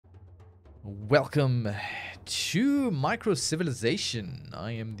Welcome to Microcivilization.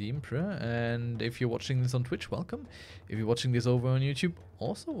 I am the Imperor, and if you're watching this on Twitch, welcome. If you're watching this over on YouTube,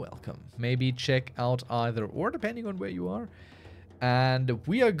 also welcome. Maybe check out either or, depending on where you are. And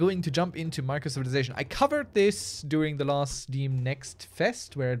we are going to jump into Microcivilization. I covered this during the last Steam Next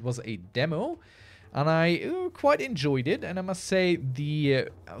Fest, where it was a demo, and I quite enjoyed it. And I must say, the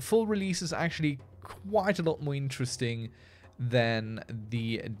full release is actually quite a lot more interesting than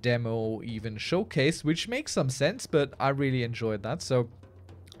the demo even showcased, which makes some sense, but I really enjoyed that. So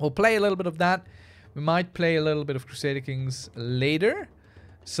we'll play a little bit of that. We might play a little bit of Crusader Kings later.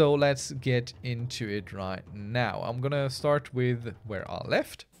 So let's get into it right now. I'm gonna start with where I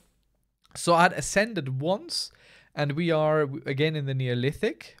left. So I had ascended once, and we are again in the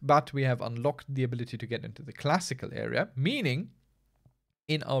Neolithic, but we have unlocked the ability to get into the classical area, meaning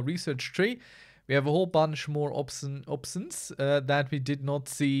in our research tree we have a whole bunch more options that we did not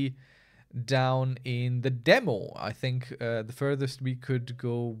see down in the demo. I think the furthest we could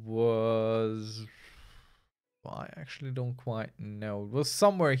go was... well, I actually don't quite know. It was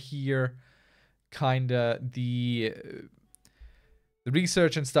somewhere here, kinda. The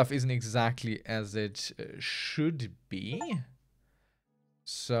research and stuff isn't exactly as it should be.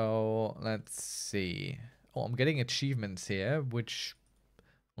 So let's see. Oh, I'm getting achievements here, which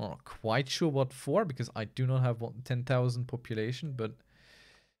I'm not quite sure what for, because I do not have 10,000 population, but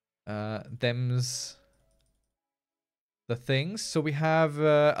them's the things. So we have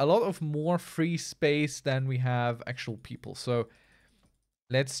a lot of more free space than we have actual people. So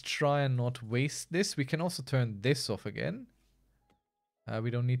let's try and not waste this. We can also turn this off again.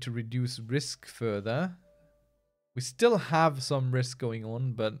 We don't need to reduce risk further. We still have some risk going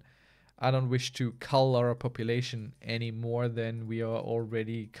on, but I don't wish to cull our population any more than we are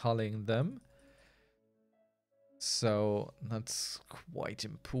already culling them. So that's quite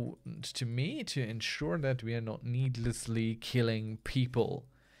important to me, to ensure that we are not needlessly killing people.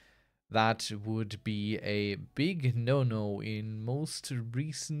 That would be a big no-no in most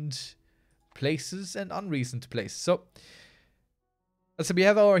recent places and unrecent places. So we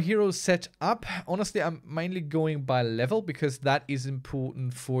have our heroes set up. Honestly, I'm mainly going by level, because that is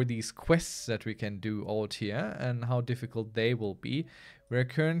important for these quests that we can do out here and how difficult they will be. We're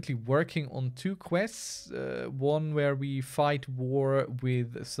currently working on two quests. One where we fight war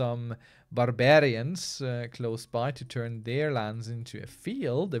with some barbarians close by to turn their lands into a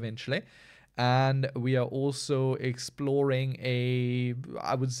field eventually. And we are also exploring a,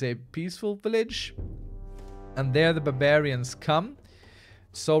 I would say, peaceful village. And there the barbarians come.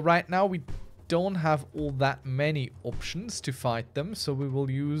 So right now we don't have all that many options to fight them, so we will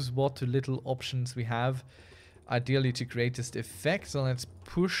use what little options we have, ideally to greatest effect. So let's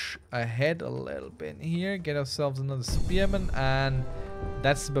push ahead a little bit here, get ourselves another spearman, and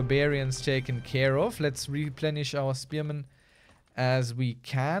that's the barbarians taken care of. Let's replenish our spearmen as we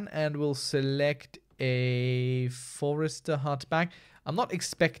can, and we'll select a forester hut back. I'm not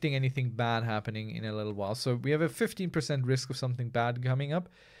expecting anything bad happening in a little while. So we have a 15% risk of something bad coming up.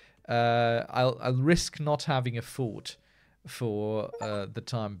 I'll risk not having a fort for the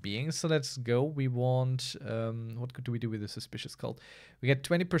time being. So let's go. We want... what do we do with the suspicious cult? We get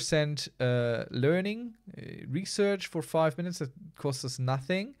 20% learning, research for 5 minutes. That costs us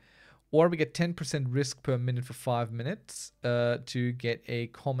nothing. Or we get 10% risk per minute for 5 minutes to get a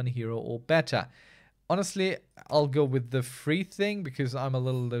common hero or better. Honestly, I'll go with the free thing, because I'm a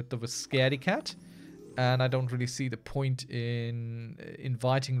little bit of a scaredy cat. And I don't really see the point in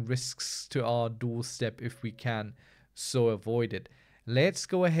inviting risks to our doorstep if we can so avoid it. Let's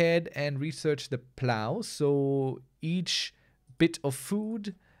go ahead and research the plow. So each bit of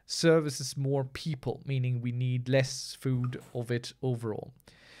food services more people, meaning we need less food of it overall.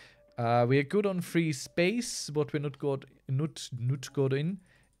 We are good on free space. What we're not good in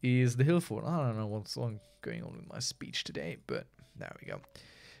is the hill fort. I don't know what's going on with my speech today, but there we go.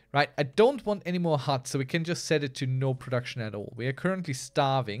 Right, I don't want any more huts, so we can just set it to no production at all. We are currently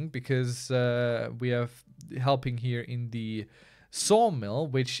starving because we are helping here in the sawmill,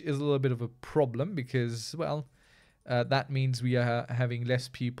 which is a little bit of a problem because, well, that means we are having less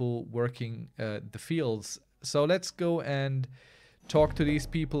people working the fields. So let's go and talk to these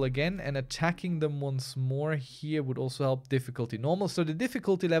people again, and attacking them once more here would also help difficulty normal. So the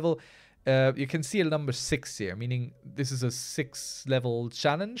difficulty level, you can see a number 6 here, meaning this is a 6 level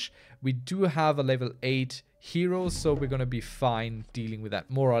challenge. We do have a level 8 hero, so we're gonna be fine dealing with that,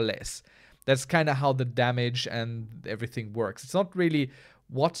 more or less. That's kind of how the damage and everything works. It's not really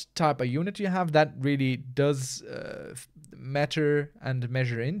what type of unit you have, that really does matter and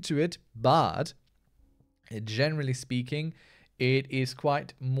measure into it, but generally speaking, it is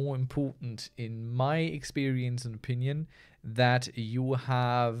quite more important, in my experience and opinion, that you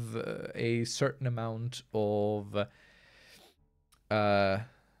have a certain amount of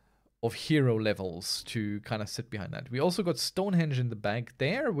hero levels to kind of sit behind that. We also got Stonehenge in the bag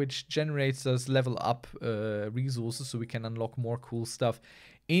there, which generates us level up resources so we can unlock more cool stuff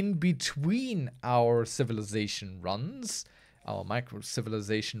in between our civilization runs, our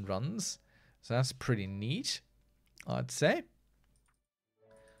micro-civilization runs. So that's pretty neat, I'd say.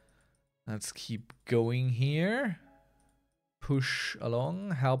 Let's keep going here. Push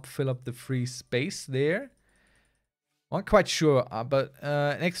along, help fill up the free space there. I'm not quite sure, but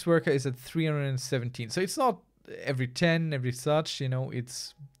next worker is at 317. So it's not every 10, every such, you know,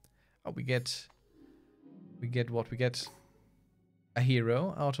 it's... Oh, we get what? We get a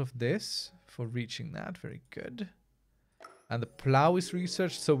hero out of this for reaching that. Very good. And the plow is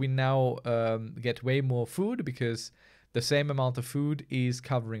researched, so we now get way more food because the same amount of food is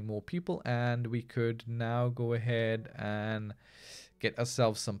covering more people. And we could now go ahead and get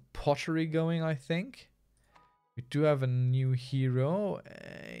ourselves some pottery going, I think. We do have a new hero.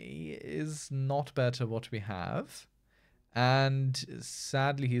 He is not better what we have. And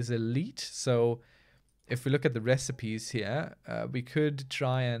sadly, he's elite. So if we look at the recipes here, we could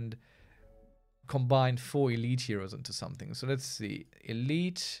try and combine 4 elite heroes into something. So let's see.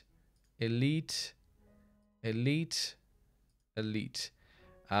 Elite, elite, elite, elite.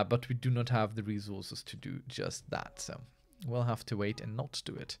 But we do not have the resources to do just that. So we'll have to wait and not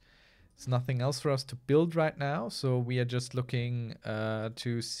do it. There's nothing else for us to build right now, so we are just looking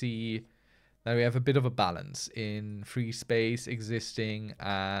to see that we have a bit of a balance in free space existing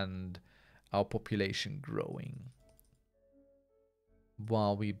and our population growing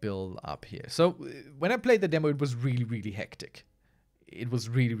while we build up here. So when I played the demo, it was really, really hectic. It was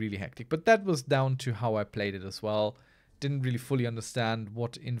really, really hectic, but that was down to how I played it as well. Didn't really fully understand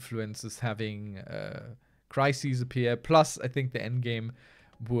what influences having crises appear. Plus, I think the endgame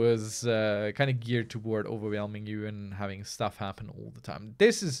was kind of geared toward overwhelming you and having stuff happen all the time.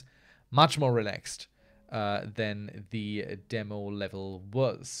 This is much more relaxed than the demo level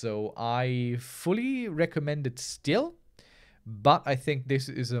was. So I fully recommend it still, but I think this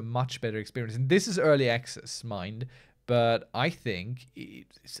is a much better experience. And this is early access, mind, but I think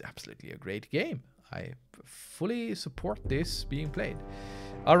it's absolutely a great game. I fully support this being played.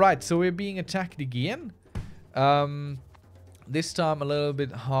 All right, so we're being attacked again. This time a little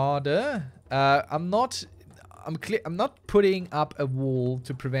bit harder. I'm not putting up a wall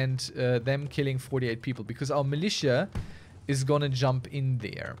to prevent them killing 48 people because our militia is gonna jump in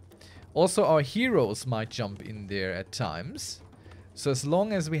there. Also, our heroes might jump in there at times. So as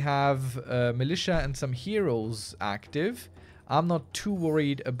long as we have militia and some heroes active, I'm not too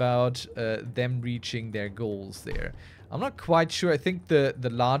worried about them reaching their goals there. I'm not quite sure. I think the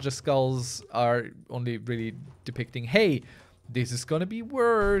larger skulls are only really depicting, hey, this is gonna be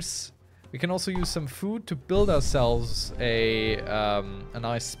worse. We can also use some food to build ourselves a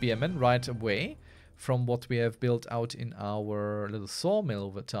nice spearman right away from what we have built out in our little sawmill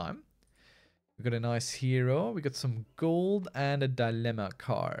over time. We got a nice hero. We got some gold and a dilemma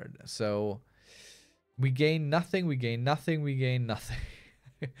card. So we gain nothing, we gain nothing, we gain nothing.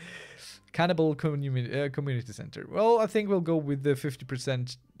 Cannibal community center. Well, I think we'll go with the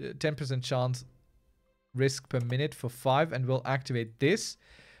 50%, 10% chance risk per minute for 5, and we'll activate this,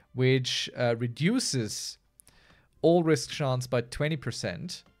 which reduces all risk chance by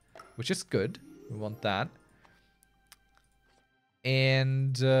 20%, which is good. We want that.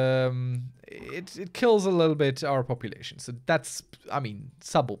 And it kills a little bit our population. So that's, I mean,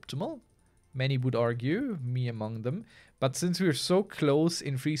 suboptimal. Many would argue, me among them. But since we're so close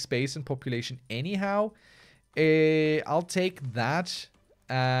in free space and population anyhow, I'll take that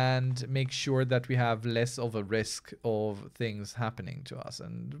and make sure that we have less of a risk of things happening to us.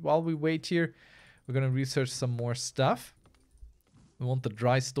 And while we wait here, we're going to research some more stuff. We want the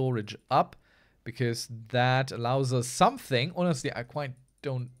dry storage up because that allows us something. Honestly, I quite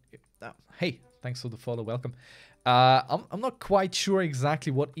don't... hey, thanks for the follow. Welcome. I'm not quite sure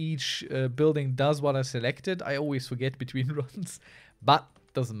exactly what each building does what I selected. I always forget between runs, but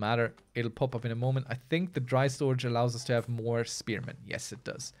doesn't matter. It'll pop up in a moment. I think the dry storage allows us to have more spearmen. Yes, it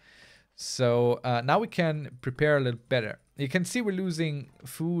does. So now we can prepare a little better. You can see we're losing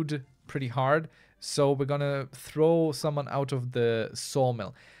food pretty hard. So we're gonna throw someone out of the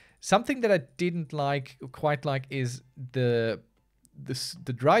sawmill. Something that I didn't quite like is the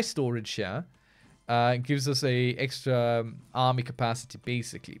dry storage here. Gives us a extra army capacity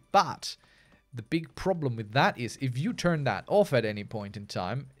basically, but the big problem with that is if you turn that off at any point in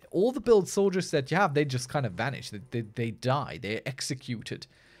time, all the build soldiers that you have, they just kind of vanish. They die. They're executed,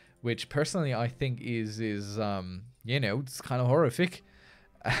 which personally I think is you know, it's kind of horrific.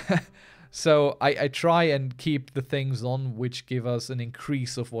 So I try and keep the things on which give us an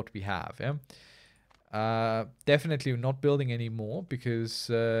increase of what we have. Yeah. Definitely not building any more because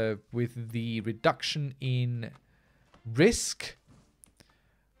with the reduction in risk,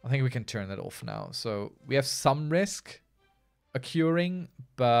 I think we can turn that off now. So we have some risk occurring,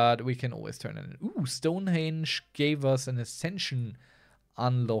 but we can always turn it in. Ooh, Stonehenge gave us an Ascension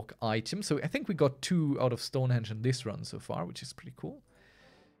unlock item. So I think we got 2 out of Stonehenge in this run so far, which is pretty cool.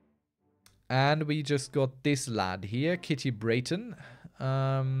 And we just got this lad here, Kitty Brayton.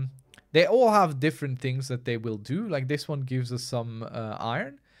 They all have different things that they will do. Like this one gives us some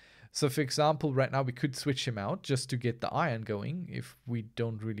iron. So for example, right now we could switch him out just to get the iron going if we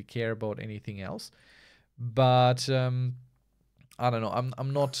don't really care about anything else. But I don't know.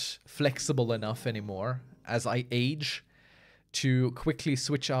 I'm not flexible enough anymore as I age to quickly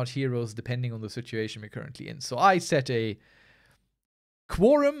switch out heroes depending on the situation we're currently in. So I set a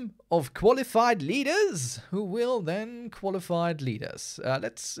quorum of qualified leaders who will then qualified leaders.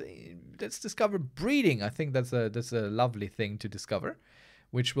 Let's discover breeding. I think that's a lovely thing to discover,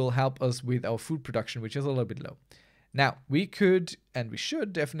 which will help us with our food production, which is a little bit low. Now we could and we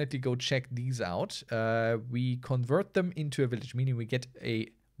should definitely go check these out. We convert them into a village, meaning we get a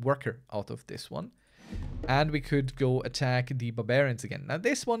worker out of this one, and we could go attack the barbarians again. Now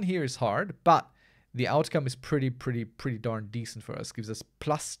this one here is hard, but the outcome is pretty darn decent for us. Gives us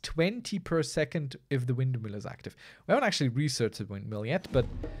plus 20 per second if the windmill is active. We haven't actually researched the windmill yet, but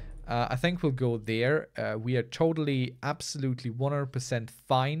I think we'll go there. We are totally, absolutely 100%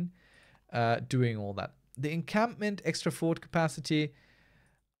 fine doing all that. The encampment, extra fort capacity,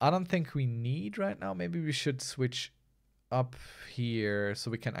 I don't think we need right now. Maybe we should switch up here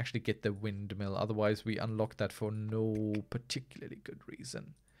so we can actually get the windmill. Otherwise, we unlock that for no particularly good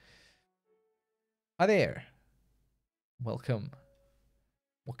reason. Hi there. Welcome.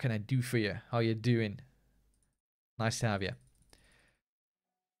 What can I do for you? How you doing? Nice to have you.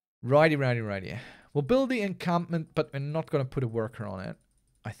 Righty. We'll build the encampment, but we're not going to put a worker on it,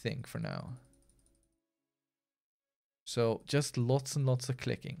 I think, for now. So just lots and lots of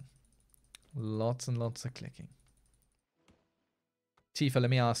clicking. Lots and lots of clicking. Tifa,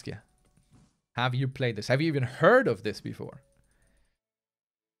 let me ask you. Have you played this? Have you even heard of this before?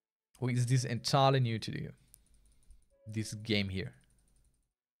 Or is this entirely new to you? This game here.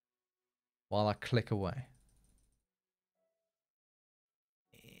 While I click away.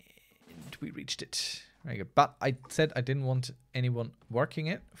 And we reached it. Very good. But I said I didn't want anyone working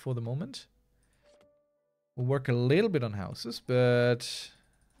it for the moment. We'll work a little bit on houses, but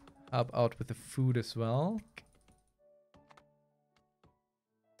help out with the food as well.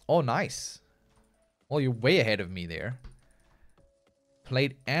 Oh, nice. Well, you're way ahead of me there.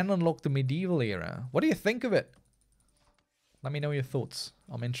 Played and unlocked the medieval era. What do you think of it? Let me know your thoughts.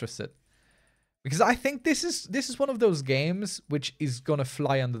 I'm interested. Because I think this is one of those games which is gonna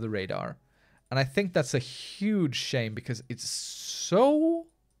fly under the radar. And I think that's a huge shame because it's so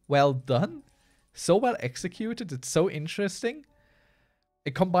well done. So well executed. It's so interesting.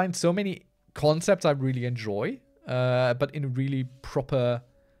 It combines so many concepts I really enjoy. But in a really proper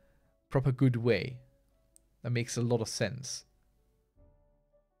good way. That makes a lot of sense.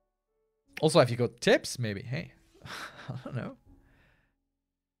 Also, if you got tips, maybe, hey, I don't know.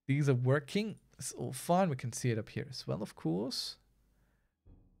 These are working. It's all fine. We can see it up here as well, of course.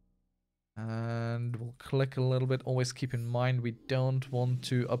 And we'll click a little bit. Always keep in mind we don't want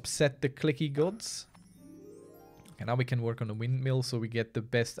to upset the clicky gods. Okay, now we can work on the windmill so we get the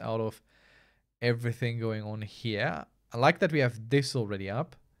best out of everything going on here. I like that we have this already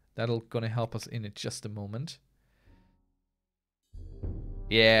up. That'll gonna help us in just a moment.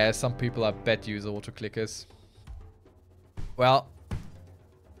 Yeah, some people I bet use auto-clickers. Well,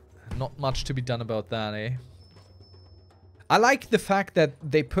 not much to be done about that, eh? I like the fact that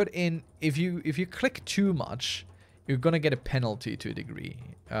they put in, if you click too much, you're gonna get a penalty to a degree.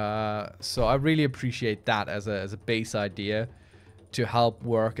 So I really appreciate that as a base idea to help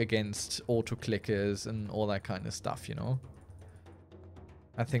work against auto-clickers and all that kind of stuff, you know?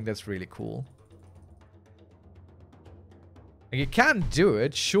 I think that's really cool. You can do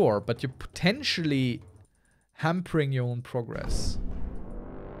it, sure, but you're potentially hampering your own progress.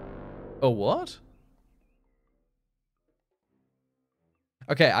 Oh, what?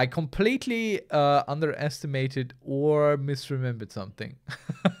 Okay, I completely underestimated or misremembered something.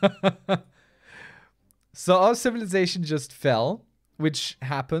 So our civilization just fell, which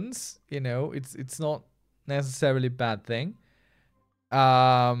happens, you know, it's not necessarily a bad thing.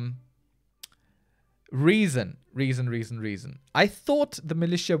 Um, reason. I thought the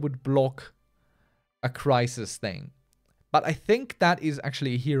militia would block a crisis thing. But I think that is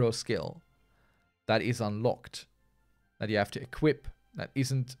actually a hero skill that is unlocked. That you have to equip. That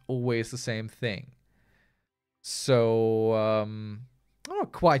isn't always the same thing. So, I'm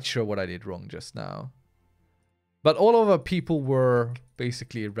not quite sure what I did wrong just now. But all of our people were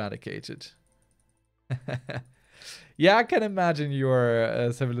basically eradicated. Yeah, I can imagine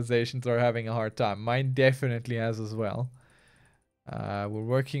your civilizations are having a hard time. Mine definitely has as well. We're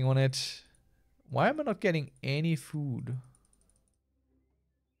working on it. Why am I not getting any food?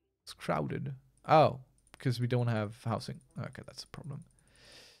 It's crowded. Oh, because we don't have housing. Okay, that's a problem.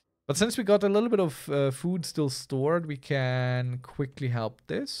 But since we got a little bit of food still stored, we can quickly help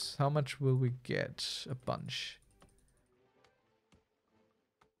this. How much will we get? A bunch.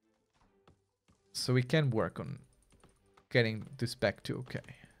 So we can work on getting this back to okay.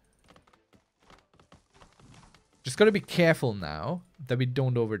 Just gotta be careful now that we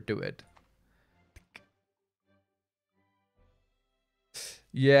don't overdo it.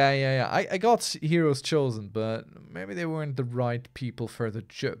 Yeah. I got heroes chosen, but maybe they weren't the right people for the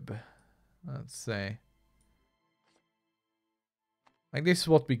job. Let's say. Like, this is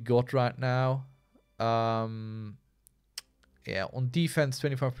what we got right now. Yeah, on defense,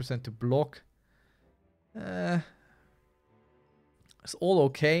 25% to block. It's all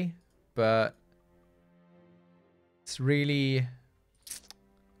okay, but it's really...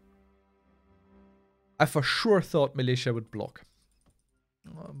 I for sure thought militia would block.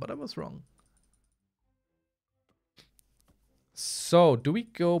 But I was wrong. So, do we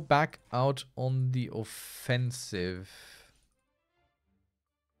go back out on the offensive?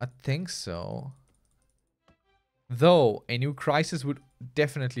 I think so. Though, a new crisis would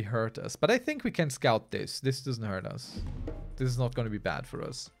definitely hurt us. But I think we can scout this. This doesn't hurt us. This is not going to be bad for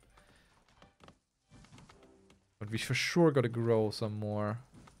us. But we for sure got to grow some more.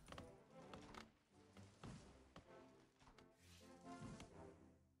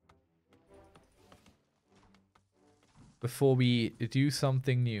 Before we do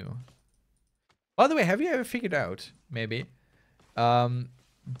something new. By the way, have you ever figured out, maybe,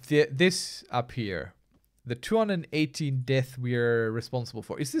 this up here, the 218 death we're responsible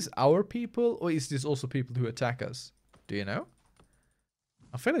for, is this our people or is this also people who attack us? Do you know?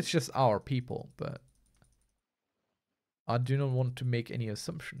 I feel it's just our people, but I do not want to make any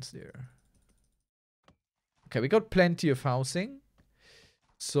assumptions there. Okay, we got plenty of housing.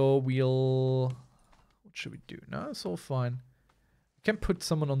 So we'll... What should we do? No, it's all fine. We can put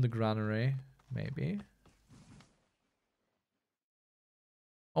someone on the granary, maybe.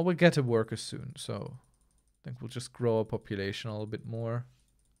 Oh, we'll get a worker soon, so I think we'll just grow our population a little bit more.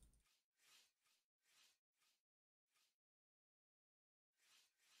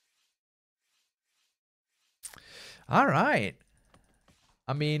 All right.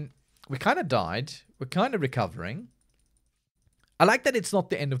 I mean, we kind of died. We're kind of recovering. I like that it's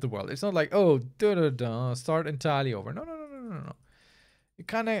not the end of the world. It's not like, oh, start entirely over. No. You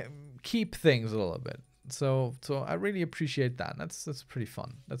kind of keep things a little bit. So I really appreciate that. That's pretty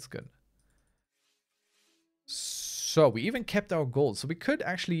fun. That's good. So we even kept our gold. So we could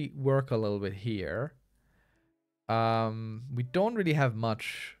actually work a little bit here. We don't really have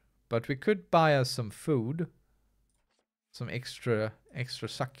much, but we could buy us some food. Some extra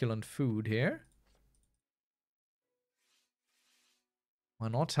succulent food here. Why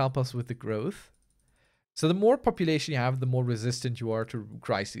not help us with the growth? So the more population you have, the more resistant you are to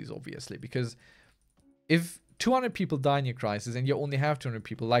crises, obviously. Because if 200 people die in your crisis and you only have 200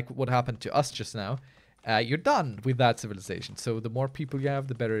 people, like what happened to us just now, you're done with that civilization. So the more people you have,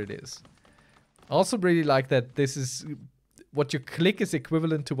 the better it is. I also really like that this is... What you click is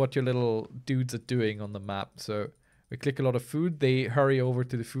equivalent to what your little dudes are doing on the map. So we click a lot of food, they hurry over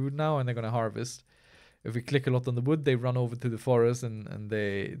to the food now and they're going to harvest. If we click a lot on the wood, they run over to the forest and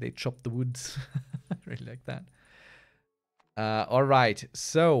they chop the woods. Really like that. All right,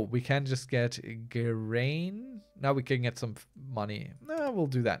 so we can just get grain. Now we can get some money. No, we'll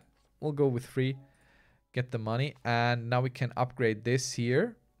do that. We'll go with 3. Get the money. And now we can upgrade this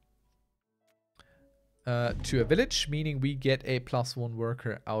here to a village, meaning we get a +1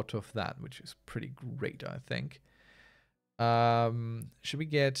 worker out of that, which is pretty great, I think. Should we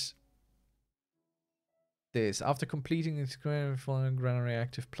get... this after completing its granary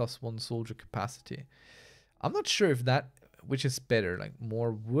active +1 soldier capacity. I'm not sure if that, which is better, like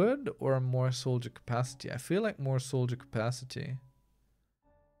more wood or more soldier capacity. I feel like more soldier capacity.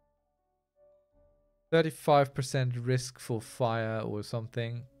 35% risk for fire or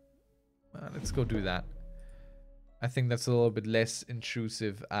something. Let's go do that. I think that's a little bit less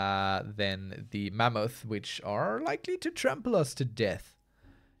intrusive than the mammoth, which are likely to trample us to death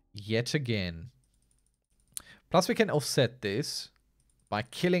yet again. Plus, we can offset this by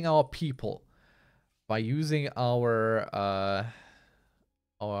killing our people, by using our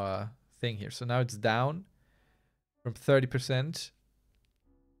thing here. So now it's down from 30%,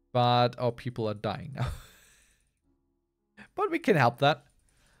 but our people are dying now. But we can help that.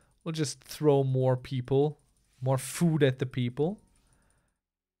 We'll just throw more people, more food at the people.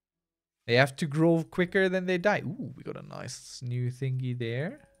 They have to grow quicker than they die. Ooh, we got a nice new thingy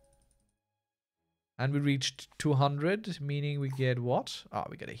there. And we reached 200, meaning we get what? Ah,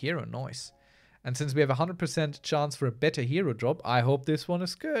 we get a hero, nice. And since we have a 100% chance for a better hero drop, I hope this one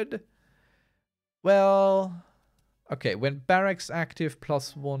is good. Well, okay, when barracks active,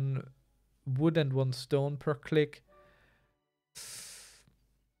 +1 wood and 1 stone per click.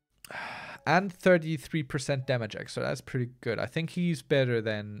 And 33% damage extra. That's pretty good. I think he's better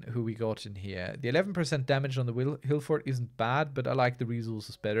than who we got in here. The 11% damage on the hill fort isn't bad, but I like the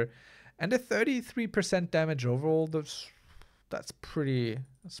resources better. And the 33% damage overall, that's pretty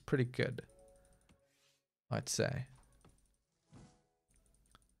good, I'd say.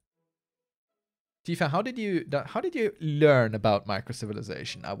 Tifa, how did you learn about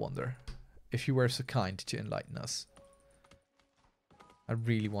microcivilization? I wonder, if you were so kind to enlighten us. I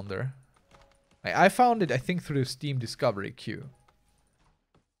really wonder. I found it, I think, through the Steam Discovery queue.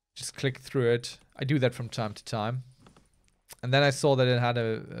 Just click through it. I do that from time to time. And then I saw that it had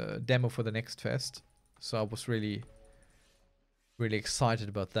a demo for the next fest. So I was really excited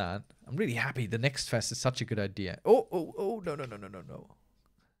about that. I'm really happy. The next fest is such a good idea. Oh, no.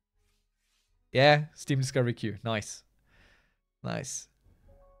 Yeah, Steam Discovery queue. Nice. Nice.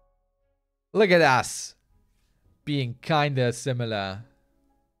 Look at us. Being kinda similar.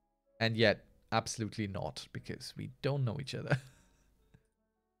 And yet, absolutely not. Because we don't know each other.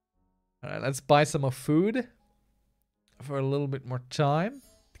 Alright, let's buy some more food. For a little bit more time.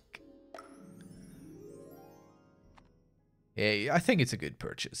 Yeah, I think it's a good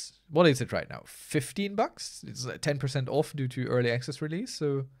purchase. What is it right now? 15 bucks? It's 10% off due to early access release,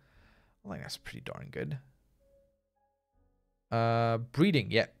 so I think that's pretty darn good. Breeding,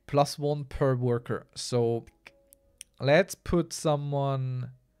 yeah, +1 per worker. So let's put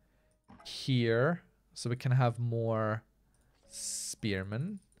someone here so we can have more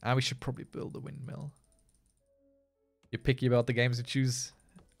spearmen. And we should probably build a windmill. You're picky about the games you choose?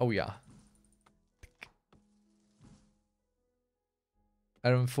 Oh, yeah.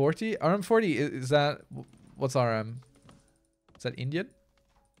 RM40? RM40, is that... What's RM? Is that Indian?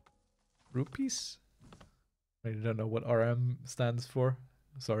 Rupees? I don't know what RM stands for.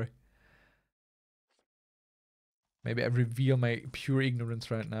 Sorry. Maybe I reveal my pure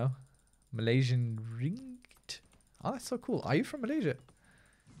ignorance right now. Malaysian ringgit? Oh, that's so cool. Are you from Malaysia?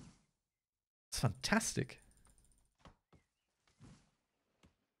 It's fantastic.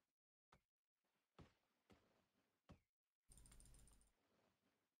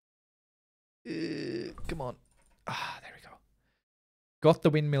 Come on. Ah, there we go. Got the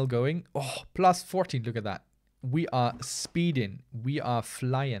windmill going. Oh, +14. Look at that. We are speeding. We are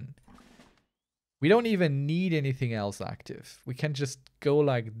flying. We don't even need anything else active. We can just go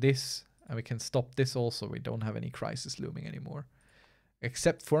like this. And we can stop this also. We don't have any crisis looming anymore.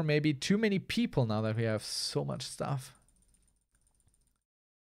 Except for maybe too many people now that we have so much stuff.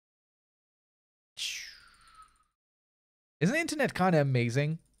 Isn't the internet kind of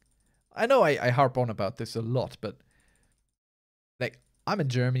amazing? I know I harp on about this a lot, but like, I'm in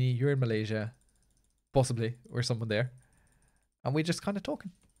Germany, you're in Malaysia, possibly, or someone there, and we're just kind of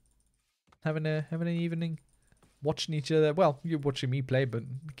talking, having an evening, watching each other. Well, you're watching me play, but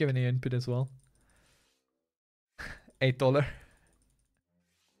giving the input as well. $8.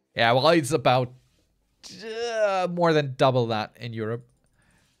 Yeah, well, it's about more than double that in Europe.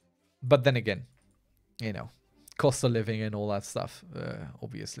 But then again, you know, cost of living and all that stuff,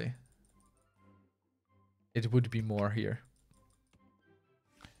 obviously. It would be more here.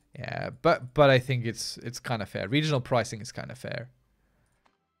 Yeah, but I think it's kind of fair. Regional pricing is kind of fair.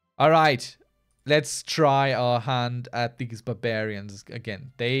 All right, let's try our hand at these barbarians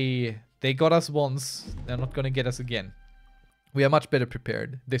again. They got us once. They're not gonna get us again. We are much better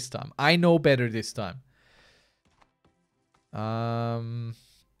prepared this time. I know better this time.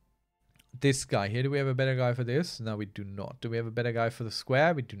 This guy here. Do we have a better guy for this? No, we do not. Do we have a better guy for the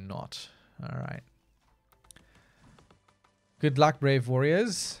square? We do not. All right. Good luck, brave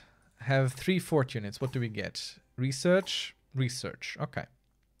warriors. Have 3 fort units. What do we get? Research. Research. Okay.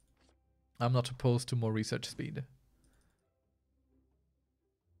 I'm not opposed to more research speed.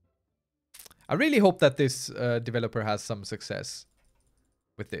 I really hope that this developer has some success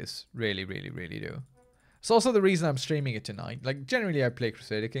with this. Really, really, really do. It's also the reason I'm streaming it tonight. Like, generally I play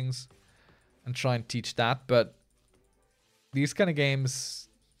Crusader Kings and try and teach that, but these kind of games,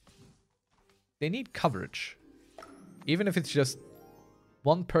 they need coverage. Even if it's just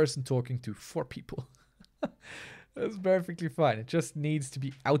one person talking to 4 people. That's perfectly fine. It just needs to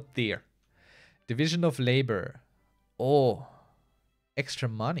be out there. Division of labor. Oh, extra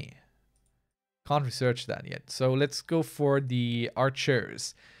money. Can't research that yet. So let's go for the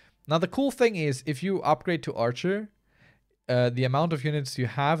archers. Now the cool thing is, if you upgrade to archer, the amount of units you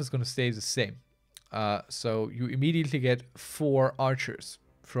have is going to stay the same. So you immediately get 4 archers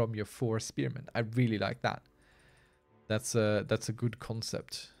from your 4 spearmen. I really like that. That's a good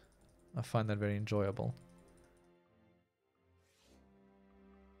concept. I find that very enjoyable.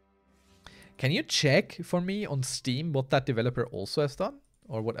 Can you check for me on Steam what that developer also has done?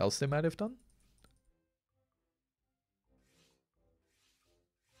 Or what else they might have done?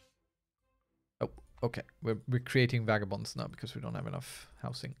 Oh, okay. We're creating vagabonds now because we don't have enough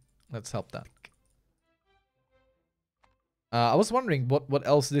housing. Let's help that. I was wondering what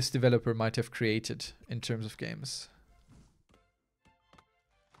else this developer might have created in terms of games.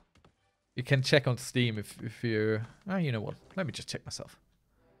 You can check on Steam if you're... you know what? Let me just check myself.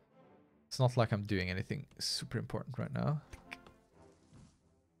 It's not like I'm doing anything super important right now.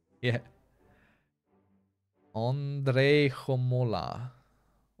 Yeah. Andre Homola.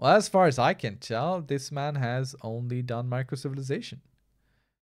 Well, as far as I can tell, this man has only done Microcivilization.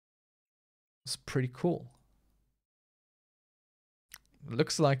 It's pretty cool.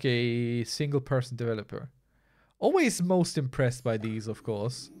 Looks like a single-person developer. Always most impressed by these, of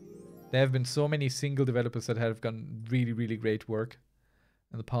course. There have been so many single developers that have done really, really great work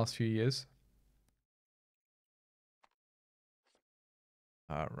in the past few years.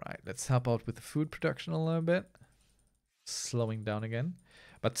 Alright, let's help out with the food production a little bit. Slowing down again.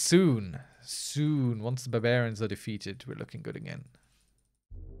 But soon, once the barbarians are defeated, we're looking good again.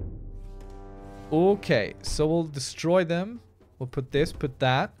 Okay, so we'll destroy them. We'll put this, put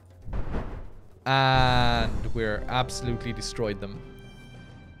that. And we're absolutely destroyed them.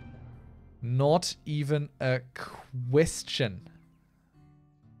 Not even a question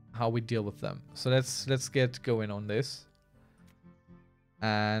how we deal with them. So let's get going on this.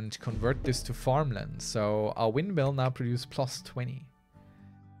 And convert this to farmland. So our windmill now produces plus 20.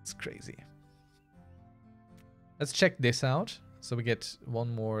 It's crazy. Let's check this out. So we get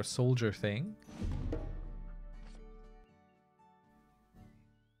one more soldier thing.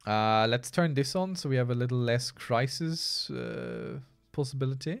 Let's turn this on so we have a little less crisis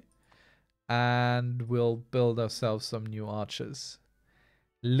possibility. And we'll build ourselves some new archers.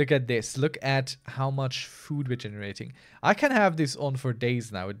 Look at this. Look at how much food we're generating. I can have this on for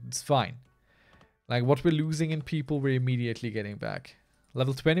days now. It's fine. Like, what we're losing in people, we're immediately getting back.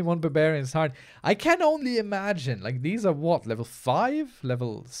 Level 21 barbarians hard. I can only imagine. Like, these are what? Level 5?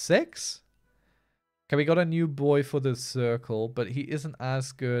 Level 6? Okay, we got a new boy for the circle, but he isn't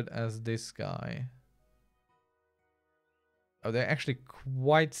as good as this guy. Oh, they're actually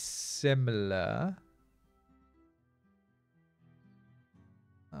quite similar.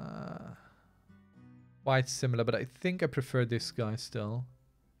 Quite similar, but I think I prefer this guy still.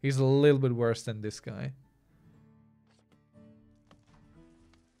 He's a little bit worse than this guy.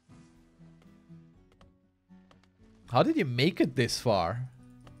 How did you make it this far?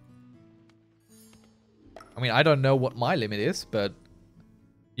 I mean, I don't know what my limit is, but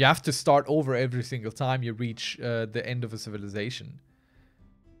you have to start over every single time you reach the end of a civilization.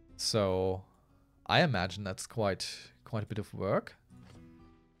 So I imagine that's quite a bit of work.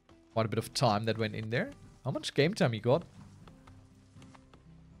 Quite a bit of time that went in there. How much game time you got?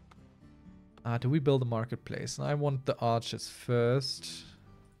 Do we build a marketplace? I want the archers first.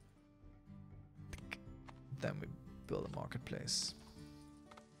 Then we build a marketplace.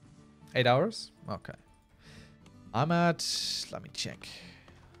 8 hours? Okay. I'm at... Let me check.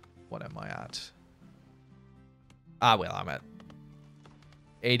 What am I at? Well, I'm at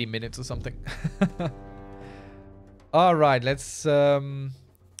 80 minutes or something. Alright, let's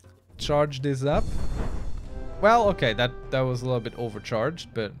charge this up. Well, okay, that was a little bit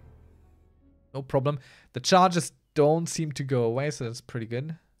overcharged, but no problem. The charges don't seem to go away, so that's pretty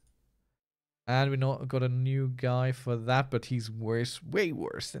good. And we got a new guy for that, but he's worse, way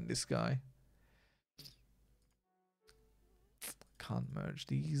worse than this guy. Can't merge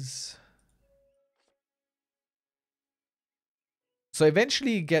these. So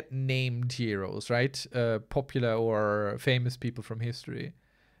eventually you get named heroes, right? Popular or famous people from history.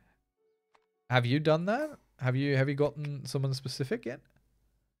 Have you done that? Have you gotten someone specific yet?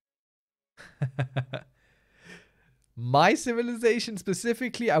 My civilization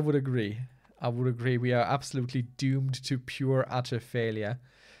specifically, I would agree. I would agree. We are absolutely doomed to pure utter failure.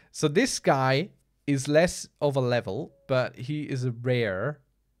 So this guy is less of a level, but he is a rare,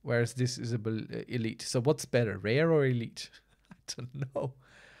 whereas this is a elite. So what's better, rare or elite? I don't know.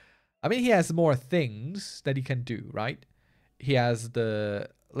 I mean, he has more things that he can do, right? He has the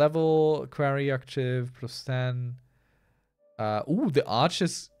level, quarry active, plus 10. Ooh, the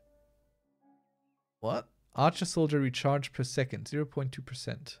archers. What? Archer soldier recharge per second,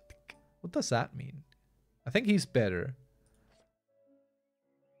 0.2%. What does that mean? I think he's better.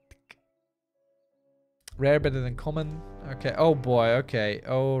 Rare better than common. Okay. Oh boy. Okay.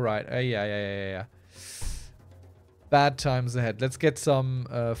 Oh right. Yeah. Bad times ahead. Let's get some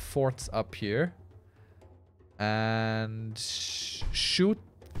forts up here. And shoot.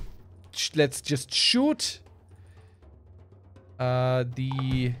 Let's just shoot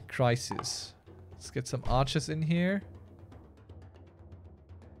the crisis. Let's get some archers in here.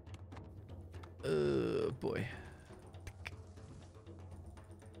 Boy.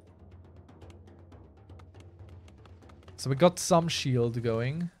 So we got some shield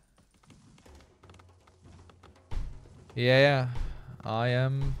going. Yeah. I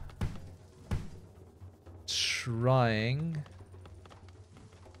am trying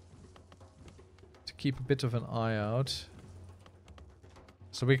to keep a bit of an eye out.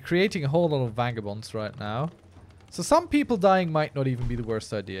 So we're creating a whole lot of vagabonds right now. So some people dying might not even be the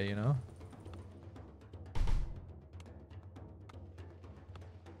worst idea, you know?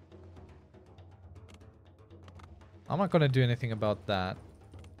 I'm not gonna do anything about that.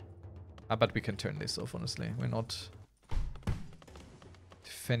 I bet we can turn this off, honestly. We're not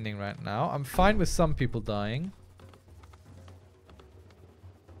defending right now. I'm fine with some people dying.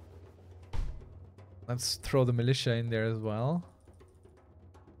 Let's throw the militia in there as well.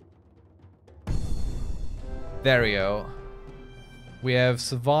 There we go. We have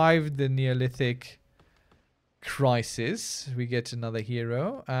survived the Neolithic crisis. We get another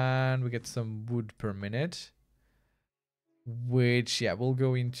hero and we get some wood per minute. Which, yeah, we'll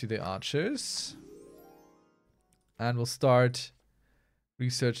go into the archers. And we'll start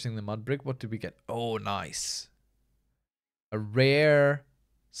researching the mud brick. What did we get? Oh, nice. A rare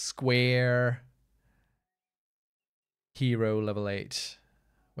square hero level 8.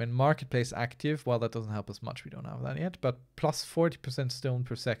 When marketplace active, well, that doesn't help us much. We don't have that yet. But plus 40% stone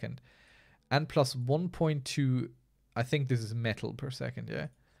per second. And plus 1.2, I think this is metal per second, yeah?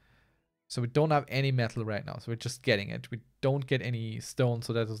 So we don't have any metal right now. So we're just getting it. We don't get any stone,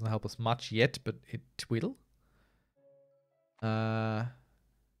 so that doesn't help us much yet. But it will.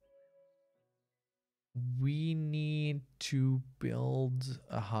 We need to build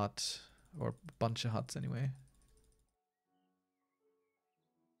a hut. Or a bunch of huts anyway.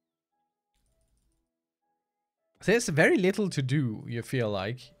 There's very little to do, you feel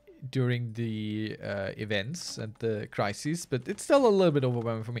like, during the events and the crises, but it's still a little bit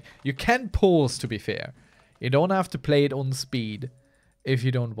overwhelming for me. You can pause, to be fair. You don't have to play it on speed if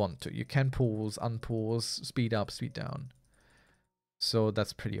you don't want to. You can pause, unpause, speed up, speed down. So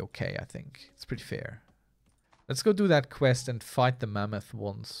that's pretty okay, I think. It's pretty fair. Let's go do that quest and fight the mammoth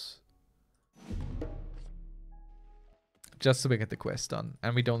once. Just so we get the quest done.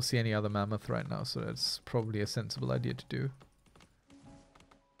 And we don't see any other mammoth right now, so that's probably a sensible idea to do.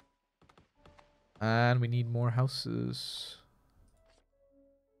 And we need more houses.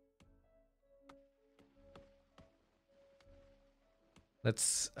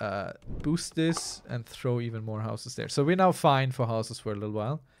 Let's boost this and throw even more houses there. So we're now fine for houses for a little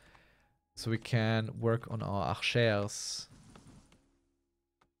while. So we can work on our archers.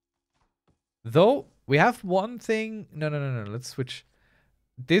 Though, we have one thing... No. Let's switch.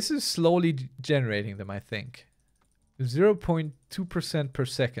 This is slowly generating them, I think. 0.2% per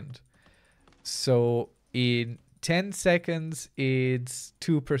second. So, in 10 seconds, it's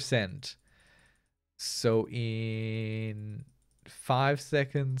 2%. So, in 5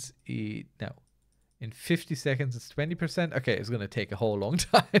 seconds, no. In 50 seconds, it's 20%. Okay, it's going to take a whole long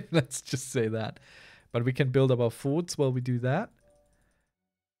time. Let's just say that. But we can build up our forts while we do that.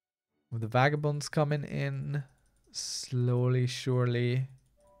 With the vagabonds coming in, slowly, surely,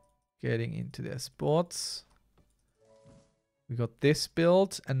 getting into their spots. We got this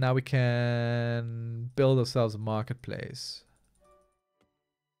built, and now we can build ourselves a marketplace.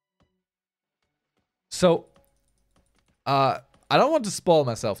 So, I don't want to spoil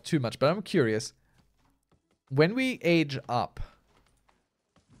myself too much, but I'm curious. When we age up,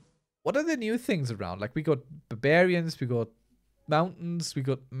 what are the new things around? Like, we got barbarians, we got mountains, we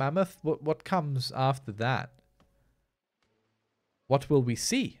got mammoth. What comes after that? What will we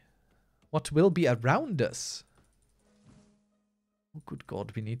see? What will be around us? Oh, good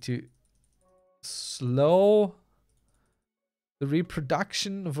God, we need to slow the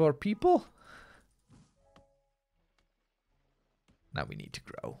reproduction of our people. Now we need to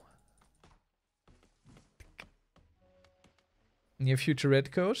grow. Near future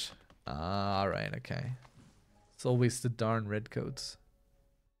red coat? Ah, right, okay. It's always the darn red coats.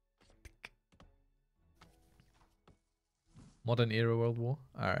 Modern era World War.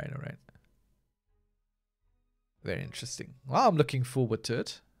 Alright, alright. Very interesting. Well, I'm looking forward to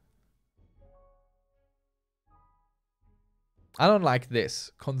it. I don't like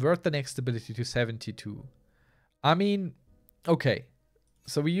this. Convert the next ability to 72. I mean, okay.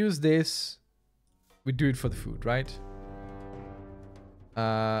 So we use this. We do it for the food, right?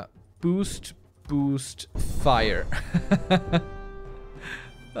 Boost, boost, fire.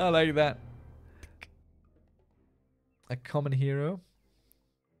 I like that. A common hero.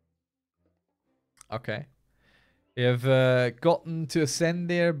 Okay. You have gotten to ascend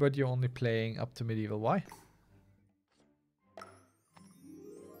there, but you're only playing up to medieval. Why?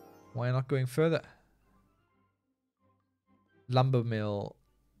 Why not going further? Lumber mill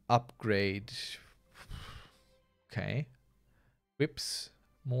upgrade. Okay. Whips,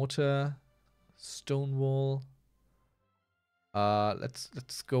 mortar, stone wall.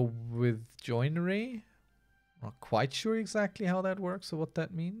 Let's go with joinery. Not quite sure exactly how that works or what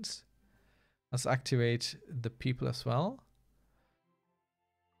that means. Let's activate the people as well.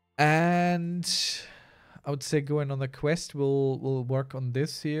 And I would say going on the quest, we'll work on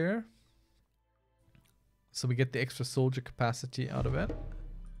this here. So we get the extra soldier capacity out of it.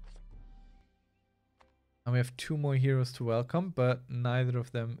 And we have 2 more heroes to welcome, but neither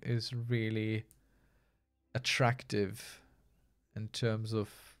of them is really attractive in terms of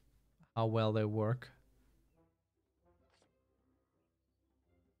how well they work.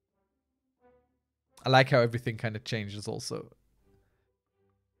 I like how everything kind of changes also.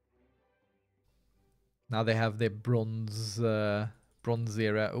 Now they have their bronze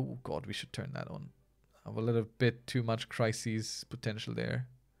era. Oh god, we should turn that on. I have a little bit too much crises potential there,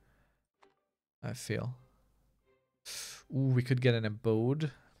 I feel. Ooh, we could get an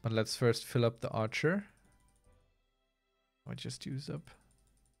abode, but let's first fill up the archer. I just use up.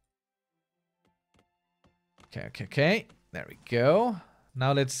 Okay. There we go.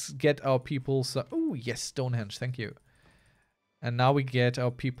 Now let's get our people some... Oh, yes, Stonehenge, thank you. And now we get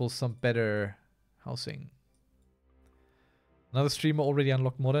our people some better housing. Another streamer already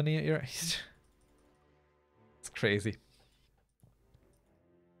unlocked modern era. It's crazy.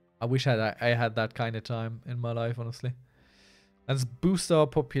 I wish I had that kind of time in my life, honestly. Let's boost our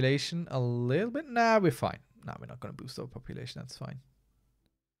population a little bit. Nah, we're fine. Nah, we're not going to boost our population. That's fine.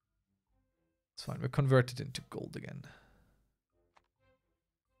 It's fine. We're converted into gold again.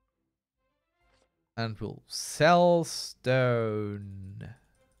 And we'll sell stone.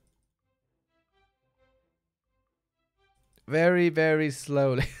 Very, very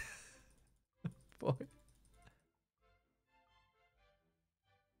slowly. Boy.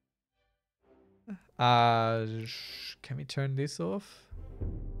 Can we turn this off?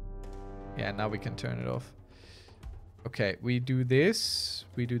 Yeah, now we can turn it off. Okay, we do this.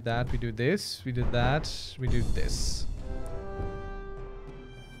 We do that. We do this. We do that. We do this.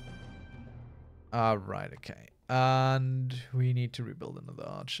 Alright, okay. And we need to rebuild another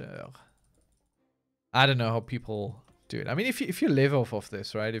archer. I don't know how people do it. I mean, if you live off of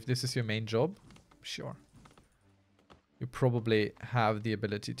this, right? If this is your main job, sure. You probably have the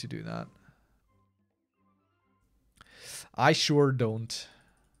ability to do that. I sure don't.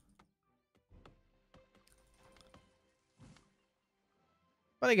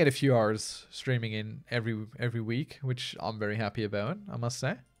 But I get a few hours streaming in every week, which I'm very happy about, I must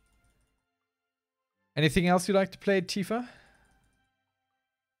say. Anything else you like to play, Tifa?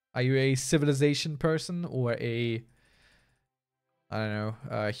 Are you a civilization person or a... I don't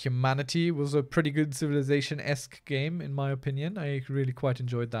know. Humanity was a pretty good civilization-esque game, in my opinion. I really quite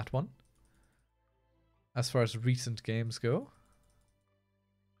enjoyed that one. As far as recent games go.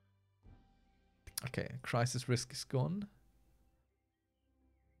 Okay, crisis risk is gone.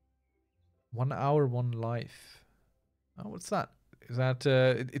 1 hour, 1 life. Oh, what's that? Is that...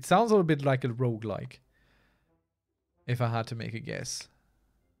 it sounds a little bit like a roguelike. If I had to make a guess.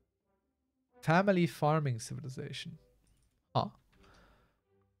 Family farming civilization. Huh.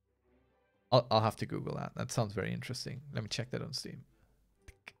 I'll have to Google that. That sounds very interesting. Let me check that on Steam.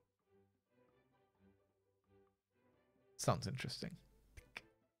 Sounds interesting.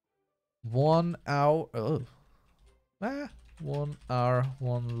 1 hour... Oh. 1 hour,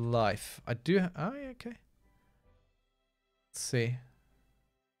 1 life. I do... Oh, yeah, okay. Let's see.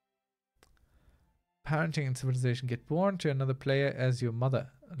 parenting and civilization. Get born to another player as your mother.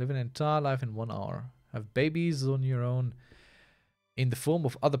 Live an entire life in 1 hour. Have babies on your own in the form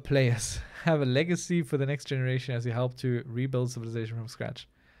of other players. Have a legacy for the next generation as you help to rebuild civilization from scratch.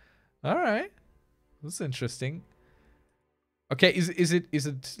 All right, that's interesting. Okay, is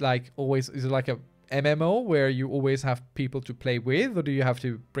it like always? Is it like a MMO where you always have people to play with, or do you have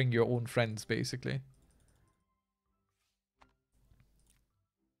to bring your own friends basically?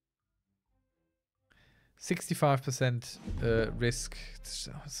 65% risk.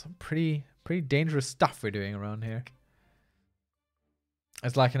 Some pretty dangerous stuff we're doing around here.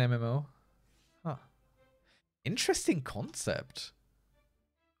 It's like an MMO. Huh. Interesting concept.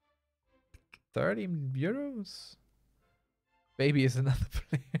 30 euros. Baby is another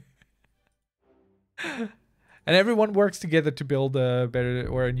player. And everyone works together to build a better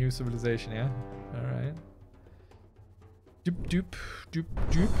or a new civilization, yeah? Alright. Doop doop doop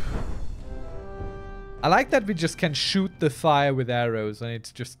doop. I like that we just can shoot the fire with arrows and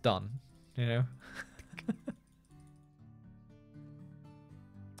it's just done, you know?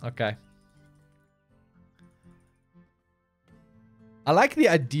 Okay. I like the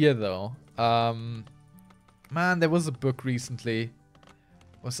idea though. Man, there was a book recently.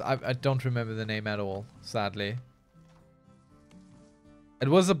 I don't remember the name at all, sadly. It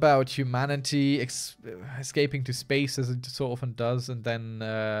was about humanity escaping to space as it so often does, and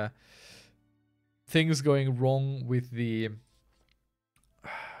then things going wrong with the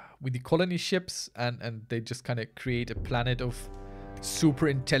colony ships, and they just kind of create a planet of super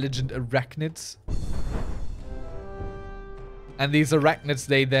intelligent arachnids. And these arachnids,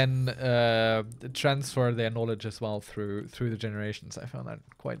 they then transfer their knowledge as well through the generations. I found that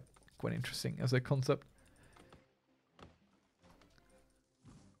quite interesting as a concept.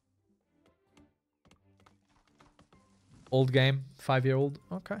 Old game, 5-year-old.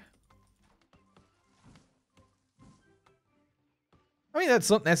 Okay. I mean, that's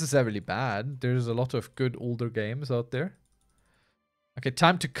not necessarily bad. There's a lot of good older games out there. Okay,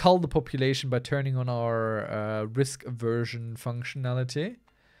 time to cull the population by turning on our risk aversion functionality.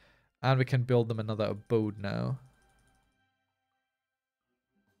 And we can build them another abode now.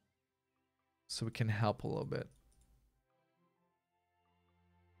 So we can help a little bit.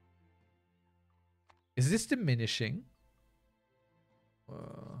 Is this diminishing?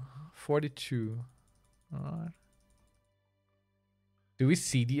 42. Alright. Do we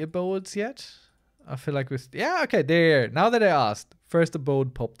see the abodes yet? I feel like we're... Yeah, okay, there. Now that I asked. First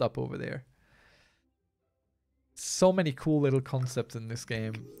abode popped up over there. So many cool little concepts in this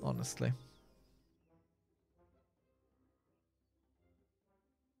game, honestly.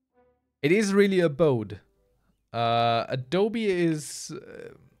 It is really abode. Adobe is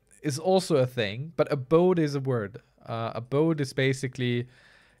also a thing, but abode is a word. Abode is basically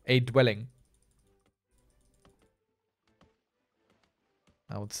a dwelling,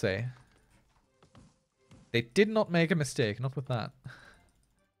 I would say. They did not make a mistake, not with that.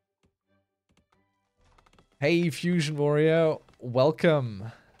 Hey, Fusion Warrior,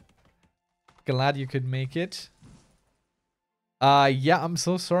 welcome. Glad you could make it. Yeah, I'm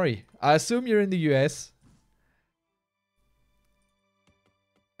so sorry. I assume you're in the US.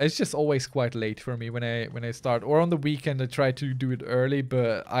 It's just always quite late for me when I start, or on the weekend I try to do it early,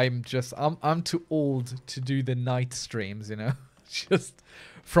 but I'm too old to do the night streams, you know. Just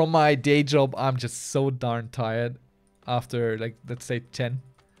from my day job, I'm just so darn tired after, like, let's say 10.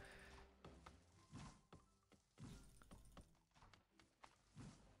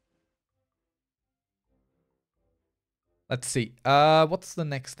 Let's see. What's the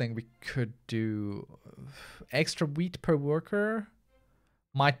next thing we could do? Extra wheat per worker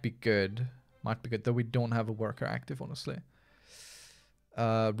might be good. Might be good, though we don't have a worker active, honestly.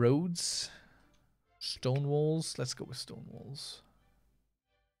 Roads. Stone walls. Let's go with stone walls.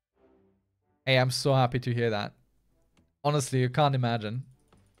 Hey, I'm so happy to hear that. Honestly, you can't imagine.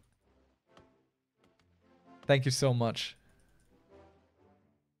 Thank you so much.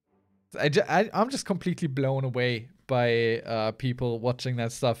 I'm just completely blown away by people watching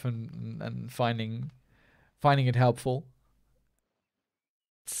that stuff and finding it helpful.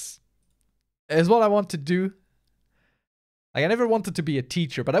 It's what I want to do. Like, I never wanted to be a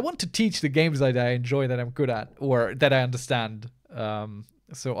teacher, but I want to teach the games that I enjoy, that I'm good at, or that I understand.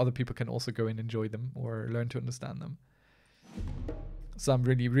 So other people can also go and enjoy them or learn to understand them. So I'm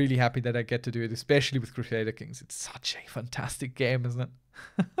really, really happy that I get to do it, especially with Crusader Kings. It's such a fantastic game, isn't it?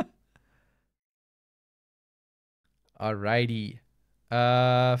 Alrighty.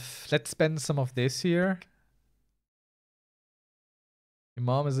 Let's spend some of this here. Your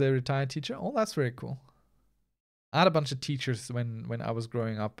mom is a retired teacher. Oh, that's very cool. I had a bunch of teachers when I was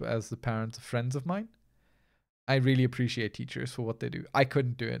growing up as the parents of friends of mine. I really appreciate teachers for what they do. I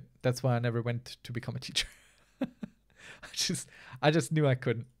couldn't do it. That's why I never went to become a teacher. I just knew I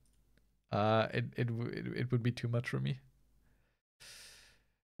couldn't. It would be too much for me.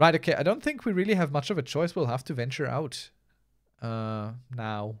 Right, okay. I don't think we really have much of a choice. We'll have to venture out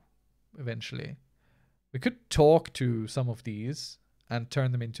now, eventually. We could talk to some of these and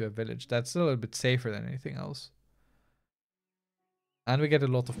turn them into a village. That's a little bit safer than anything else. And we get a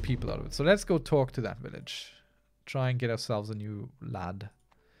lot of people out of it. So let's go talk to that village. Try and get ourselves a new lad.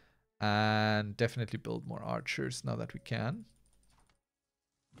 And definitely build more archers now that we can.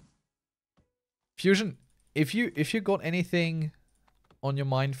 Fusion, if you got anything on your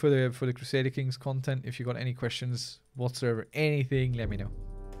mind for the Crusader Kings content, if you got any questions whatsoever, anything, let me know.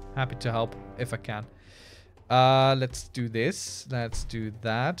 Happy to help if I can. Let's do this. Let's do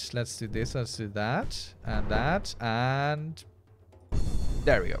that. Let's do this. Let's do that. And that. And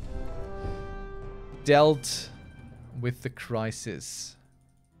there we go. Dealt with the crisis.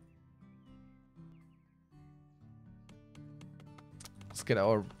 Let's get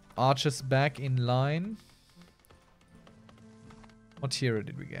our archers back in line. What hero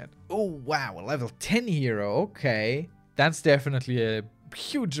did we get? Oh, wow. A level 10 hero. Okay. That's definitely a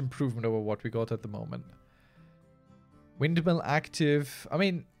huge improvement over what we got at the moment. Windmill active. I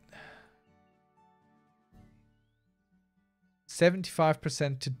mean,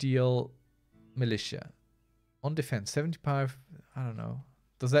 75% to deal militia. On defense, 75. I don't know.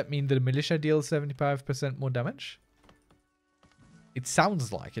 Does that mean that the militia deals 75% more damage? It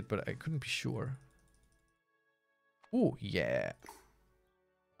sounds like it, but I couldn't be sure. Ooh, yeah.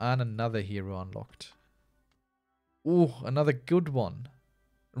 And another hero unlocked. Ooh, another good one.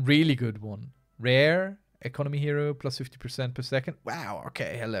 Really good one. Rare. Economy hero plus 50% per second. Wow,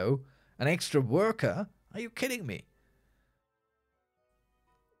 okay, hello. An extra worker? Are you kidding me?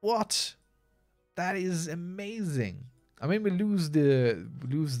 What? That is amazing. I mean, we lose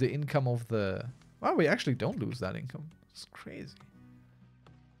the income of the... Well, we actually don't lose that income. It's crazy.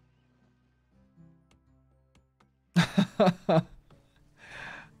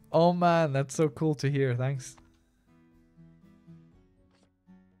 Oh man, that's so cool to hear. Thanks.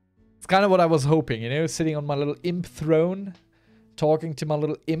 It's kind of what I was hoping, you know, sitting on my little imp throne, talking to my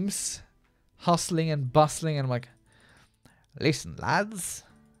little imps, hustling and bustling, and I'm like, listen, lads,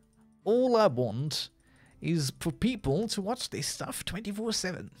 all I want is for people to watch this stuff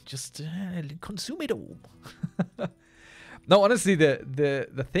 24/7. Just consume it all. No, honestly,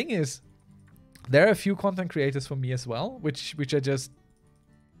 the thing is, there are a few content creators for me as well, which I just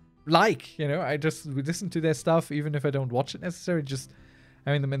like, you know. I just listen to their stuff, even if I don't watch it necessarily, just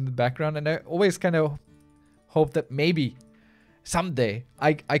having them in the background. And I always kind of hope that maybe someday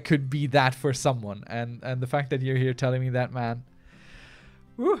I could be that for someone. And the fact that you're here telling me that, man,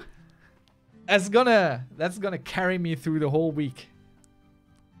 whew, that's gonna carry me through the whole week.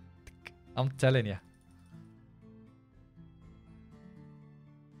 I'm telling you.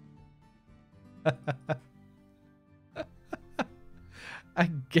 A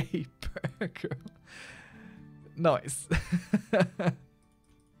gay girl. Nice.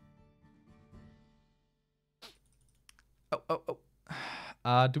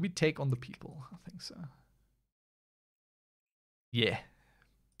 Do we take on the people? I think so. Yeah.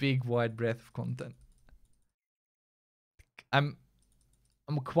 Big wide breadth of content. I'm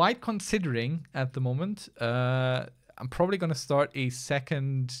quite considering at the moment. I'm probably gonna start a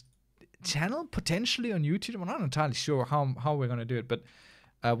second channel potentially on YouTube. I'm not entirely sure how we're gonna do it, but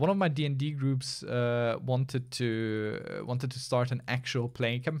one of my D&D groups wanted to start an actual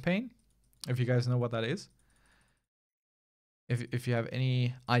playing campaign. If you guys know what that is, if you have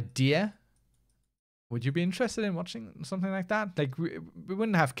any idea, would you be interested in watching something like that? Like we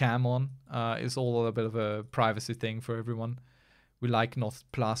wouldn't have cam on. It's all a bit of a privacy thing for everyone. We like not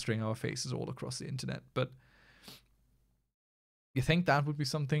plastering our faces all across the internet, but you think that would be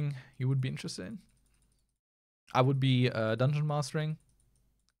something you would be interested in? I would be dungeon mastering.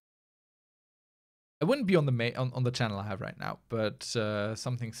 It wouldn't be on the on the channel I have right now, but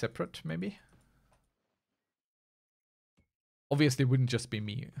something separate maybe. Obviously, it wouldn't just be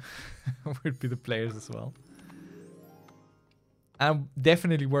me. It would be the players as well. I'm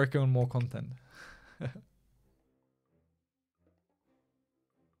definitely working on more content.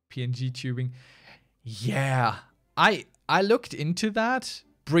 PNG tubing. Yeah, I looked into that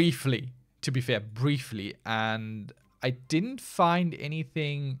briefly, to be fair, briefly, and I didn't find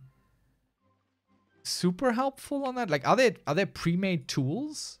anything super helpful on that. Like, are there pre-made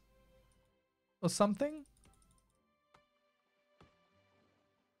tools or something?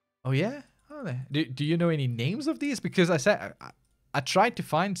 Oh yeah, are they? Do you know any names of these? Because I tried to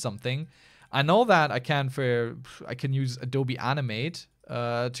find something. I know that I can use Adobe Animate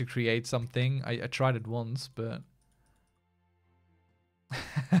to create something. I tried it once, but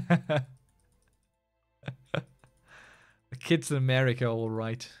the kids in America are all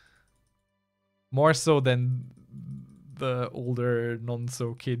right. More so than the older,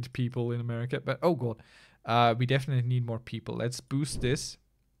 non-so-kid people in America. But, oh god. We definitely need more people. Let's boost this.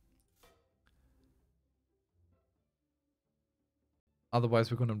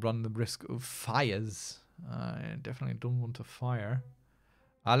 Otherwise, we're going to run the risk of fires. I definitely don't want to fire.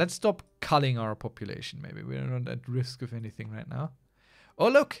 Let's stop culling our population, maybe. We're not at risk of anything right now. Oh,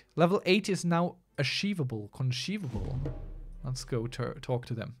 look! Level 8 is now achievable, conceivable. Let's go talk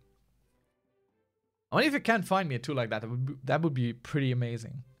to them. Only if you can't find me a tool like that, that would be pretty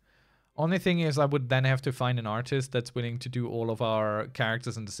amazing. Only thing is I would then have to find an artist that's willing to do all of our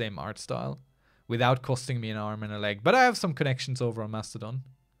characters in the same art style without costing me an arm and a leg. But I have some connections over on Mastodon.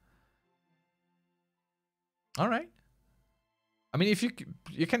 All right. I mean, if you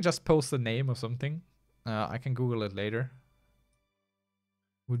can just post the name or something. I can Google it later.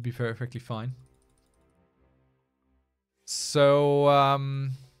 Would be perfectly fine. So,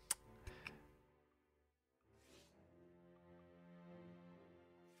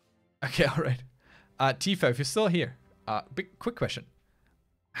 okay, all right. Tifa, if you're still here, quick question.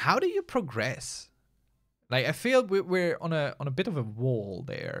 How do you progress? Like, I feel we're on a bit of a wall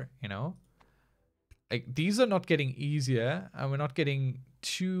there, you know? Like, these are not getting easier, and we're not getting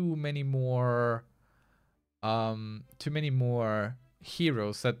too many more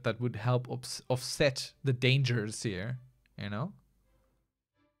heroes that would help offset the dangers here, you know?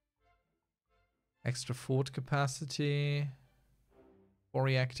 Extra fort capacity.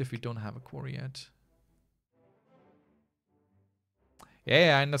 Quarry active, we don't have a quarry yet.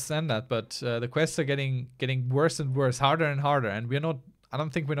 Yeah, I understand that, but the quests are getting worse and worse, harder and harder, and we're not. I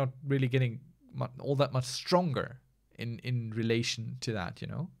don't think we're not really getting all that much stronger in relation to that, you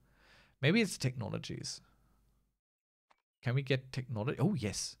know. Maybe it's technologies. Can we get technology? Oh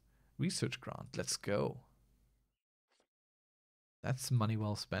yes, research grant. Let's go. That's money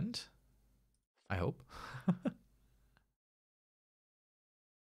well spent. I hope.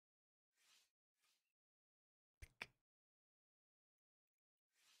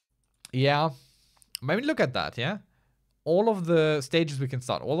 Yeah, maybe look at that. Yeah. All of the stages we can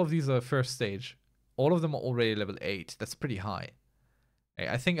start, all of these are first stage. All of them are already level 8. That's pretty high.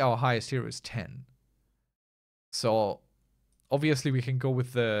 I think our highest hero is 10. So, obviously we can go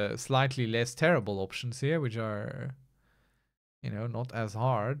with the slightly less terrible options here, which are, you know, not as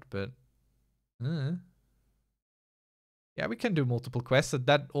hard, but... yeah, we can do multiple quests, and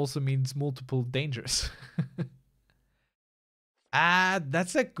that also means multiple dangers.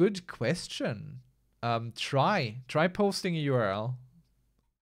 That's a good question. Try posting a URL.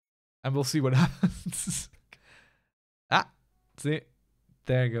 And we'll see what happens. See,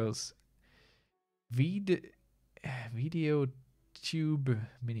 there it goes. Video tube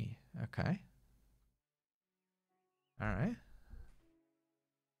mini. Okay. All right.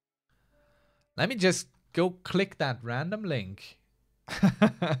 Let me just go click that random link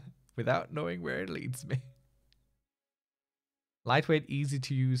without knowing where it leads me. Lightweight, easy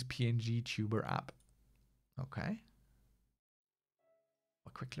to use PNG tuber app. Okay. A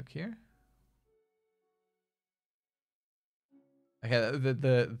quick look here. Okay,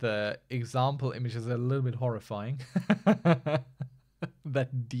 the example image is a little bit horrifying.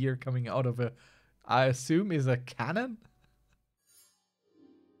 That deer coming out of a, I assume, is a cannon.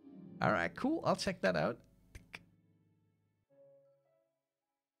 All right, cool. I'll check that out.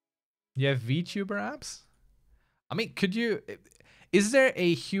 You have VTuber apps? I mean, could you... Is there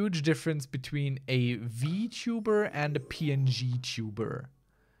a huge difference between a VTuber and a PNG tuber?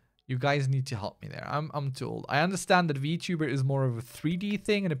 You guys need to help me there. I'm too old. I understand that VTuber is more of a 3D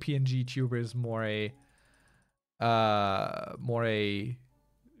thing and a PNG tuber is more a well,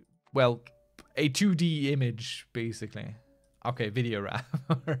 a 2D image basically. Okay, video wrap.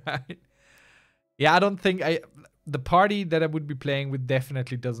 Alright. Yeah, I don't think the party that I would be playing with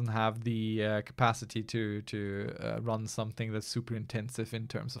definitely doesn't have the capacity to run something that's super intensive in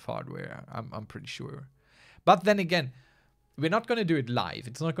terms of hardware. I'm pretty sure. But then again, we're not going to do it live.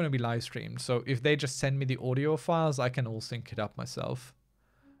 It's not going to be live streamed. So if they just send me the audio files, I can all sync it up myself.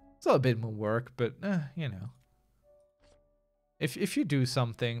 It's a bit more work, but you know. If you do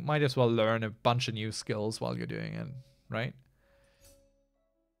something, might as well learn a bunch of new skills while you're doing it, right?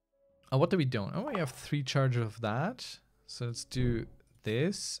 Oh, what do we do? Oh, we have 3 charges of that. So let's do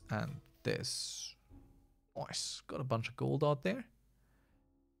this and this. Nice. Got a bunch of gold out there.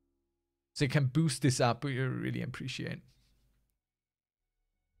 So you can boost this up, we really appreciate.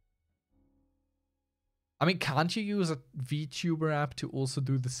 I mean, can't you use a VTuber app to also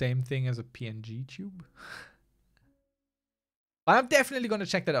do the same thing as a PNG tube? I'm definitely going to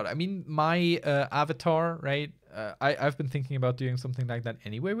check that out. I mean, my avatar, right? I've been thinking about doing something like that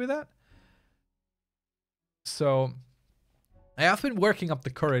anyway with that. So I have been working up the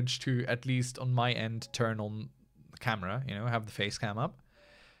courage to, at least on my end, turn on the camera, you know, have the face cam up.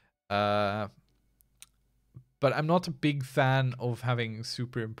 But I'm not a big fan of having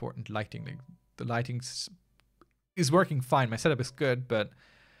super important lighting. Like, the lighting is working fine. My setup is good, but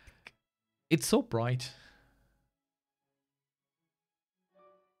it's so bright.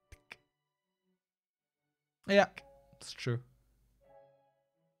 Yeah, it's true.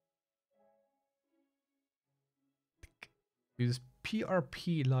 Use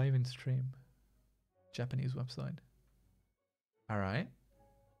PRP live in stream. Japanese website. All right.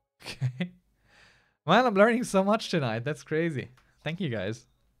 Okay. Man, I'm learning so much tonight. That's crazy. Thank you, guys.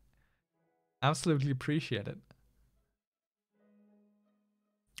 Absolutely appreciate it.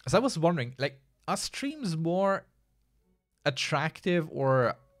 As I was wondering, like, are streams more attractive,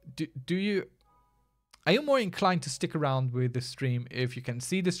 or are you more inclined to stick around with the stream if you can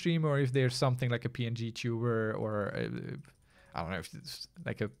see the stream, or if there's something like a PNG tuber, or I don't know, if it's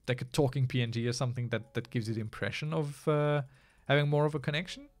like a talking PNG or something that gives you the impression of having more of a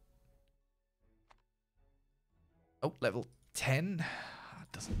connection? Oh, level 10.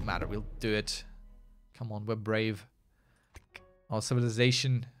 Doesn't matter, we'll do it. Come on, we're brave. Our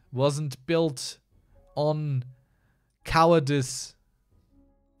civilization wasn't built on cowardice.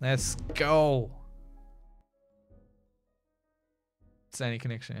 Let's go. It's any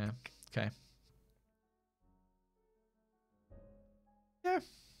connection, yeah. Okay. Yeah.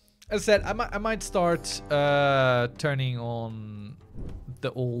 As I said, I might start turning on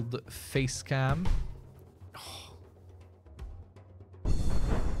the old face cam. Oh.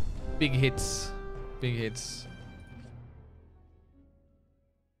 Big hits. Big hits.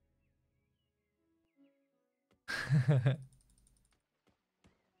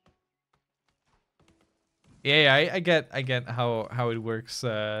 Yeah, I get how it works,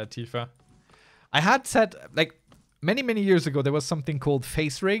 Tifa. I had said, like, many years ago, there was something called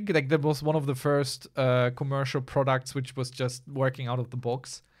Face Rig. Like, that was one of the first commercial products which was just working out of the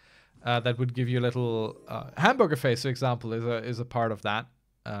box. That would give you a little hamburger face, for example, is a part of that,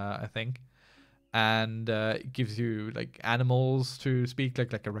 I think. And it gives you like animals to speak,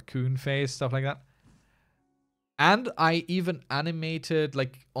 like a raccoon face, stuff like that. And I even animated,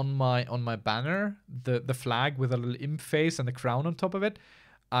 like, on my banner, the flag with a little imp face and the crown on top of it.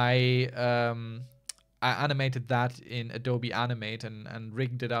 I animated that in Adobe Animate and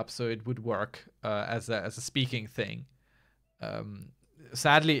rigged it up so it would work as a speaking thing.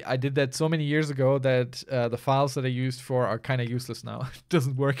 Sadly, I did that so many years ago that the files that I used for are kind of useless now. It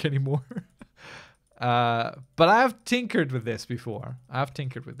doesn't work anymore. But I have tinkered with this before.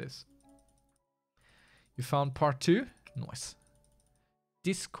 You found part 2? Nice.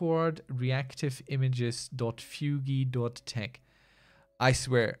 Discord reactive images.fugi.tech. I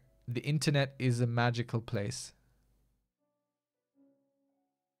swear, the internet is a magical place.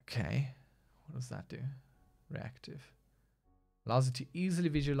 Okay. What does that do? Reactive. Allows you to easily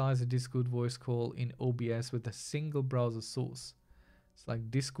visualize a Discord voice call in OBS with a single browser source. It's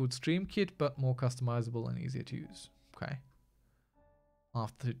like Discord Stream Kit, but more customizable and easier to use. Okay. I'll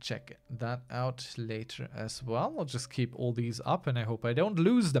have to check that out later as well. I'll just keep all these up and I hope I don't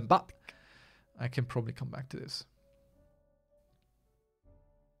lose them, but I can probably come back to this.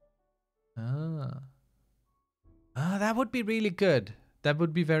 That would be really good. That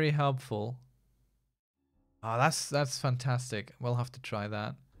would be very helpful. Oh, that's fantastic. We'll have to try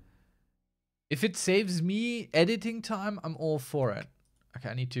that. If it saves me editing time, I'm all for it. Okay,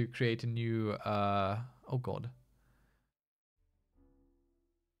 I need to create a new oh god.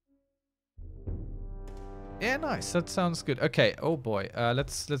 Yeah, nice. That sounds good. Okay. Oh boy.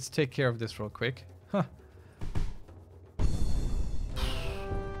 Let's take care of this real quick. Huh.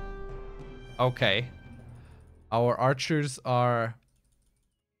 Okay. Our archers are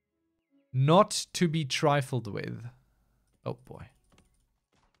not to be trifled with. Oh boy.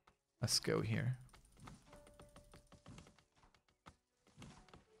 Let's go here.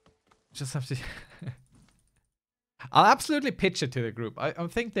 Just have to. I'll absolutely pitch it to the group. I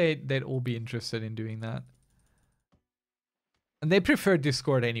think they'd all be interested in doing that. And they prefer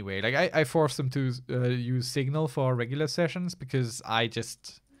Discord anyway. Like, I force them to use Signal for regular sessions because I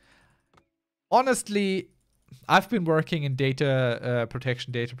just... Honestly, I've been working in data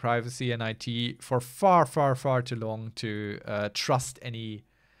protection, data privacy, and IT for far too long to trust any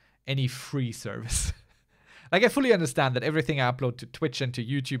free service. Like, I fully understand that everything I upload to Twitch and to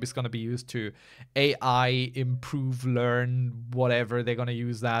YouTube is going to be used to AI, improve, learn, whatever. They're going to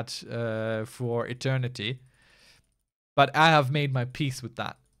use that for eternity. But I have made my peace with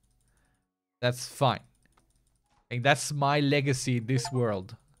that. That's fine. And that's my legacy in this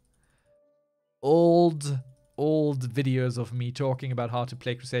world. Old videos of me talking about how to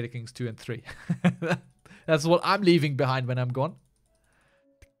play Crusader Kings 2 and 3. That's what I'm leaving behind when I'm gone.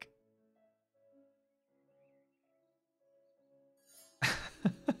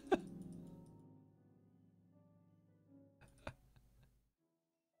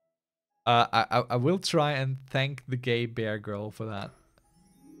 I will try and thank the gay bear girl for that.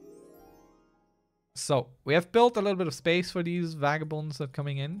 So, we have built a little bit of space for these vagabonds that are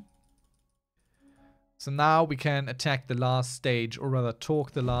coming in. So now we can attack the last stage, or rather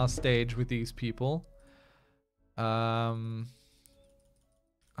talk the last stage with these people. Let's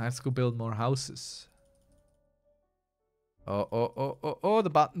go build more houses. Oh, the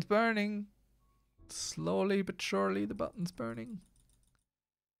button's burning. Slowly but surely the button's burning.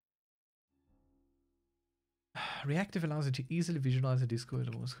 Reactive allows you to easily visualize the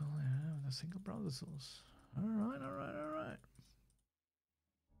Discord with a single browser source. Alright.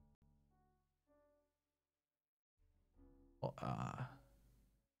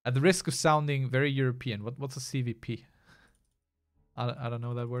 At the risk of sounding very European, what's a CVP? I don't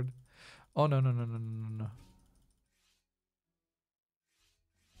know that word. Oh, no.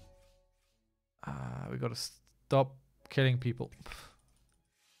 We gotta stop killing people.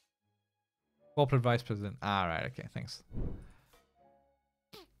 Corporate Vice President. Right, okay, thanks.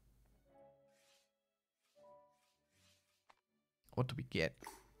 What do we get?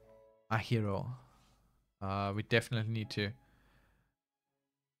 A hero. We definitely need to.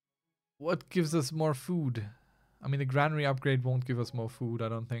 What gives us more food? I mean, the granary upgrade won't give us more food, I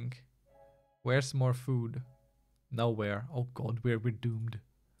don't think. Where's more food? Nowhere. Oh god, we're doomed.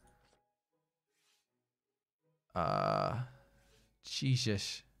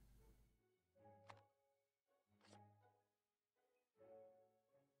 Jesus.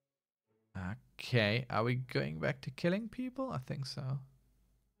 Okay, are we going back to killing people? I think so.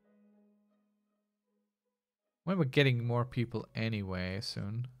 When we're getting more people anyway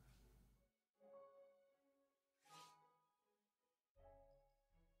soon.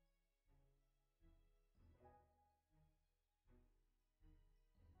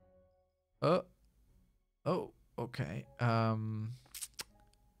 Oh, okay.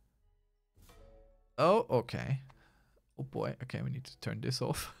 Oh, okay. Oh boy. Okay, we need to turn this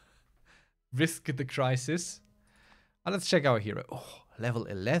off. Risk the crisis. Let's check our hero. Oh, level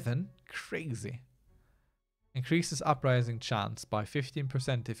 11? Crazy. Increases uprising chance by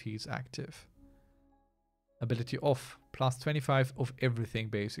 15% if he's active. Ability off. Plus 25 of everything,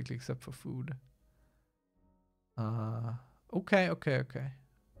 basically, except for food. Okay.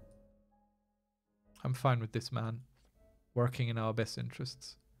 I'm fine with this man. Working in our best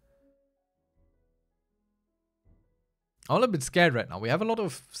interests. I'm a little bit scared right now. We have a lot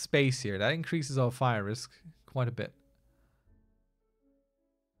of space here. That increases our fire risk quite a bit.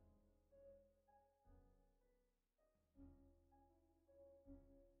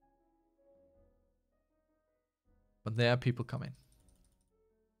 But there are people coming.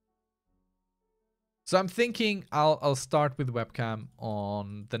 So I'm thinking I'll start with webcam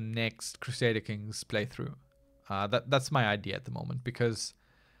on the next Crusader Kings playthrough. That's my idea at the moment, because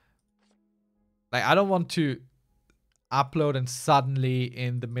like I don't want to upload and suddenly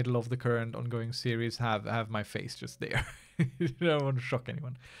in the middle of the current ongoing series have my face just there. I don't want to shock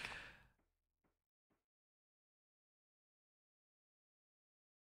anyone.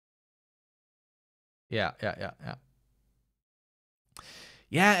 Yeah.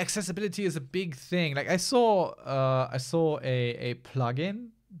 Yeah, accessibility is a big thing. Like I saw a plugin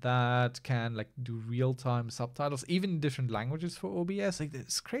that can like do real-time subtitles, even in different languages for OBS. Like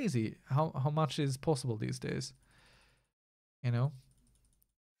it's crazy how much is possible these days. You know?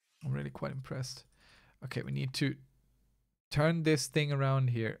 I'm really quite impressed. Okay, we need to turn this thing around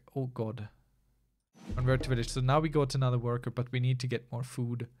here. Oh god. Convert to village. So now we got another worker, but we need to get more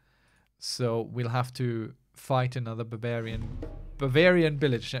food. So we'll have to fight another barbarian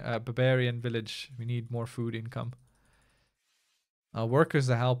village. Barbarian village. We need more food income. Our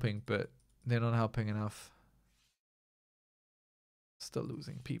workers are helping, but they're not helping enough. Still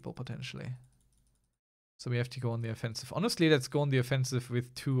losing people potentially. So we have to go on the offensive. Honestly, let's go on the offensive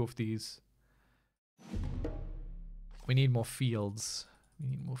with 2 of these. We need more fields. We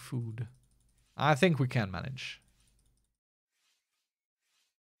need more food. I think we can manage.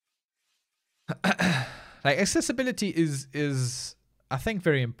 Like accessibility is I think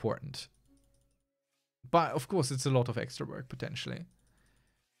very important. But of course, it's a lot of extra work potentially.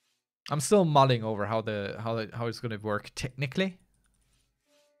 I'm still mulling over how it's going to work technically.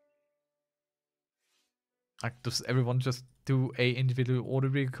 Like, does everyone just do a individual audio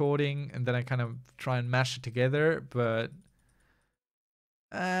recording and then I kind of try and mash it together? But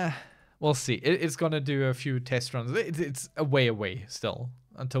we'll see. It's going to do a few test runs. It's a way away still.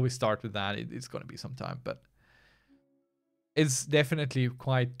 Until we start with that, it's going to be some time. But it's definitely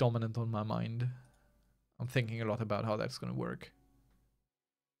quite dominant on my mind. I'm thinking a lot about how that's going to work.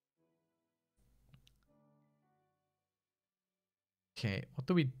 Okay, what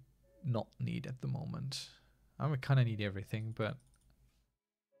do we not need at the moment? I kind of need everything, but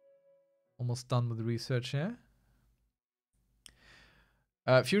almost done with the research here.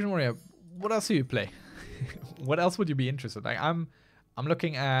 Fusion Warrior, what else do you play? What else would you be interested? Like, I'm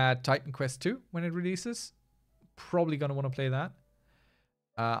looking at Titan Quest 2 when it releases. Probably gonna want to play that.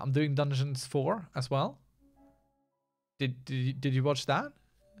 I'm doing Dungeons 4 as well. Did you watch that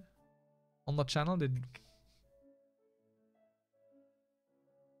on the channel?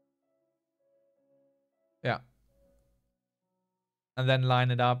 Yeah. And then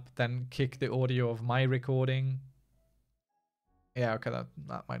line it up, then kick the audio of my recording. Yeah, okay, that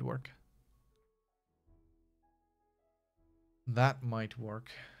might work. That might work.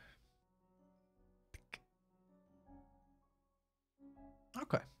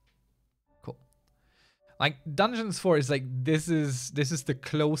 Okay. Cool. Like, Dungeons 4 is like, this is the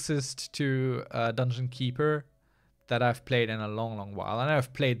closest to Dungeon Keeper that I've played in a long while. And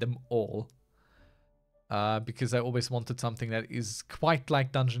I've played them all. Because I always wanted something that is quite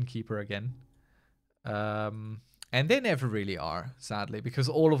like Dungeon Keeper again. And they never really are, sadly, because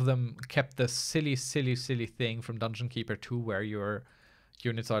all of them kept the silly thing from Dungeon Keeper 2 where your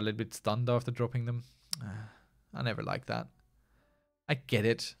units are a little bit stunned after dropping them. I never liked that. I get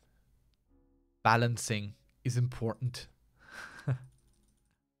it. Balancing is important.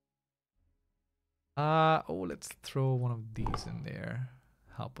 Oh, let's throw one of these in there.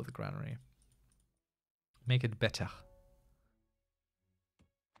 Help with the granary. Make it better.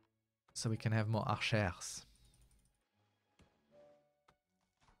 So we can have more archers.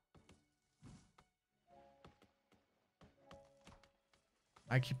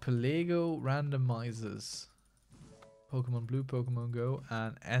 Archipelago randomizers. Pokemon Blue, Pokemon Go,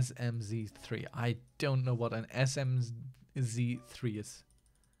 and SMZ3. I don't know what an SMZ3 is.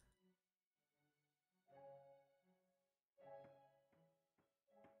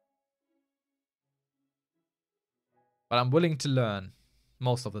 But I'm willing to learn.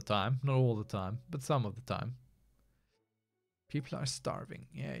 Most of the time. Not all the time, but some of the time. People are starving.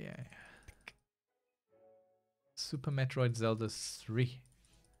 Yeah. Super Metroid Zelda 3.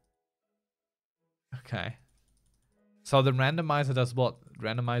 Okay. So the randomizer does what?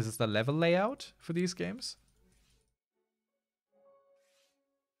 Randomizes the level layout for these games?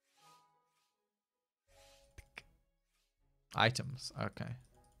 Items. Okay.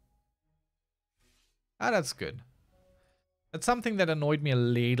 Ah, that's good. That's something that annoyed me a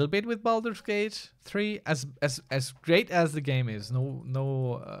little bit with Baldur's Gate 3. As great as the game is, no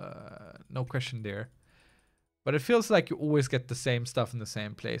question there. But it feels like you always get the same stuff in the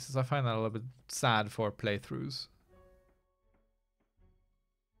same places. I find that a little bit sad for playthroughs.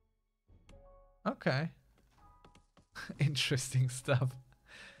 Okay. Interesting stuff.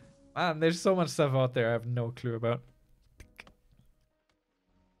 Man, there's so much stuff out there I have no clue about.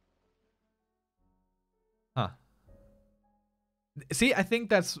 Huh. See, I think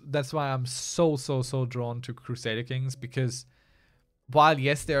that's why I'm so drawn to Crusader Kings, because while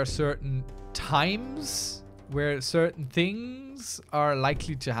yes, there are certain times where certain things are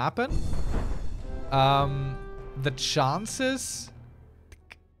likely to happen, the chances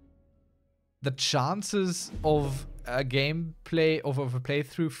of a gameplay of a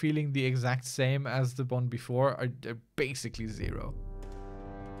playthrough feeling the exact same as the one before are basically zero,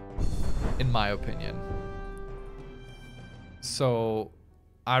 in my opinion. So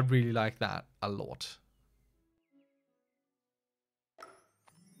I really like that a lot.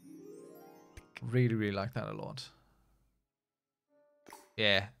 Really like that a lot.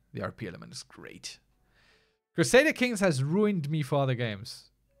 Yeah, the RP element is great. Crusader Kings has ruined me for other games.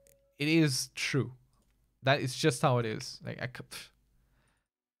 It is true. That is just how it is. Like,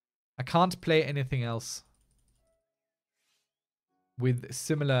 I can't play anything else with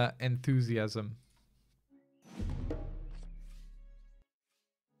similar enthusiasm.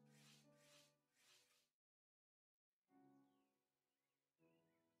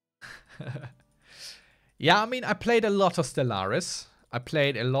 Yeah, I mean, I played a lot of Stellaris. I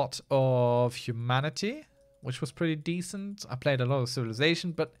played a lot of Humanity, which was pretty decent. I played a lot of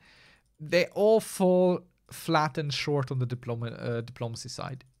Civilization, but they all fall flat and short on the diplomacy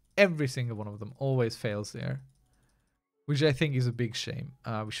side. Every single one of them always fails there, which I think is a big shame.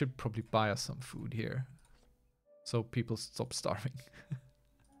 We should probably buy us some food here so people stop starving.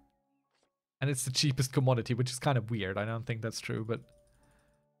 And it's the cheapest commodity, which is kind of weird. I don't think that's true, but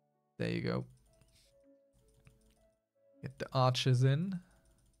there you go. Get the archers in.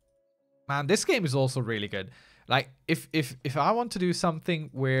 Man, this game is also really good. Like, if I want to do something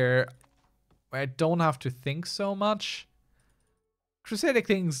where I don't have to think so much, Crusader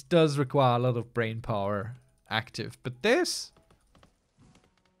Kings does require a lot of brain power active, but this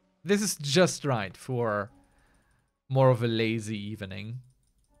is just right for more of a lazy evening.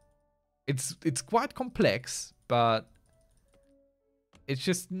 It's quite complex, but it's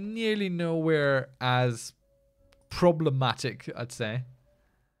just nearly nowhere as problematic, I'd say,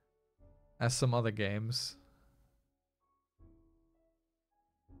 as some other games.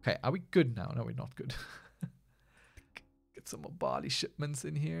 Okay, are we good now? No, we're not good. Get some more barley shipments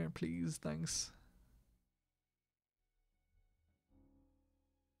in here, please. Thanks.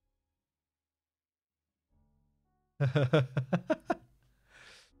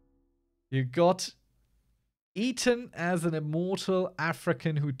 You got eaten as an immortal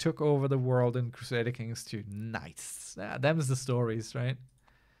African who took over the world in Crusader Kings 2. Nice. Them's the stories, right?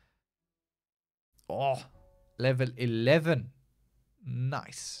 Oh, level 11.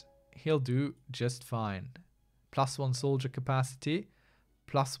 Nice. He'll do just fine. +1 soldier capacity.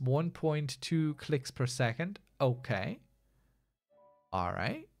 Plus 1.2 clicks per second. Okay.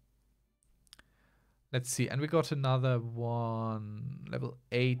 Alright. Let's see. And we got another one. Level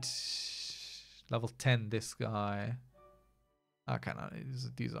 8. Level 10, this guy. Okay, no,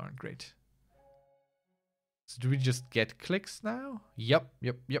 these aren't great. So do we just get clicks now? Yep.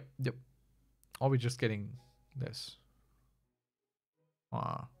 Or are we just getting this?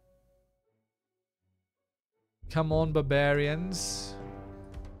 Ah. Come on, barbarians.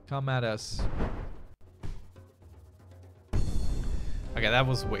 Come at us. Okay, that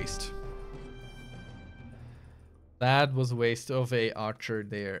was waste. That was waste of a archer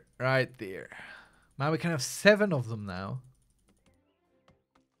there. Right there. Man, we can have 7 of them now.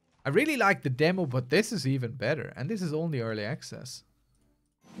 I really like the demo, but this is even better. And this is only early access.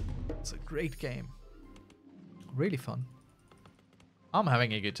 It's a great game. Really fun. I'm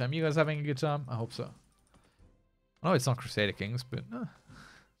having a good time. You guys having a good time? I hope so. No, it's not Crusader Kings, but there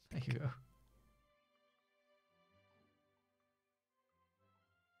you go.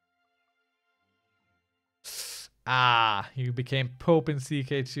 Ah, you became Pope in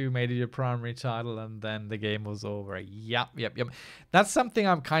CK2, made it your primary title, and then the game was over. Yep. That's something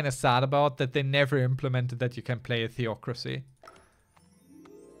I'm kind of sad about, that they never implemented that you can play a theocracy.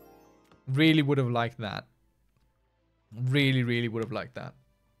 Really would have liked that. Really would have liked that.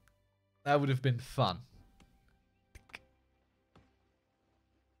 That would have been fun.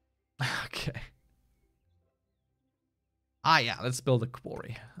 Okay. Ah, yeah, let's build a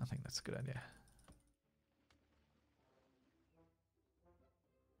quarry. I think that's a good idea.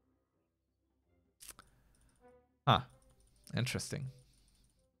 Huh. Interesting.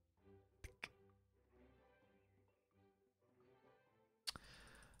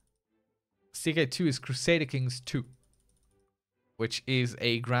 CK2 is Crusader Kings 2, which is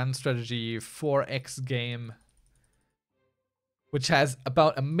a grand strategy 4X game, which has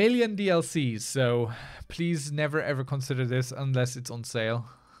about 1 million DLCs, so please never ever consider this unless it's on sale.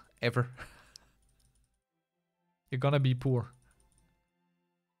 Ever. You're gonna be poor.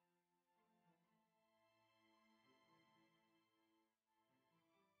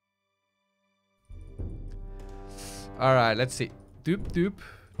 Alright, let's see. Doop.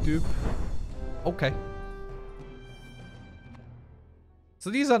 Okay.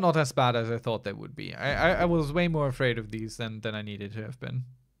 So these are not as bad as I thought they would be. I was way more afraid of these than I needed to have been.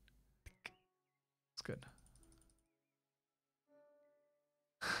 It's good.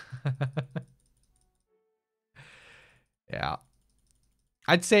 Yeah.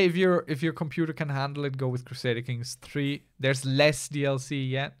 I'd say if your computer can handle it, go with Crusader Kings 3. There's less DLC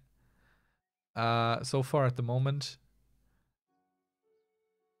yet. So far at the moment.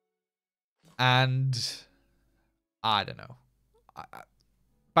 And I don't know.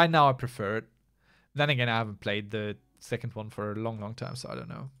 By now I prefer it. Then again, I haven't played the second one for a long time, so I don't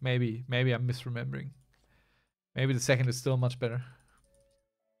know. Maybe I'm misremembering. Maybe the second is still much better.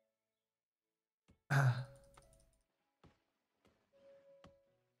 Oh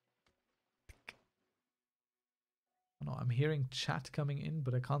no, I'm hearing chat coming in,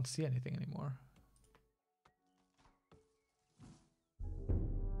 but I can't see anything anymore.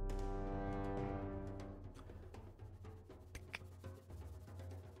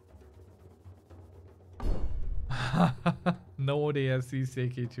 No DLC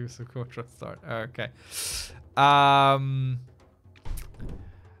Seiki to Socotra start. Okay.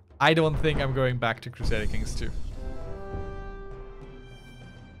 I don't think I'm going back to Crusader Kings 2.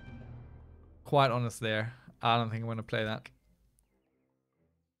 Quite honest there. I don't think I'm going to play that.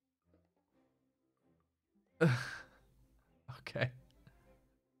 Okay.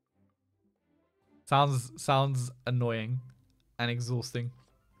 Sounds annoying and exhausting.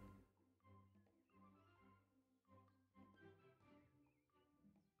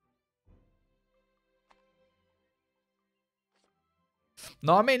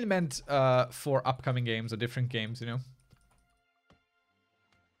 No, I mainly meant for upcoming games or different games, you know.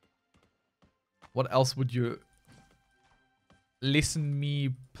 What else would you listen to me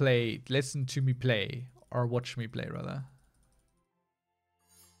play, or watch me play rather?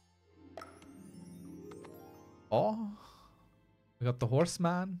 Oh, we got the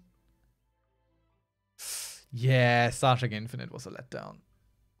Horseman. Yeah, Star Trek Infinite was a letdown.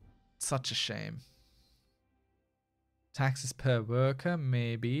 Such a shame. Taxes per worker,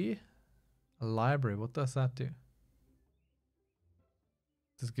 maybe. A library, what does that do?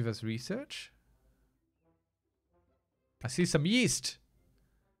 Does it give us research? I see some yeast.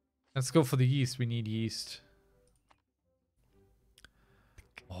 Let's go for the yeast. We need yeast.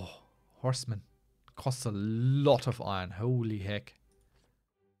 Oh, Horseman. Costs a lot of iron. Holy heck.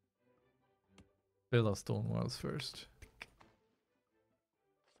 Build our stone walls first.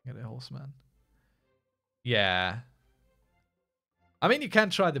 Get a Horseman. Yeah. I mean, you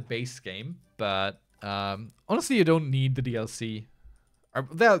can try the base game, but honestly, you don't need the DLC.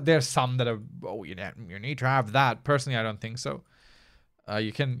 There's some that are, oh, you need to have that. Personally, I don't think so.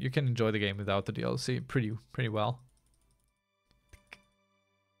 You can enjoy the game without the DLC pretty well.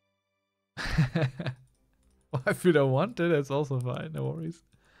 Well, if you don't want it, that's also fine. No worries.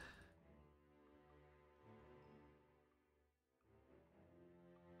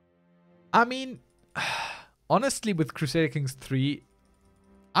 I mean, honestly, with Crusader Kings 3,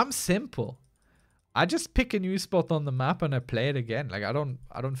 I'm simple. I just pick a new spot on the map and I play it again. Like I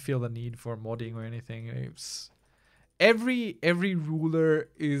don't feel the need for modding or anything. It's every ruler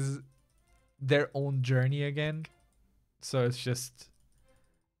is their own journey again. So it's just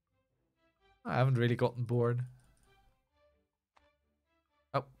I haven't really gotten bored.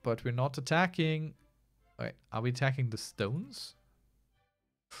 Oh, but we're not attacking. Wait, are we attacking the stones?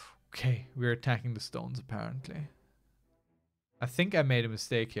 Okay, we're attacking the stones apparently. I think I made a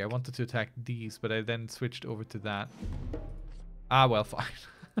mistake here. I wanted to attack these, but I then switched over to that. Ah, well, fine.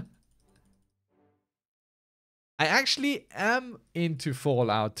 I actually am into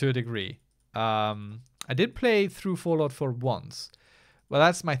Fallout to a degree. I did play through Fallout 4 once. Well,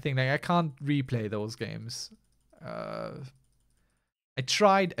 that's my thing. Like, I can't replay those games. I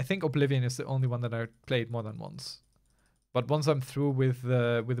tried. I think Oblivion is the only one that I played more than once. But once I'm through with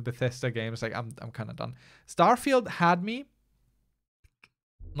the Bethesda games, like I'm kind of done. Starfield had me.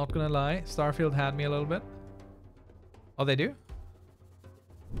 Not gonna lie, Starfield had me a little bit. Oh, they do?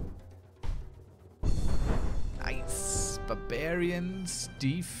 Nice. Barbarians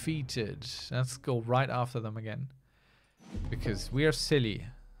defeated. Let's go right after them again. Because we are silly.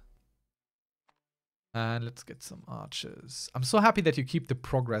 And let's get some archers. I'm so happy that you keep the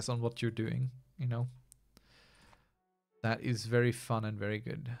progress on what you're doing, you know. That is very fun and very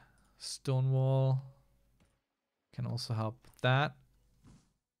good. Stonewall. Can also help with that.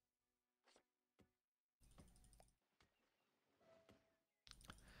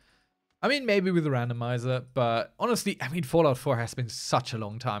 I mean, maybe with a randomizer, but honestly, I mean, Fallout 4 has been such a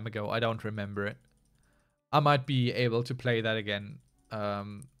long time ago. I don't remember it. I might be able to play that again.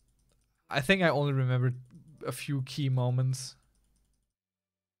 I think I only remembered a few key moments.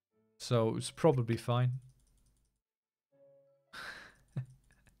 So it's probably fine.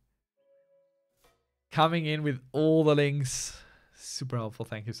 Coming in with all the links. Super helpful.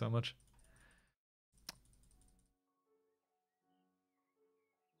 Thank you so much.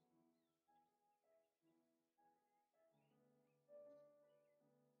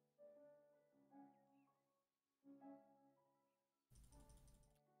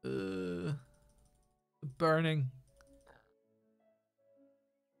 Burning.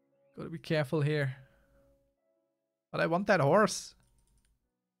 Gotta be careful here. But I want that horse.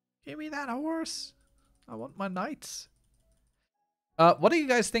 Give me that horse. I want my knights. What do you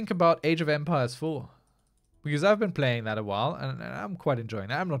guys think about Age of Empires 4? Because I've been playing that a while and I'm quite enjoying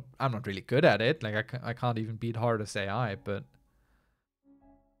it. I'm not really good at it. Like I can't even beat Hardest AI, but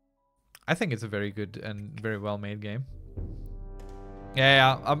I think it's a very good and very well made game.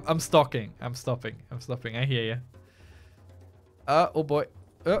 Yeah, I'm stalking. I'm stopping. I hear you. Oh boy.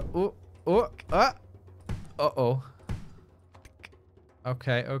 Uh-oh.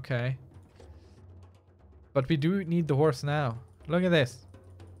 Okay, okay. But we do need the horse now. Look at this.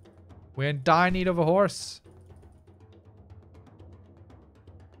 We're in dire need of a horse.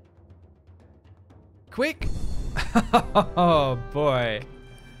 Quick! Oh boy.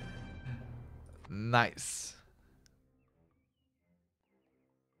 Nice.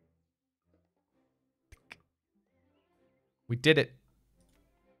 We did it.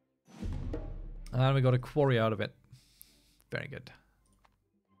 And we got a quarry out of it. Very good.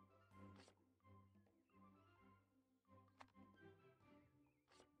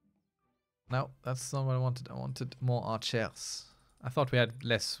 No, that's not what I wanted. I wanted more archers. I thought we had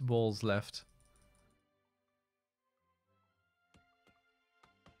less walls left.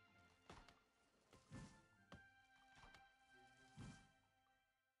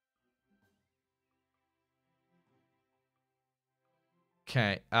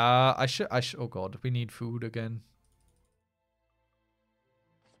 Okay, I should, oh god, we need food again.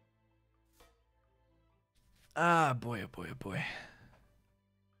 Ah, boy, oh boy, oh boy.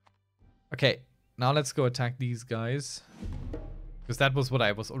 Okay, now let's go attack these guys. Because that was what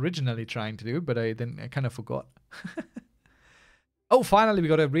I was originally trying to do, but I kind of forgot. Oh, finally we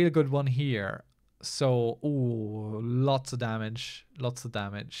got a really good one here. So, ooh, lots of damage, lots of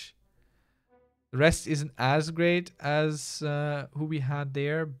damage. The rest isn't as great as who we had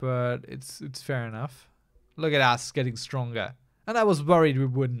there, but it's fair enough. Look at us getting stronger. And I was worried we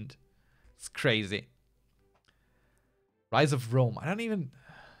wouldn't. It's crazy. Rise of Rome. I don't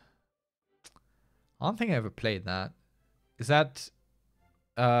think I ever played that. Is that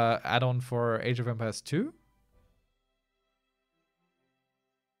add-on for Age of Empires 2?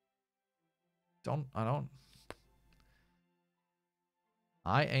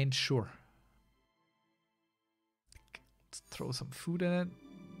 I ain't sure. Let's throw some food in it.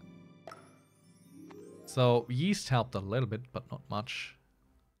 So yeast helped a little bit, but not much.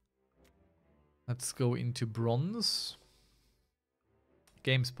 Let's go into bronze.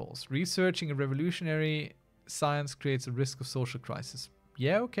 Games pause. Researching a revolutionary science creates a risk of social crisis.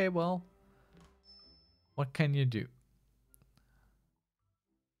 Yeah, okay, well. What can you do?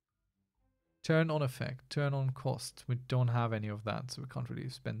 Turn on effect. Turn on cost. We don't have any of that, so we can't really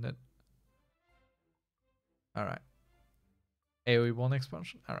spend it. Alright. AoE 1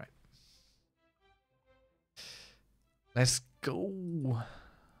 expansion. Alright. Let's go.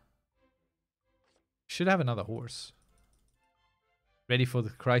 Should have another horse. Ready for the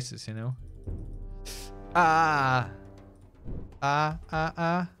crisis, you know?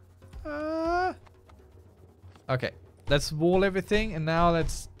 Okay, let's wall everything, and now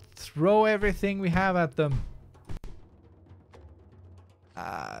let's throw everything we have at them.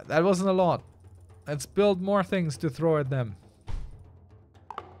 That wasn't a lot. Let's build more things to throw at them.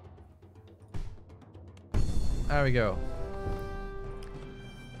 There we go.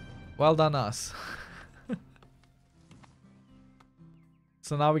 Well done, us.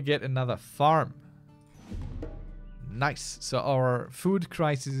 So now we get another farm. Nice. So our food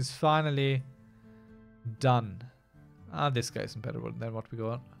crisis is finally done. This guy isn't better than what we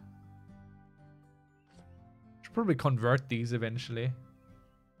got. Should probably convert these eventually.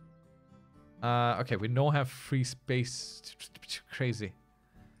 Okay, we don't have free space. Crazy.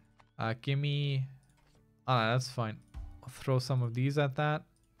 Give me... Oh, no, that's fine. I'll throw some of these at that.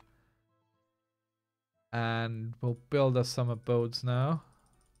 And we'll build us some abodes now.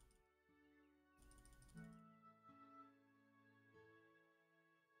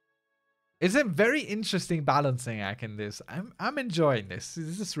 It's a very interesting balancing act in this. I'm enjoying this.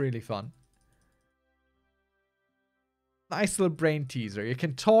 This is really fun. Nice little brain teaser. You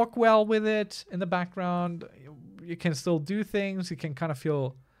can talk well with it in the background. You can still do things. You can kind of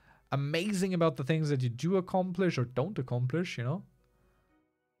feel amazing about the things that you do accomplish or don't accomplish, you know?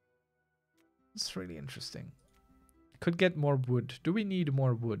 It's really interesting. Could get more wood. Do we need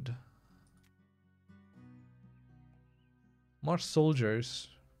more wood? More soldiers,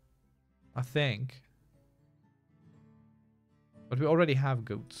 I think. But we already have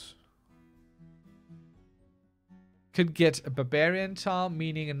goats. Could get a barbarian tile,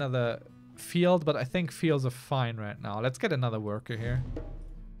 meaning another field, but I think fields are fine right now. Let's get another worker here.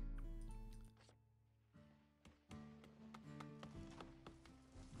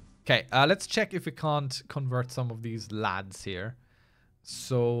 Okay, let's check if we can't convert some of these lads here.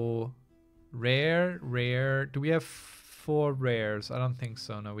 So, rare. Do we have 4 rares? I don't think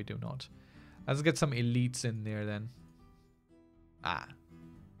so. No, we do not. Let's get some elites in there then.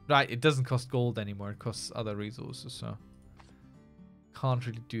 Right, it doesn't cost gold anymore. It costs other resources, so can't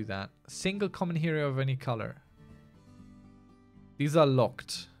really do that. Single common hero of any color. These are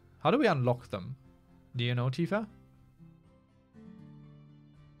locked. How do we unlock them? Do you know, Tifa?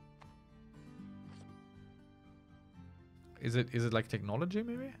 Is it like technology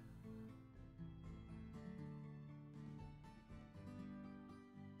maybe?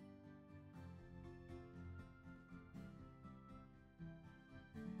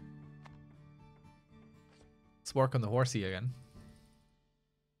 Let's work on the horsey again.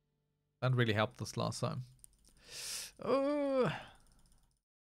 That really helped us last time. Oh.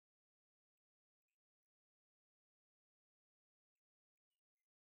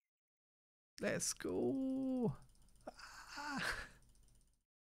 Let's go. Ah.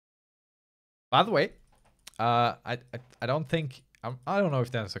 By the way, I don't think I don't know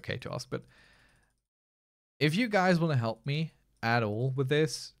if that's okay to ask, but if you guys want to help me at all with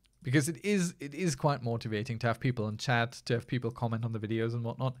this, because it is quite motivating to have people in chat, to have people comment on the videos and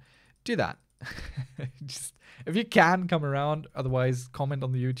whatnot, do that. Just if you can come around, otherwise comment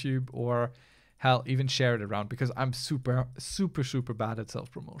on the YouTube or hell even share it around, because I'm super bad at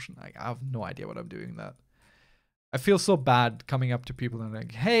self-promotion. I have no idea what I'm doing that. I feel so bad coming up to people and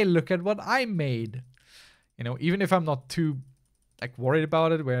like, hey, look at what I made. You know, even if I'm not too like worried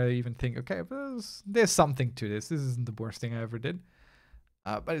about it, where I even think, okay, there's something to this. This isn't the worst thing I ever did.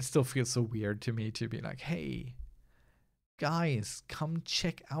 But it still feels so weird to me to be like, hey, guys, come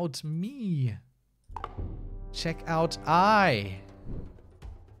check out me. Check out I.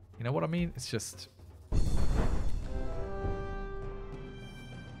 You know what I mean? It's just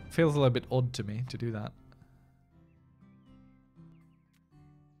feels a little bit odd to me to do that.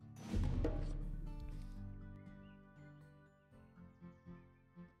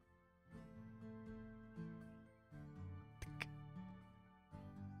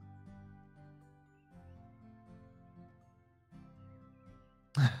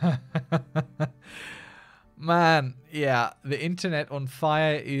 Man, yeah, the internet on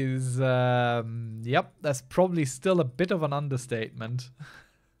fire is, yep, that's probably still a bit of an understatement.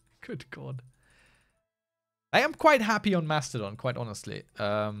 Good God. I am quite happy on Mastodon, quite honestly.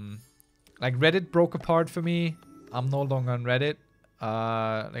 Like Reddit broke apart for me. I'm no longer on Reddit.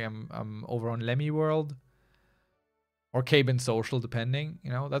 Like I'm over on Lemmy World or Cabin Social, depending. You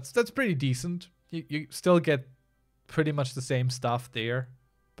know, that's pretty decent. You still get pretty much the same stuff there,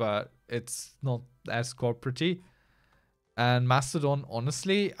 but it's not as corporate-y. And Mastodon,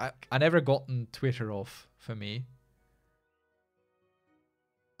 honestly, I never gotten Twitter off for me.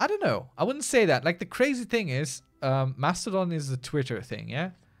 I don't know. I wouldn't say that. Like, the crazy thing is, Mastodon is the Twitter thing,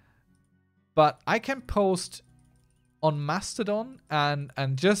 yeah? But I can post on Mastodon and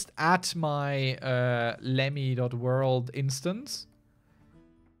just at my lemmy.world instance,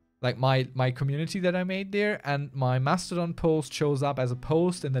 like my community that I made there, and my Mastodon post shows up as a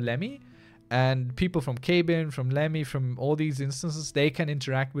post in the Lemmy, and people from Cabin, from Lemmy, from all these instances, they can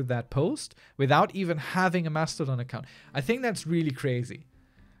interact with that post without even having a Mastodon account. I think that's really crazy.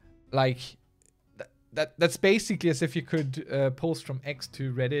 Like, that's basically as if you could post from X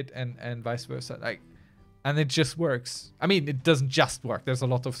to Reddit and vice versa. Like, and it just works. I mean, it doesn't just work. There's a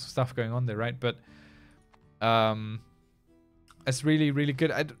lot of stuff going on there, right? But it's really, really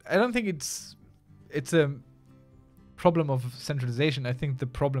good. I don't think it's a problem of centralization. I think the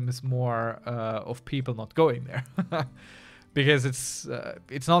problem is more of people not going there. Because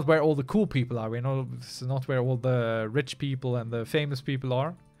it's not where all the cool people are. You know, it's not where all the rich people and the famous people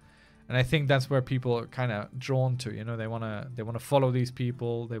are. And I think that's where people are kind of drawn to. You know, they wanna follow these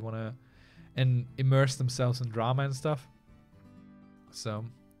people. They wanna immerse themselves in drama and stuff. So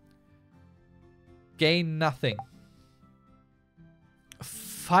gain nothing.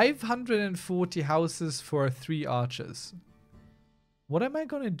 540 houses for 3 archers. What am I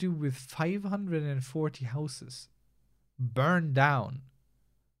gonna do with 540 houses? Burn down.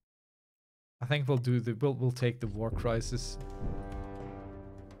 I think we'll do the we'll take the war crisis.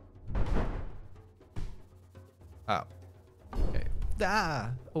 Oh. Okay.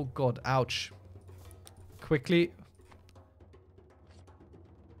 Ah! Oh god, ouch. Quickly.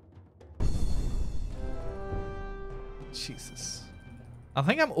 Jesus. I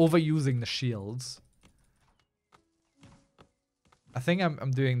think I'm overusing the shields. I think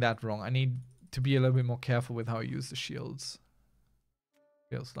I'm doing that wrong. I need to be a little bit more careful with how I use the shields.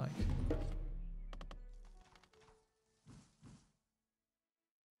 Feels like.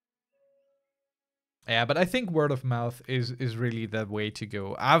 Yeah, but I think word of mouth is really the way to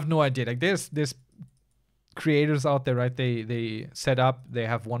go. I have no idea. Like there's creators out there, right? They set up, they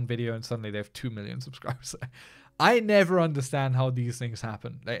have one video and suddenly they have 2 million subscribers. I never understand how these things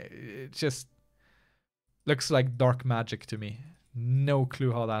happen. Like, it just looks like dark magic to me. No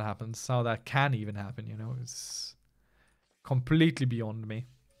clue how that happens, how that can even happen, you know? It's completely beyond me.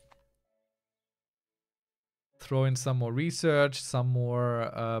 Throw in some more research, some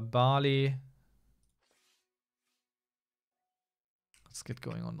more barley. Let's get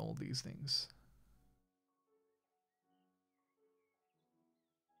going on all these things.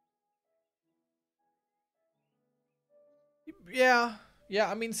 Yeah.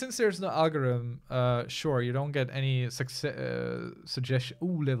 Yeah, I mean, since there's no algorithm, sure, you don't get any suggestion.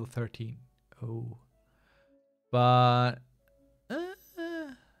 Ooh, level 13. Oh. But...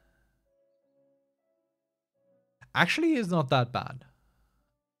 actually, he's not that bad.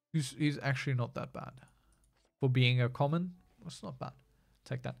 He's actually not that bad. For being a common, it's not bad.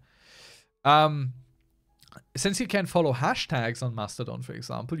 Take that. Since you can follow hashtags on Mastodon, for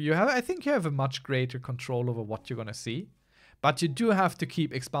example, I think you have a much greater control over what you're gonna see. But you do have to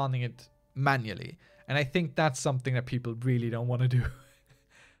keep expanding it manually. And I think that's something that people really don't want to do.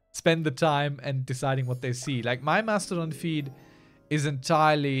 Spend the time and deciding what they see. Like, my Mastodon feed is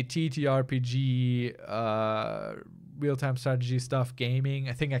entirely TTRPG, real-time strategy stuff, gaming.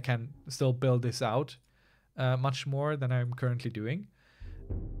 I think I can still build this out much more than I'm currently doing.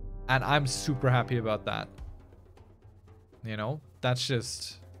 And I'm super happy about that. You know, that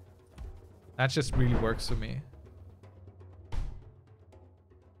just really works for me.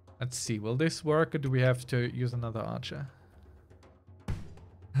 Let's see, will this work or do we have to use another archer?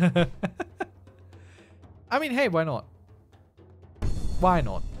 I mean, hey, why not? Why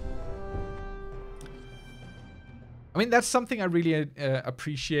not? I mean, that's something I really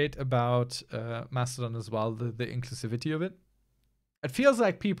appreciate about Mastodon as well, the inclusivity of it. It feels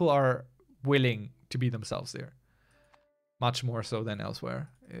like people are willing to be themselves there. Much more so than elsewhere.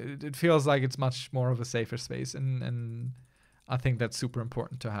 It feels like it's much more of a safer space, and I think that's super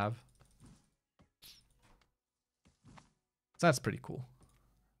important to have. So that's pretty cool.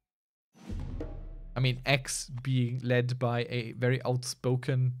 I mean, X being led by a very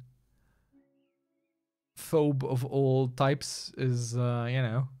outspoken phobe of all types is, you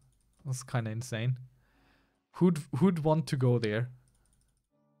know, that's kind of insane. Who'd want to go there?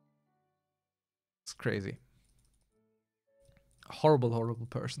 It's crazy. Horrible, horrible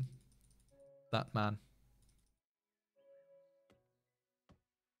person. That man.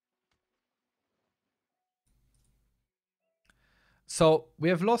 So we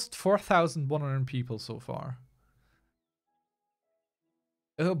have lost 4,100 people so far.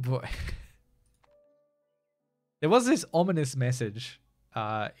 Oh boy. There was this ominous message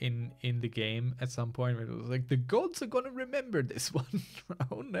in the game at some point where it was like, the gods are gonna remember this one.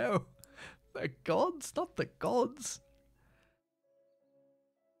 Oh no. The gods? Not the gods.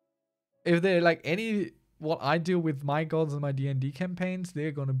 If they're like what I do with my gods and my D&D campaigns,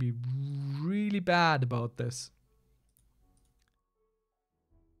 they're gonna be really bad about this.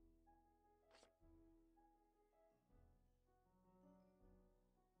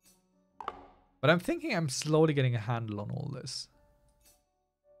 But I'm thinking I'm slowly getting a handle on all this.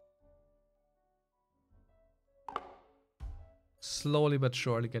 Slowly but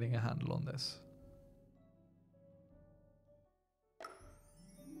surely getting a handle on this.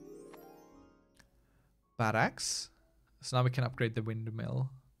 Barracks. So now we can upgrade the windmill.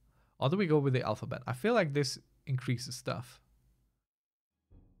 Or do we go with the alphabet? I feel like this increases stuff.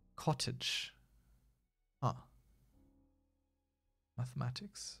 Cottage. Huh.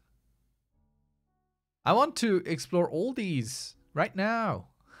 Mathematics. I want to explore all these right now.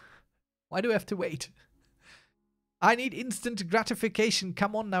 Why do I have to wait? I need instant gratification.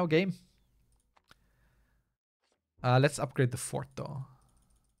 Come on now, game. Let's upgrade the fort, though.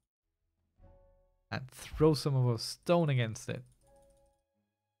 And throw some of our stone against it.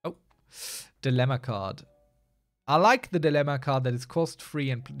 Oh. Dilemma card. I like the dilemma card that is cost-free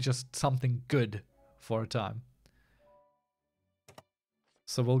and just something good for a time.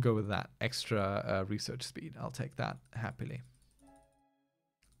 So we'll go with that. Extra research speed. I'll take that happily.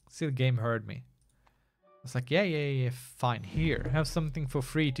 See, the game heard me. It's like, yeah, fine. Here, have something for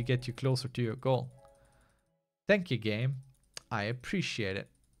free to get you closer to your goal. Thank you, game. I appreciate it.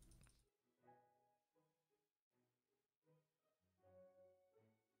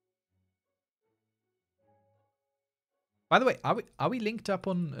 By the way, are we linked up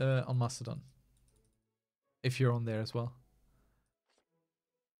on Mastodon? If you're on there as well.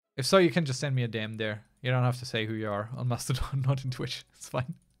 If so, you can just send me a DM there. You don't have to say who you are on Mastodon, not in Twitch. It's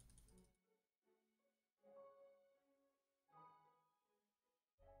fine.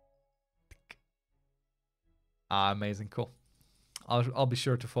 Ah, amazing, cool. I'll be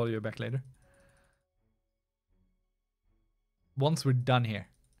sure to follow you back later. Once we're done here.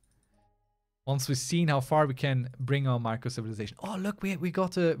 Once we've seen how far we can bring our microcivilization. Oh, look, we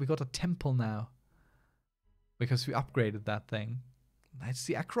got a temple now. Because we upgraded that thing. That's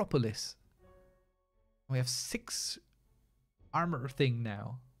the Acropolis. We have 6 armor thing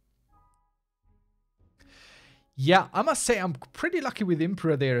now. Yeah, I must say I'm pretty lucky with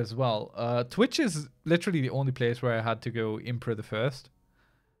Imperor there as well. Twitch is literally the only place where I had to go Imperor the first.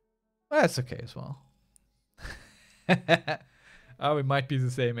 Well, that's okay as well. Oh, we might be the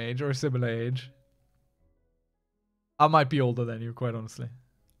same age or a similar age. I might be older than you, quite honestly.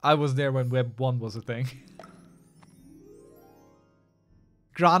 I was there when Web 1 was a thing.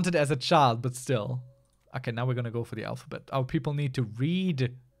 Granted as a child, but still. Okay, now we're gonna go for the alphabet. Our people need to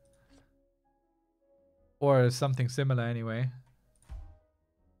read. Or something similar anyway.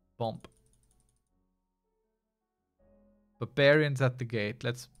 Bump. Barbarians at the gate.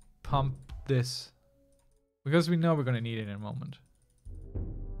 Let's pump this. Because we know we're gonna need it in a moment.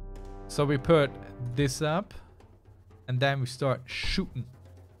 So we put this up. And then we start shooting.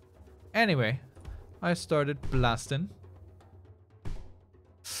 Anyway, I started blasting.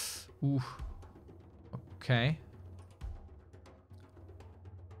 Ooh. Okay.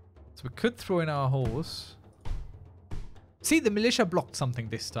 So we could throw in our horse. See, the militia blocked something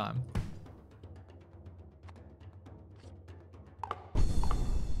this time.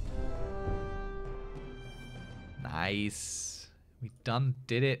 Nice. We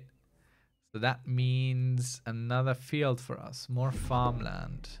did it. So that means another field for us. More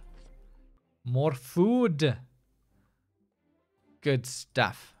farmland. More food. Good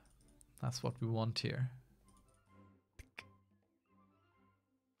stuff. That's what we want here.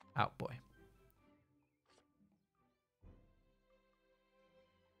 Out, boy.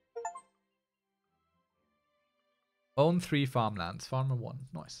 Own 3 farmlands. Farmer 1.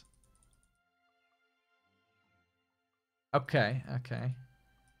 Nice. Okay, okay.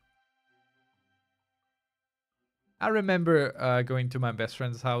 I remember going to my best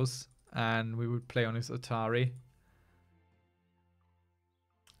friend's house and we would play on his Atari.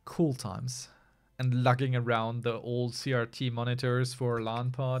 Cool times. And lugging around the old CRT monitors for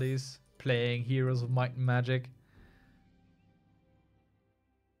LAN parties. Playing Heroes of Might and Magic.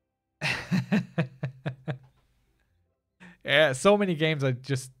 Yeah, so many games I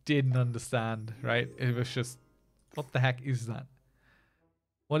just didn't understand, right? It was just, what the heck is that?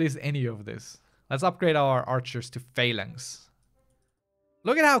 What is any of this? Let's upgrade our archers to phalanx.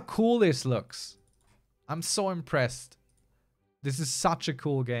 Look at how cool this looks. I'm so impressed. This is such a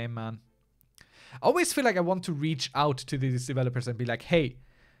cool game, man. I always feel like I want to reach out to these developers and be like, hey,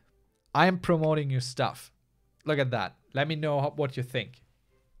 I am promoting your stuff. Look at that. Let me know what you think.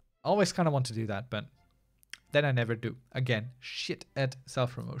 I always kind of want to do that, but then I never do. Again, shit at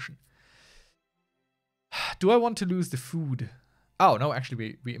self-promotion. Do I want to lose the food? Oh, no,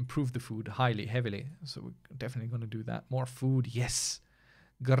 actually, we improved the food heavily. So we're definitely going to do that. More food, yes.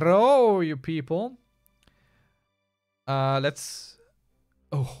 Grow, you people. Let's...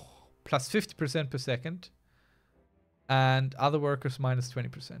 Oh, plus 50% per second. And other workers minus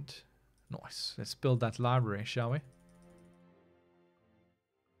 20%. Nice. Let's build that library, shall we?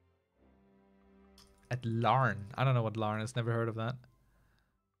 At Larn. I don't know what Larn is. Never heard of that.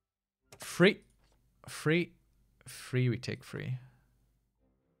 Free. Free. Free, we take free.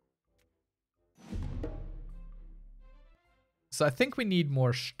 So I think we need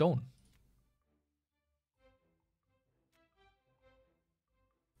more stone.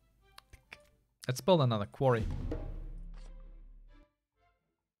 Let's build another quarry.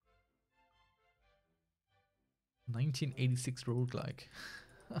 (1986) roguelike.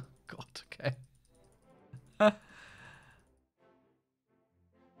 Oh, God, okay.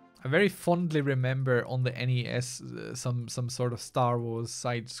 I very fondly remember on the NES some sort of Star Wars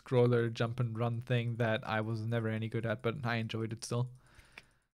side-scroller jump and run thing that I was never any good at, but I enjoyed it still.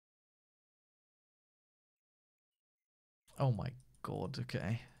 Oh my God,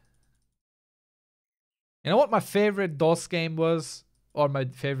 okay. You know what my favorite DOS game was? Or my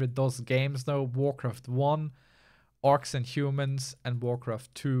favorite DOS games though? Warcraft 1, Orcs and Humans, and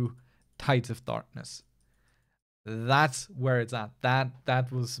Warcraft 2, Tides of Darkness. That's where it's at.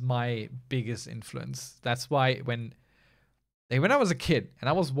 That was my biggest influence. That's why when I was a kid and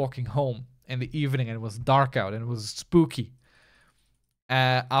I was walking home in the evening and it was dark out and it was spooky,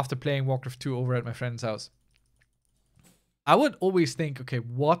 after playing Warcraft 2 over at my friend's house, I would always think, okay,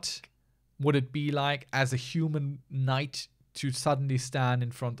 what would it be like as a human knight to suddenly stand in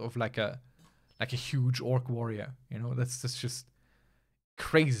front of like a huge orc warrior? You know, that's just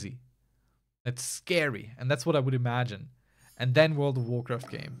crazy. It's scary, and that's what I would imagine. And then World of Warcraft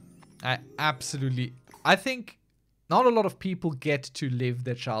game. I think not a lot of people get to live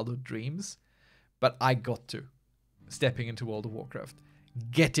their childhood dreams, but I got to. Stepping into World of Warcraft.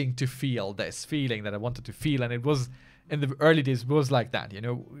 Getting to feel this feeling that I wanted to feel, and it was, in the early days, it was like that, you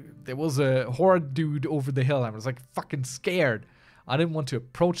know? There was a horde dude over the hill, and I was like fucking scared. I didn't want to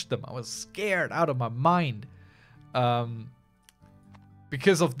approach them. I was scared out of my mind.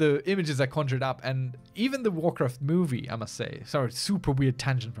 Because of the images I conjured up, and even the Warcraft movie, I must say. Sorry, super weird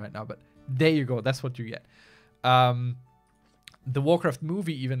tangent right now, but there you go. That's what you get. The Warcraft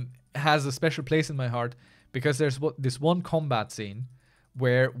movie even has a special place in my heart because there's this one combat scene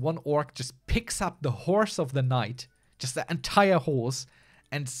where one orc just picks up the horse of the knight, just the entire horse,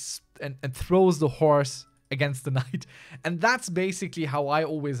 and throws the horse against the knight. And that's basically how I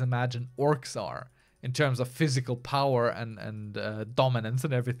always imagine orcs are in terms of physical power and dominance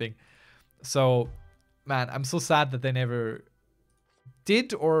and everything. So, man, I'm so sad that they never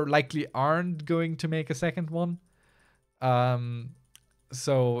did or likely aren't going to make a second one.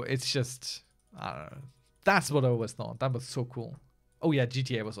 So it's just, I don't know. That's what I always thought. That was so cool. Oh yeah,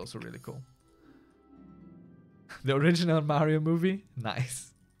 GTA was also really cool. The original Mario movie?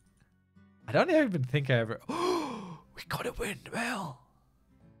 Nice. I don't even think I ever... Oh, we got a windmill!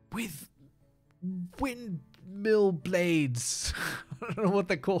 With windmill blades. I don't know what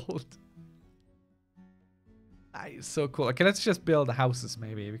they're called. Nice, so cool. Okay, let's just build houses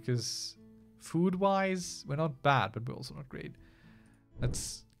maybe, because food-wise, we're not bad, but we're also not great.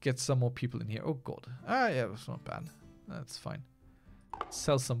 Let's get some more people in here. Oh god. Ah, yeah, that's not bad. That's fine.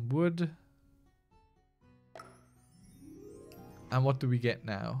 Sell some wood. And what do we get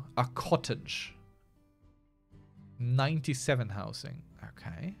now? A cottage. 97 housing.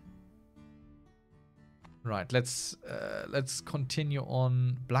 Okay. Right, let's continue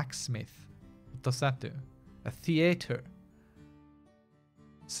on blacksmith. What does that do? A theater.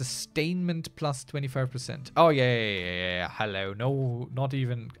 Sustainment plus 25%. Oh yeah. Hello. No, not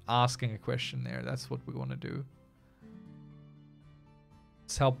even asking a question there. That's what we want to do.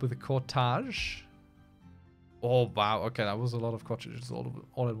 Let's help with the cottage. Oh wow. Okay, that was a lot of cottages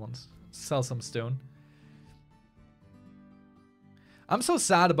all at once. Sell some stone. I'm so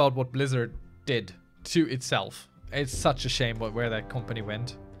sad about what Blizzard did to itself. It's such a shame where that company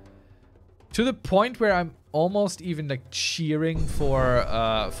went. To the point where I'm almost even like cheering for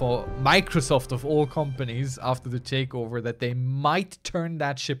Microsoft of all companies after the takeover that they might turn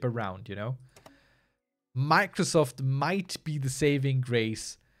that ship around, you know? Microsoft might be the saving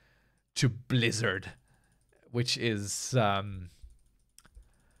grace to Blizzard, which is a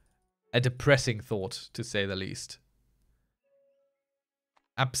depressing thought, to say the least.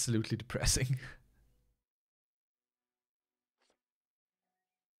 Absolutely depressing.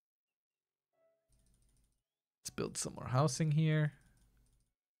 Let's build some more housing here.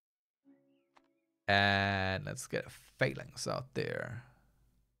 And let's get a phalanx out there.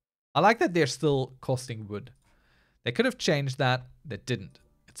 I like that they're still costing wood. They could have changed that. They didn't.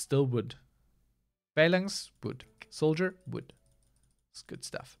 It's still wood. Phalanx, wood. Soldier, wood. It's good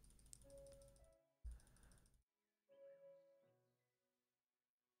stuff.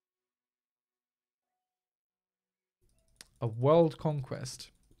 A world conquest.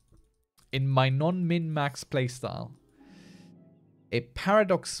 In my non-min-max playstyle. A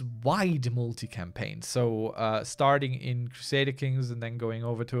paradox-wide multi-campaign. So, starting in Crusader Kings and then going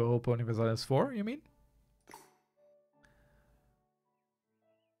over to Europa Universalis 4, you mean?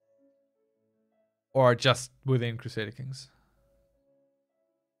 Or just within Crusader Kings?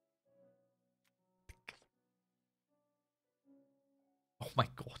 Oh my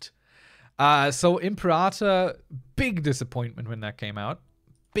god. So Imperator, big disappointment when that came out.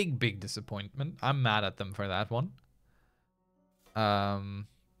 Big disappointment. I'm mad at them for that one. Oh,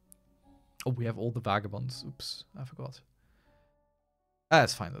 we have all the vagabonds. Oops, I forgot.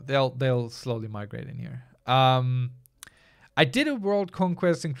 That's fine though. They'll slowly migrate in here. I did a world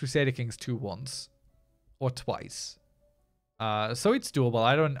conquest in Crusader Kings 2 once or twice. So it's doable.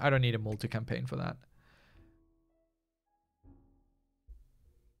 I don't need a multi-campaign for that.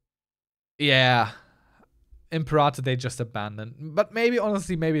 Yeah. Imperator they just abandoned. But maybe,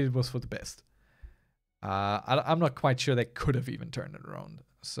 honestly, maybe it was for the best. I'm not quite sure they could have even turned it around.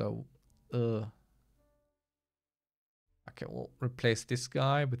 So, okay, we'll replace this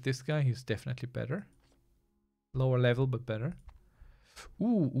guy with this guy. He's definitely better. Lower level, but better.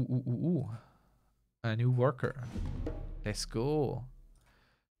 Ooh. A new worker. Let's go.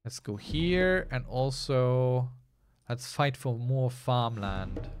 Let's go here. And also, let's fight for more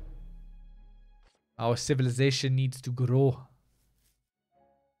farmland. Our civilization needs to grow.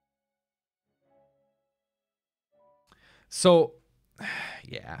 So,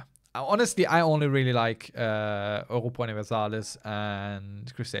 yeah. Honestly, I only really like Europa Universalis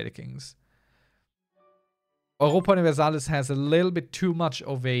and Crusader Kings. Europa Universalis has a little bit too much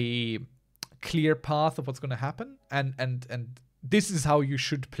of a clear path of what's going to happen. And this is how you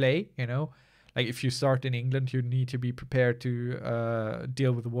should play, you know? Like, if you start in England, you need to be prepared to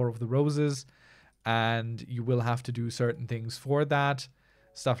deal with the War of the Roses. and you will have to do certain things for that,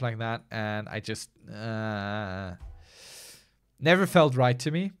 stuff like that. And I just never felt right to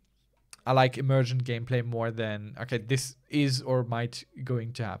me. I like emergent gameplay more than, okay, this is or might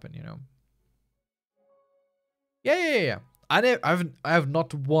going to happen, you know. Yeah. I have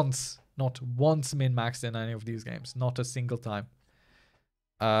not once min-maxed in any of these games, not a single time.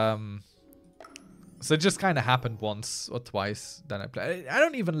 So it just kind of happened once or twice. Then I play. I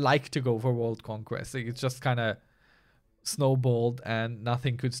don't even like to go for world conquest. Like, it's just kind of snowballed, and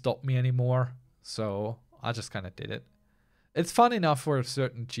nothing could stop me anymore. So I just kind of did it. It's fun enough for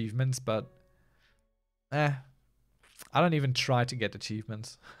certain achievements, but I don't even try to get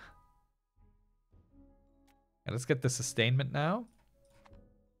achievements. And let's get the sustainment now.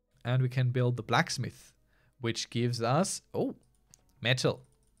 And we can build the blacksmith, which gives us, metal.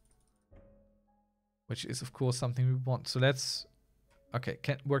 Which is, of course, something we want. So let's, okay,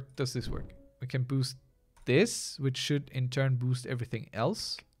 does this work? We can boost this, which should in turn boost everything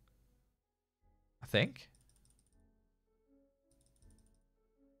else, I think.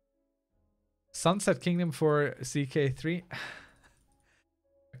 Sunset Kingdom for CK3.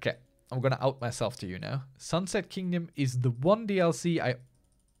 Okay, I'm gonna out myself to you now. Sunset Kingdom is the one DLC I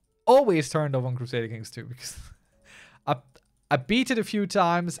always turned off on Crusader Kings 2 because I beat it a few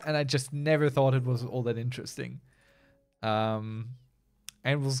times and I just never thought it was all that interesting. And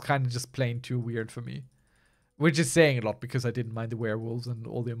it was kind of just plain too weird for me. Which is saying a lot because I didn't mind the werewolves and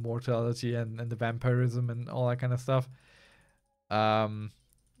all the immortality and the vampirism and all that kind of stuff. Yeah,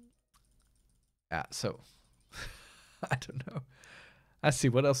 so I don't know. Let's see,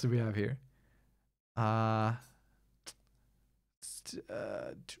 what else do we have here?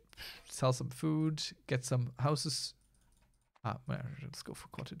 Sell some food, get some houses. Let's go for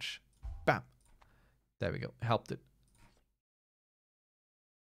cottage. Bam. There we go. Helped it.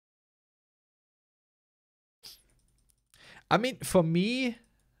 I mean, for me,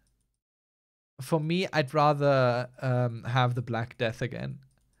 I'd rather have the Black Death again.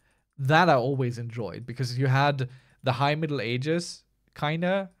 That I always enjoyed because you had the High Middle Ages, kind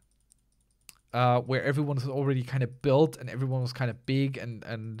of, where everyone was already kind of built and everyone was kind of big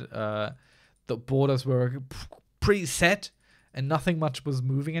and the borders were preset and nothing much was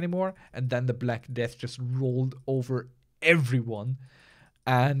moving anymore. And then the Black Death just rolled over everyone.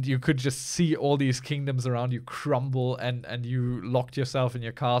 And you could just see all these kingdoms around you crumble, and you locked yourself in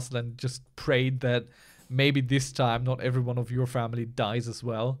your castle and just prayed that maybe this time not everyone of your family dies as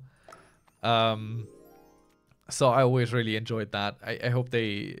well. So I always really enjoyed that. I hope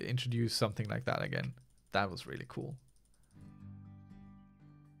they introduce something like that again. That was really cool.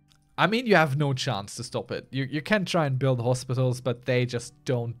 I mean, you have no chance to stop it. You can try and build hospitals, but they just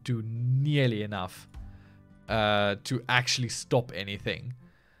don't do nearly enough to actually stop anything.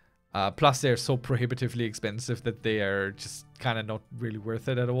 Plus, they're so prohibitively expensive that they are just kind of not really worth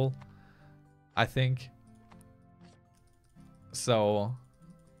it at all, I think. So,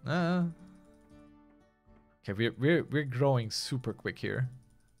 okay, we're growing super quick here.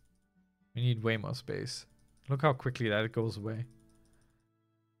 We need way more space. Look how quickly that goes away.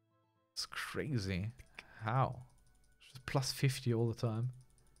 It's crazy. How? Just plus 50 all the time.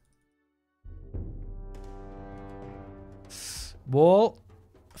 Wall.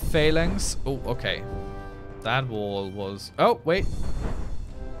 Phalanx. Oh, okay. That wall was... Oh, wait.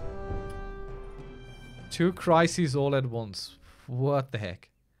 2 crises all at once. What the heck?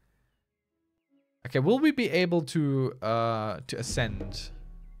 Okay, will we be able to ascend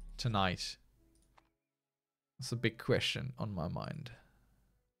tonight? That's a big question on my mind.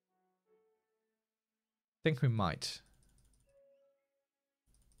 I think we might.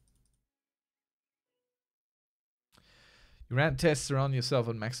 You ran tests around yourself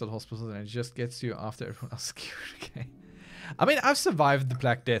on maxed out hospitals and it just gets you after everyone else secured. Okay. I mean, I've survived the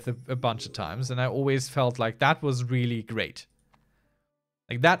Black Death a bunch of times and I always felt like that was really great.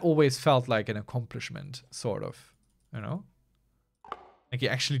 Like, that always felt like an accomplishment, sort of. You know? Like, you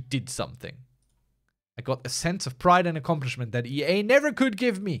actually did something. I got a sense of pride and accomplishment that EA never could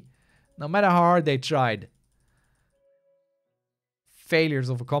give me. No matter how hard they tried. Failures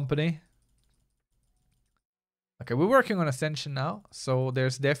of a company. Okay, we're working on Ascension now, so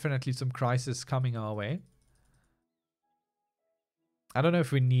there's definitely some crisis coming our way. I don't know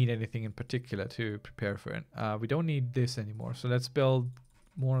if we need anything in particular to prepare for it. We don't need this anymore, so let's build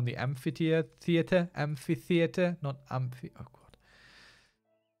more on the amphitheater, not amphi... Oh, God.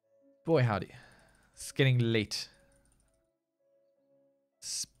 Boy, howdy. It's getting late.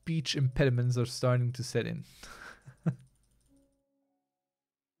 Speech impediments are starting to set in.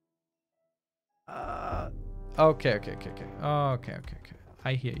 Okay.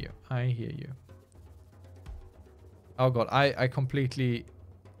 I hear you. Oh god, I completely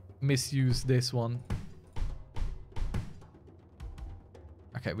misused this one.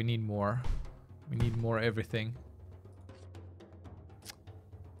 Okay, we need more. We need more everything.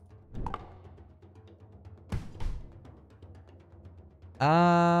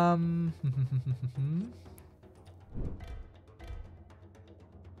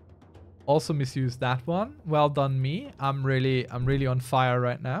 Also misused that one. Well done me. I'm really on fire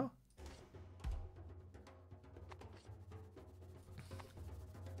right now.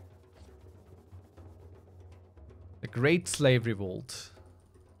 The Great Slave Revolt.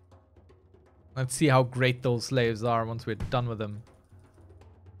 Let's see how great those slaves are once we're done with them.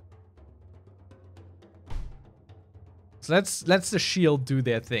 So let's the shield do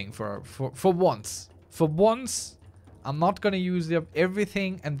their thing for once. For once, I'm not gonna use up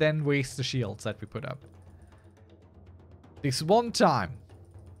everything and then waste the shields that we put up. This one time.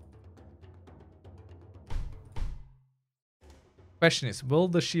 Question is, will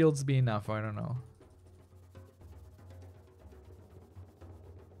the shields be enough? I don't know.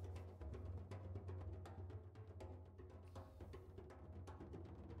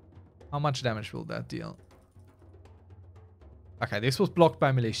 How much damage will that deal? Okay, this was blocked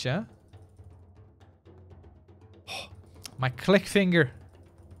by militia. Oh, my click finger.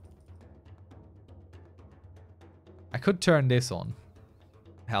 I could turn this on.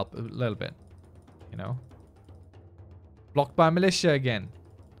 Help a little bit. You know? Blocked by militia again.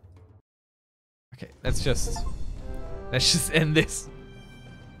 Okay, let's just end this.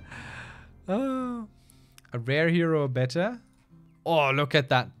 Oh, a rare hero better. Oh, look at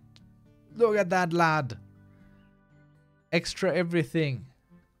that. Look at that lad. Extra everything.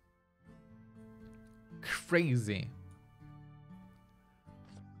 Crazy.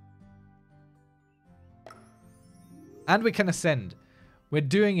 And we can ascend. We're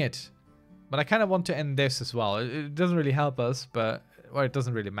doing it. But I kind of want to end this as well. It doesn't really help us, but... Well, it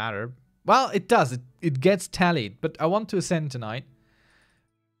doesn't really matter. Well, it does. It gets tallied. But I want to ascend tonight.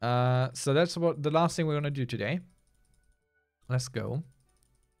 So that's what the last thing we're going to do today. Let's go.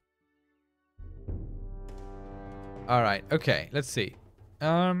 Alright, okay. Let's see.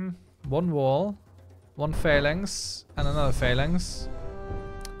 One wall. One phalanx. And another phalanx.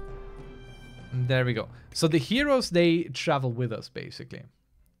 And there we go. So the heroes, they travel with us, basically.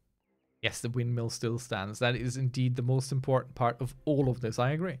 Yes, the windmill still stands. That is indeed the most important part of all of this.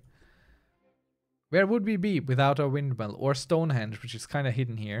 I agree. Where would we be without our windmill? Or Stonehenge, which is kind of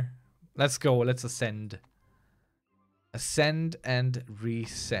hidden here. Let's go. Let's ascend. Ascend and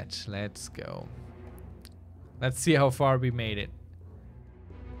reset. Let's go. Let's see how far we made it.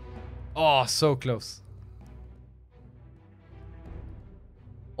 Oh, so close.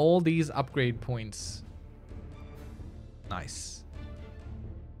 All these upgrade points. Nice.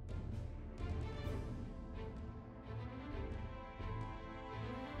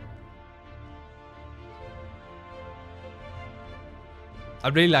 I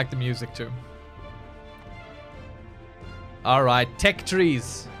really like the music too. Alright, tech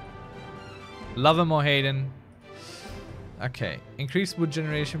trees. Love them or hate them. Okay, increase wood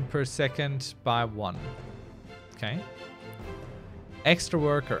generation per second by 1. Okay. Extra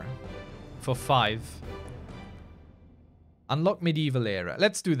worker for 5. Unlock medieval era.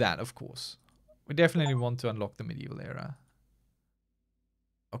 Let's do that, of course. We definitely want to unlock the medieval era.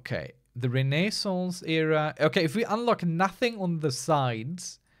 Okay, the Renaissance era. Okay, if we unlock nothing on the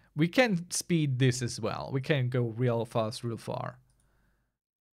sides, we can speed this as well. We can go real fast, real far.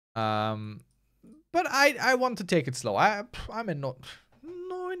 But I want to take it slow. I'm not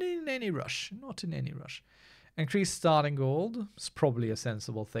in any rush. Not in any rush. Increase starting gold. It's probably a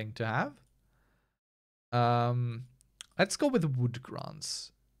sensible thing to have. Let's go with wood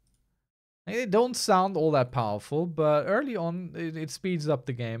grants. They don't sound all that powerful, but early on it speeds up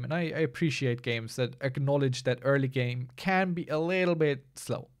the game, and I appreciate games that acknowledge that early game can be a little bit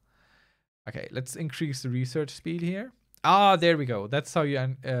slow. Okay, let's increase the research speed here. Ah, there we go. That's how you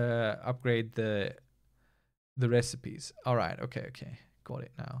upgrade the recipes. All right, okay, got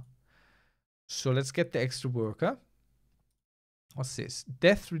it now. So let's get the extra worker. What's this?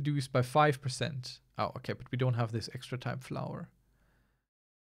 Death reduced by 5%. Oh, okay, but we don't have this extra type flower.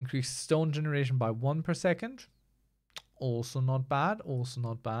 Increase stone generation by 1 per second. Also not bad. Also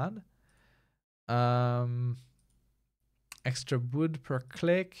not bad. Extra wood per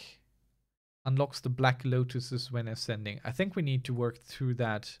click. Unlocks the black lotuses when ascending. I think we need to work through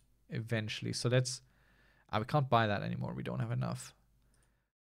that eventually. So let's... we can't buy that anymore. We don't have enough.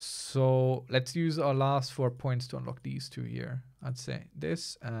 So let's use our last 4 points to unlock these two here. I'd say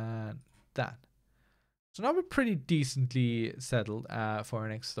this and that. So now we're pretty decently settled for our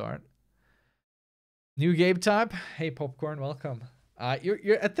next start. New game type. Hey, Popcorn, welcome.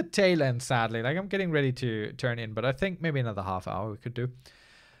 You're at the tail end, sadly. Like, I'm getting ready to turn in, but I think maybe another half hour we could do.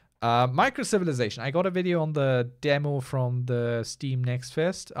 Microcivilization. I got a video on the demo from the Steam Next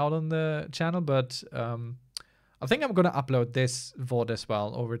Fest out on the channel, but I think I'm gonna upload this VOD as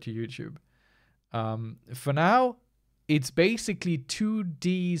well over to YouTube. For now, it's basically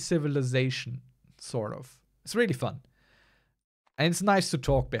 2D civilization, sort of. It's really fun. And it's nice to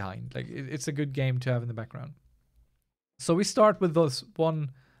talk behind. Like, it's a good game to have in the background. So we start with this one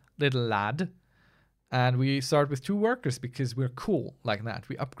little lad. And we start with 2 workers because we're cool like that.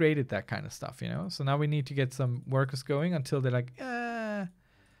 We upgraded that kind of stuff, you know? So now we need to get some workers going until they're like,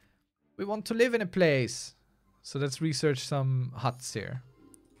 we want to live in a place. So let's research some huts here.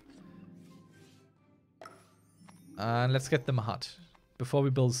 And let's get them a hut before we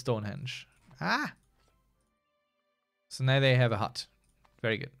build Stonehenge. So now they have a hut.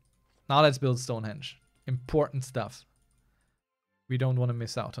 Very good. Now let's build Stonehenge. Important stuff. We don't want to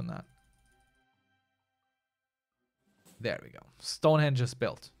miss out on that. There we go. Stonehenge is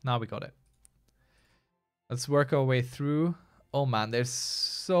built. Now we got it. Let's work our way through. Oh man, there's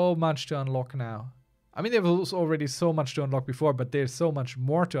so much to unlock now. I mean, there was already so much to unlock before, but there's so much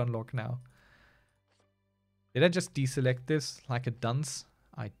more to unlock now. Did I just deselect this like a dunce?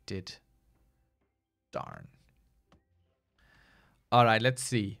 I did. Darn. Alright, let's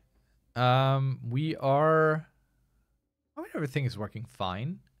see. We are... I mean, everything is working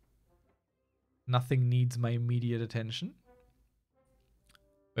fine. Nothing needs my immediate attention.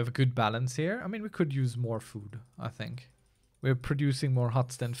 We have a good balance here. I mean, we could use more food, I think. We're producing more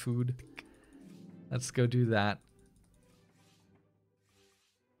huts than food. Let's go do that.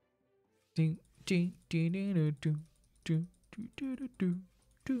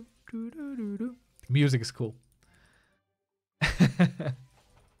 Music is cool.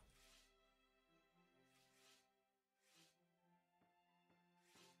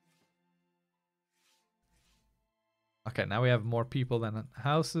 Okay, now we have more people than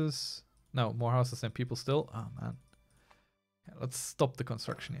houses. No, more houses than people still. Oh, man. Okay, let's stop the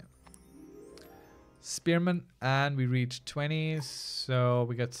construction here. Spearmen, and we reached 20, so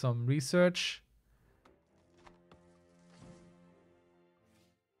we got some research.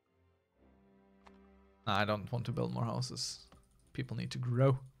 I don't want to build more houses. People need to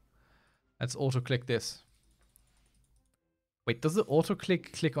grow. Let's auto-click this. Wait, does the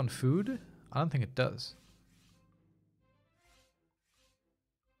auto-click click on food? I don't think it does.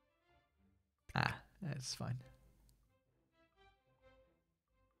 That's fine.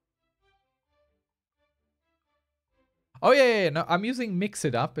 Oh yeah, no, I'm using Mix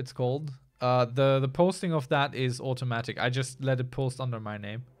It Up, it's called. The posting of that is automatic. I just let it post under my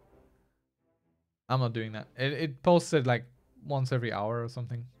name. I'm not doing that. It posted like once every hour or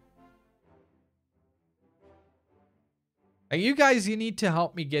something. Like, you guys, you need to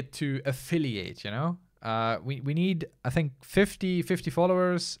help me get to affiliate, you know? We need, I think, 50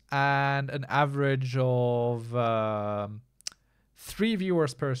 followers and an average of 3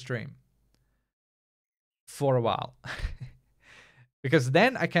 viewers per stream for a while. Because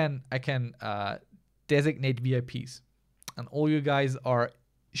then I can designate VIPs, and all you guys are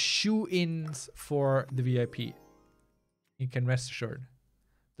shoe-ins for the VIP. You can rest assured.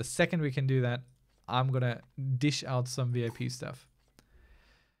 The second we can do that, I'm gonna dish out some VIP stuff.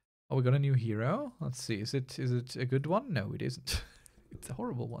 Oh, we got a new hero. Let's see. Is it a good one? No, it isn't. It's a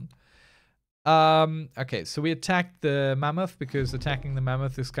horrible one. Okay, so we attacked the mammoth because attacking the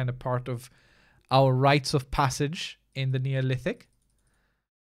mammoth is kind of part of our rites of passage in the Neolithic.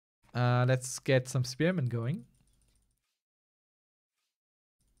 Let's get some spearmen going.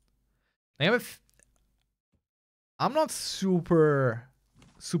 I'm not super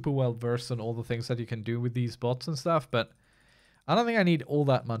well versed on all the things that you can do with these bots and stuff, but I don't think I need all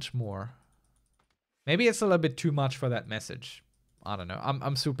that much more. Maybe it's a little bit too much for that message. I don't know.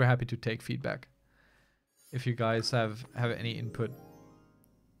 I'm super happy to take feedback. If you guys have any input,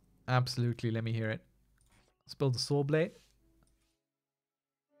 absolutely let me hear it. Let's build a saw blade.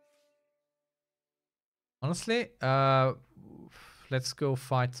 Honestly, let's go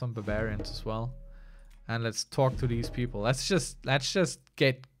fight some barbarians as well. And let's talk to these people. Let's just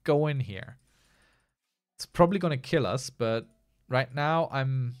get going here. It's probably gonna kill us, but right now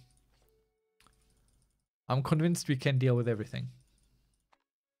I'm convinced we can deal with everything.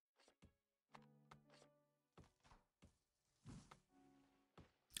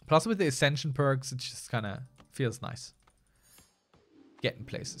 Plus with the Ascension perks, it just kind of feels nice. Getting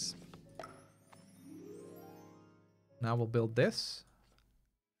places. Now we'll build this.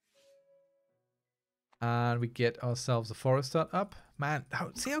 And we get ourselves a forest hut up. Man,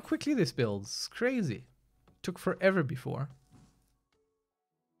 see how quickly this builds. It's crazy. Took forever before.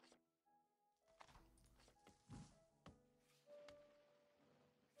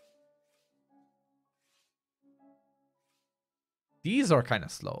 These are kind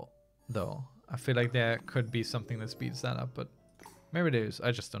of slow, though. I feel like there could be something that speeds that up, but maybe it is. I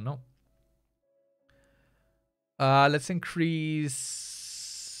just don't know. Let's increase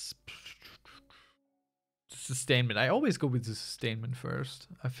sustainment. I always go with the sustainment first.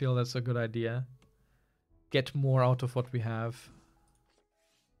 I feel that's a good idea. Get more out of what we have.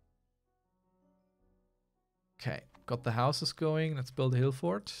 Okay, got the houses going. Let's build a hill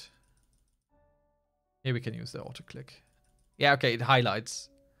fort. Yeah, we can use the auto-click. Yeah, okay, it highlights.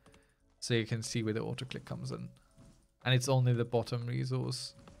 So you can see where the auto-click comes in. And it's only the bottom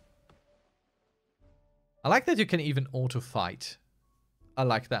resource. I like that you can even auto-fight. I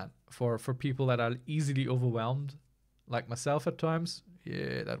like that. For people that are easily overwhelmed, like myself at times.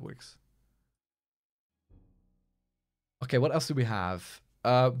 Yeah, that works. Okay, what else do we have?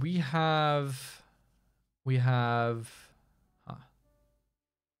 We have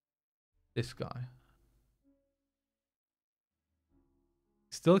this guy.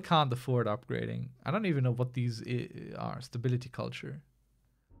 Still can't afford upgrading. I don't even know what these are. Stability culture.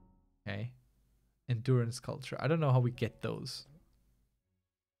 Okay. Endurance culture. I don't know how we get those.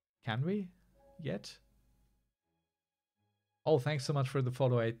 Can we? Yet? Oh, thanks so much for the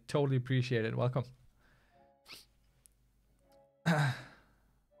follow. I totally appreciate it. Welcome.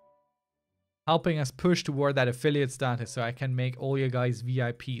 Helping us push toward that affiliate status so I can make all you guys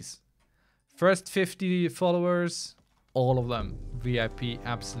VIPs. First 50 followers, all of them VIP,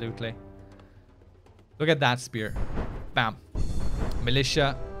 absolutely. Look at that spear. Bam.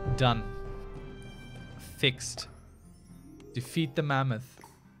 Militia, done. Fixed. Defeat the mammoth.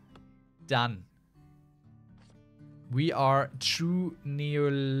 Done. We are true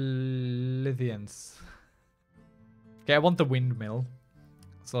Neolithians. Okay, I want the windmill.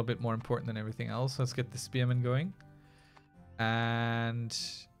 It's a little bit more important than everything else. Let's get the spearmen going. And...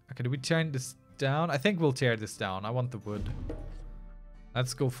 okay, do we turn this down? I think we'll tear this down. I want the wood.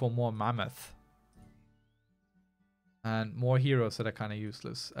 Let's go for more mammoth. And more heroes that are kind of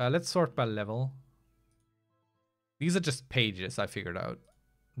useless. Let's sort by level. These are just pages I figured out.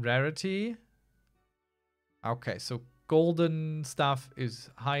 Rarity. Okay, so golden stuff is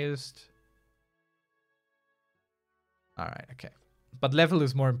highest. Alright, okay. But level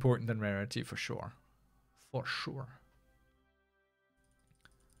is more important than rarity for sure. For sure.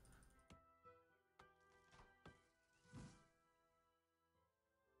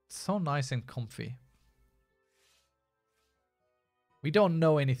 It's so nice and comfy. We don't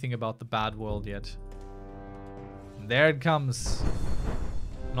know anything about the bad world yet. And there it comes.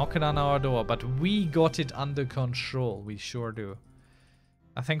 Knocking on our door. But we got it under control. We sure do.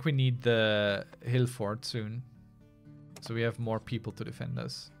 I think we need the hill fort soon. So we have more people to defend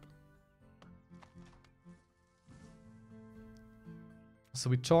us. So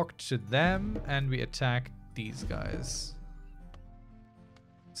we talked to them and we attacked these guys.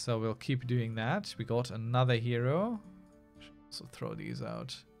 So we'll keep doing that. We got another hero. So throw these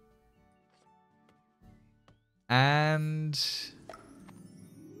out. And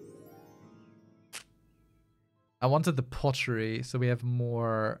I wanted the pottery so we have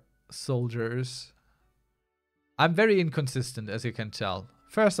more soldiers. I'm very inconsistent, as you can tell.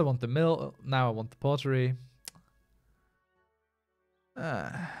 First I want the mill, now I want the pottery.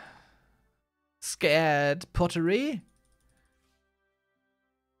 Scared pottery.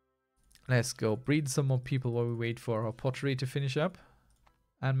 Let's go breed some more people while we wait for our pottery to finish up.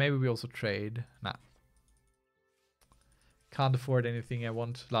 And maybe we also trade. Nah. Can't afford anything I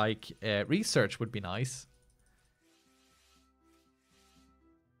want. Like, research would be nice.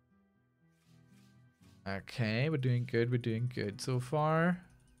 Okay, we're doing good. We're doing good so far.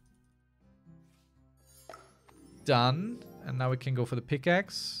 Done. And now we can go for the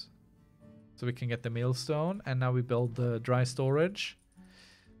pickaxe. So we can get the millstone. And now we build the dry storage.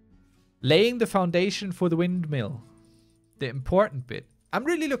 Laying the foundation for the windmill. The important bit. I'm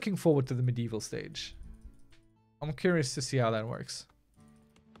really looking forward to the medieval stage. I'm curious to see how that works.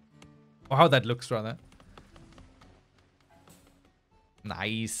 Or how that looks, rather.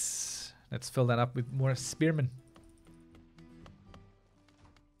 Nice. Let's fill that up with more spearmen.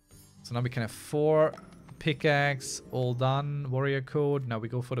 So now we can have 4 pickaxe, all done. Warrior code. Now we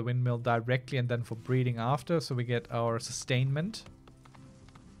go for the windmill directly and then for breeding after. So we get our sustainment.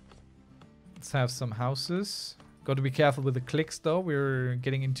 Let's have some houses. Got to be careful with the clicks though. We're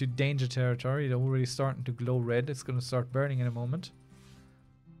getting into danger territory. It's already starting to glow red. It's going to start burning in a moment.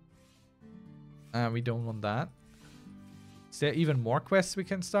 We don't want that. Is there even more quests we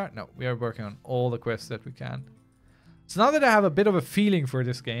can start? No, we are working on all the quests that we can. So now that I have a bit of a feeling for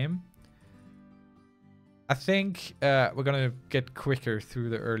this game, I think we're gonna get quicker through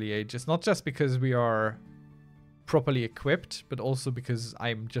the early ages. Not just because we are properly equipped, but also because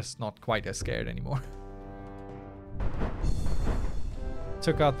I'm just not quite as scared anymore.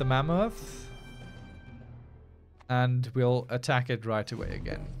 Took out the mammoth. And we'll attack it right away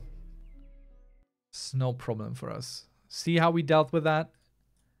again. It's no problem for us. See how we dealt with that?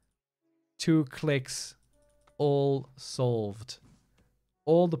 2 clicks, all solved.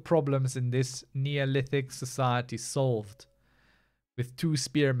 All the problems in this Neolithic society solved. With 2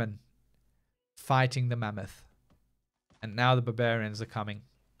 spearmen fighting the mammoth. And now the barbarians are coming.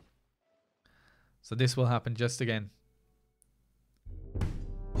 So this will happen just again.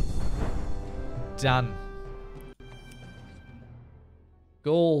 Done.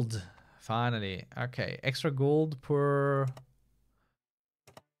 Gold. Finally. Okay. Extra gold per...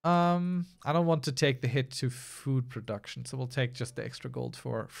 I don't want to take the hit to food production. So we'll take just the extra gold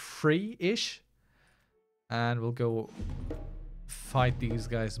for free-ish. And we'll go fight these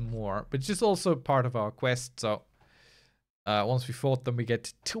guys more. But it's just also part of our quest. So once we fought them, we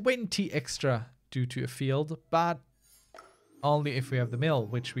get 20 extra due to a field. But only if we have the mill,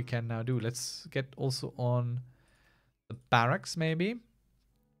 which we can now do. Let's get also on the barracks maybe.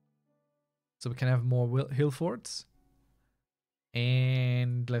 So we can have more hill forts.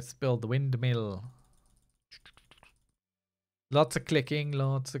 And let's build the windmill. Lots of clicking,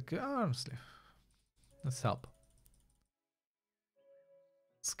 lots of... honestly. Let's help.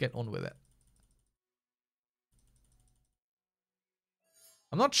 Let's get on with it.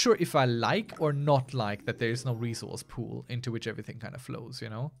 I'm not sure if I like or not like that there is no resource pool into which everything kind of flows, you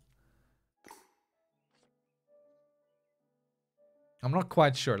know? I'm not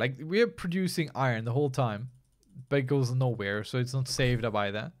quite sure. Like, we're producing iron the whole time, but it goes nowhere, so it's not saved up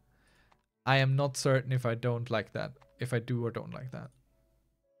either. I am not certain if I don't like that. If I do or don't like that.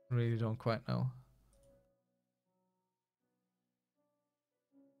 I really don't quite know.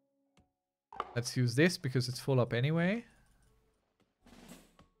 Let's use this because it's full up anyway.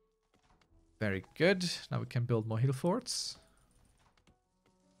 Very good. Now we can build more hill forts.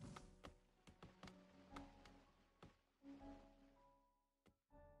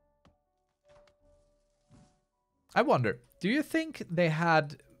 I wonder, do you think they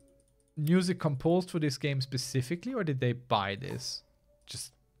had music composed for this game specifically, or did they buy this?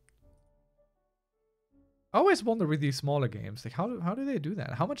 Just... I always wonder with these smaller games, like how do they do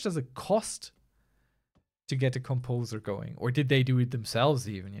that? How much does it cost to get a composer going? Or did they do it themselves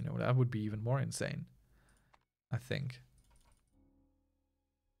even, you know? That would be even more insane, I think.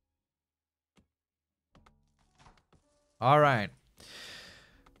 All right.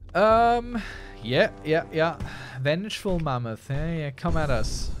 Yeah. Vengeful mammoth. Yeah, come at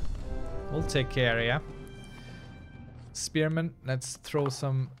us. We'll take care of ya. Spearman, let's throw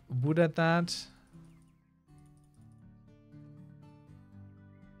some wood at that.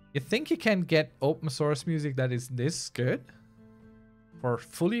 You think you can get open source music that is this good? For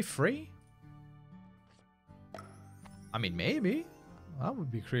fully free? I mean, maybe. That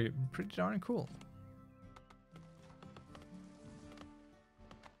would be pretty darn cool.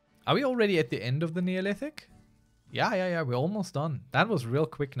 Are we already at the end of the Neolithic? Yeah. We're almost done. That was real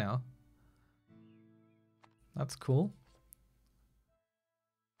quick now. That's cool.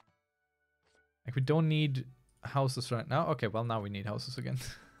 Like, we don't need houses right now. Okay, well, now we need houses again.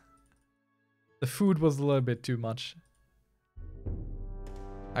 The food was a little bit too much.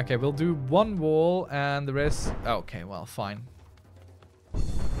 Okay, we'll do 1 wall and the rest... Okay, well, fine.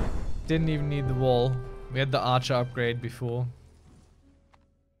 Didn't even need the wall. We had the archer upgrade before.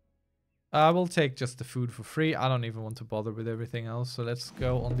 We'll take just the food for free. I don't even want to bother with everything else. So let's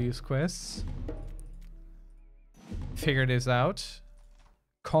go on these quests. Figure this out.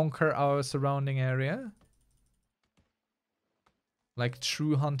 Conquer our surrounding area. Like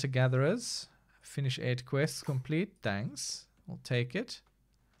true hunter-gatherers. Finish 8 quests complete. Thanks. We'll take it.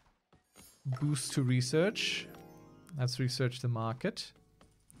 Boost to research. Let's research the market.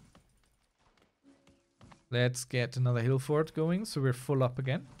 Let's get another hill fort going so we're full up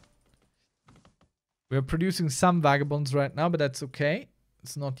again. We're producing some vagabonds right now, but that's okay.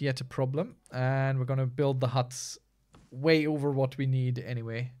 It's not yet a problem. And we're going to build the huts way over what we need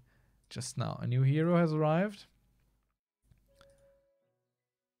anyway. Just now. A new hero has arrived.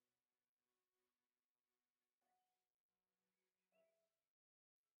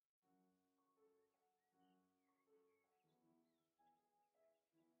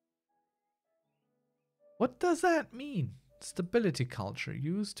 What does that mean? Stability culture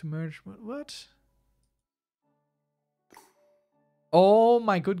used to merge... What? Oh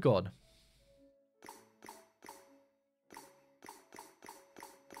my good god.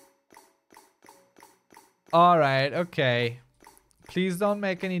 Alright, okay. Please don't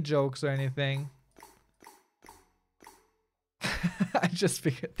make any jokes or anything. I just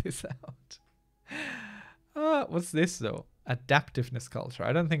figured this out. What's this though? Adaptiveness culture.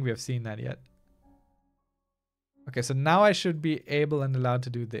 I don't think we have seen that yet. Okay, so now I should be able and allowed to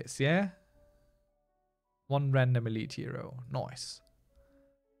do this, yeah? One random elite hero. Nice.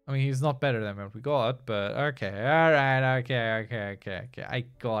 I mean, he's not better than what we got, but okay. Alright, okay. I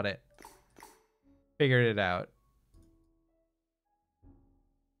got it. Figured it out.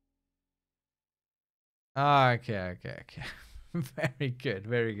 Okay. Very good,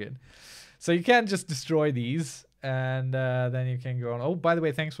 very good. So you can't just destroy these, and then you can go on. Oh, by the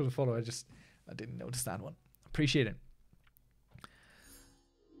way, thanks for the follow. I didn't notice that one. Appreciate it.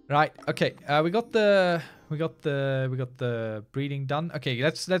 Right. Okay. We got the breeding done. Okay.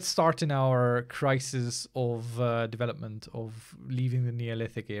 Let's start in our crisis of development of leaving the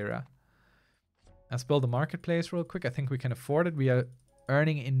Neolithic era. Let's build a marketplace real quick. I think we can afford it. We are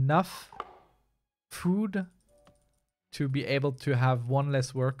earning enough food to be able to have one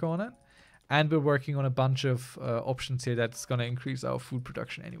less work on it. And we're working on a bunch of options here that's going to increase our food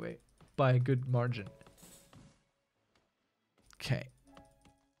production anyway by a good margin. Okay.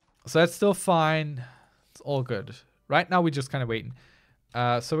 So that's still fine. It's all good. Right now we're just kind of waiting.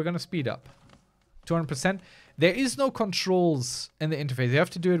 So we're going to speed up. 200%. There is no controls in the interface. You have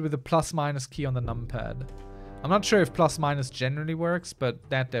to do it with the plus-minus key on the numpad. I'm not sure if plus-minus generally works, but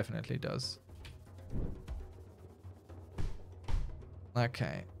that definitely does.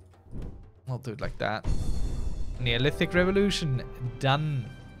 Okay. We'll do it like that. Neolithic Revolution. Done.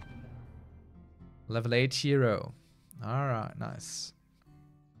 Level 8 hero. Alright, nice.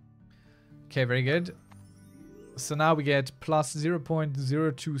 Okay, very good. So now we get plus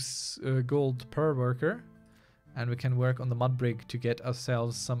 0.02 gold per worker. And we can work on the mud brig to get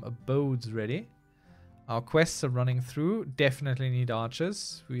ourselves some abodes ready. Our quests are running through. Definitely need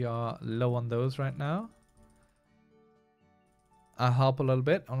archers. We are low on those right now. I'll help a little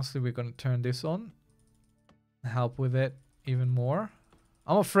bit. Honestly, we're going to turn this on. Help with it even more.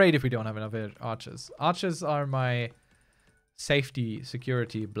 I'm afraid if we don't have enough archers. Archers are my safety,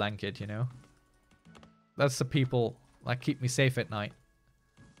 security blanket, you know. That's the people that keep me safe at night.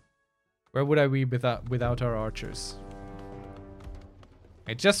 Where would I be without our archers?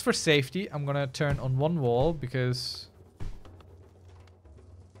 Okay, just for safety, I'm gonna turn on one wall because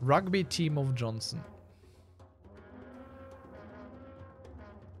rugby team of Johnson.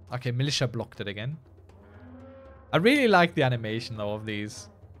 Okay, militia blocked it again. I really like the animation though of these.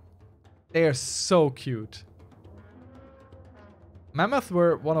 They are so cute. Mammoth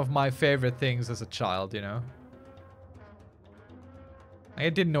were one of my favorite things as a child, you know. I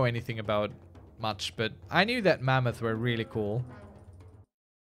didn't know anything about much, but I knew that mammoth were really cool.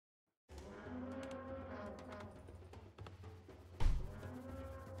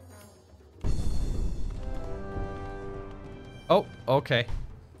 Oh, okay. I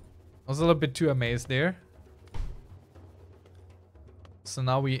was a little bit too amazed there. So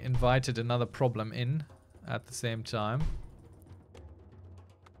now we invited another problem in at the same time.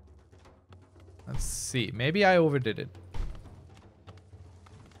 Let's see. Maybe I overdid it.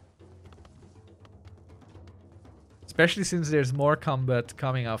 Especially since there's more combat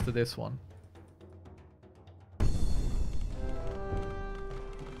coming after this one.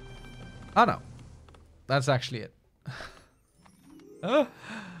 Oh no. That's actually it.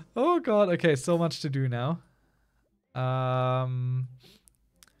 Oh god. Okay, so much to do now.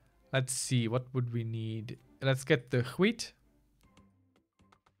 Let's see. What would we need? Let's get the wheat.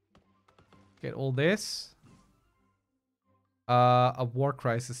 Get all this. A war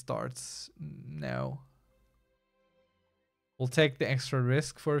crisis starts. No. We'll take the extra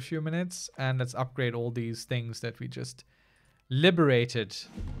risk for a few minutes and let's upgrade all these things that we just liberated.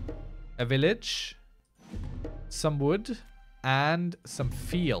 A village, some wood, and some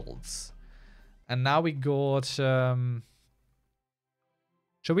fields. And now we got... shall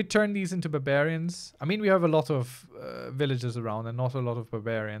we turn these into barbarians? I mean, we have a lot of villages around and not a lot of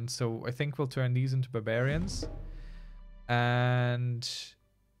barbarians. So I think we'll turn these into barbarians. And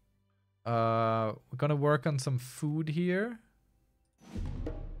we're going to work on some food here.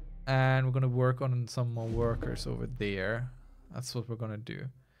 And we're going to work on some more workers over there. That's what we're going to do.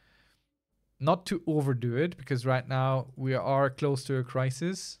 Not to overdo it, because right now we are close to a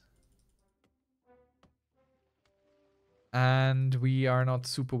crisis. And we are not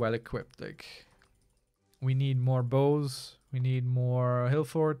super well equipped. Like, we need more bows. We need more hill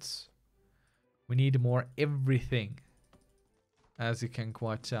forts. We need more everything. as you can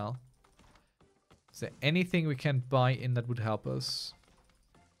quite tell. Is there anything we can buy in that would help us?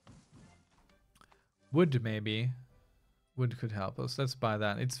 Wood, maybe. Wood could help us. Let's buy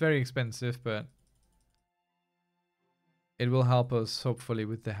that. It's very expensive, but it will help us, hopefully,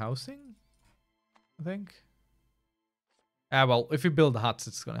 with the housing, I think. Ah, well, if we build huts,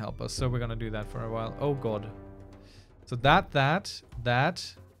 it's going to help us. So we're going to do that for a while. Oh, God. So that.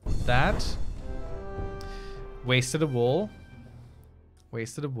 Wasted a wall.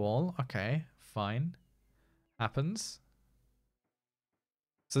 Wasted a wall. Okay, fine. Happens.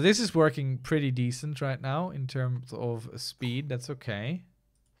 So this is working pretty decent right now in terms of speed. That's okay.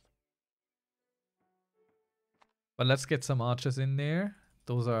 But let's get some archers in there.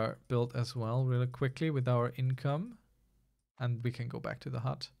 Those are built as well really quickly with our income. And we can go back to the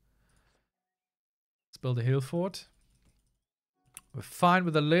hut. Let's build a hill fort. We're fine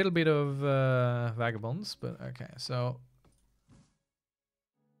with a little bit of vagabonds, but okay, so...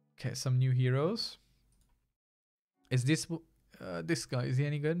 Okay, some new heroes. Is this guy, is he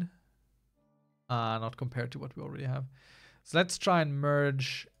any good? Not compared to what we already have. So let's try and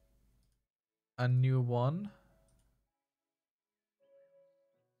merge a new one.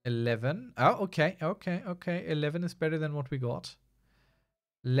 11. Oh, okay. 11 is better than what we got.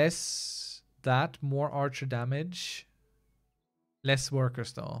 Less that, more archer damage. Less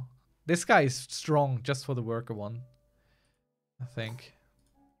workers though. This guy is strong just for the worker one, I think.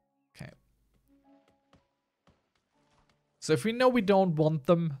 Okay. So if we know we don't want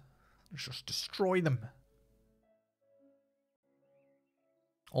them, let's just destroy them.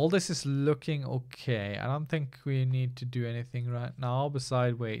 All this is looking okay. I don't think we need to do anything right now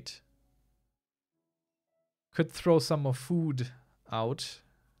besides wait. Could throw some more food out.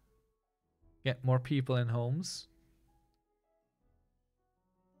 Get more people in homes.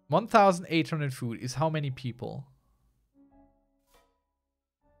 1,800 food is how many people?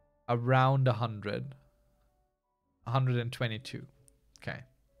 Around 100. 122. Okay.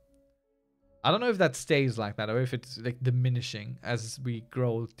 I don't know if that stays like that or if it's like diminishing as we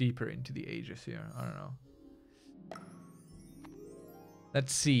grow deeper into the ages here. I don't know.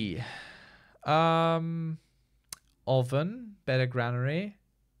 Let's see. Oven, better granary.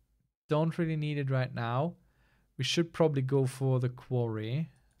 Don't really need it right now. We should probably go for the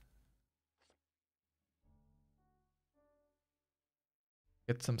quarry.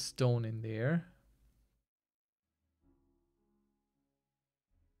 Get some stone in there.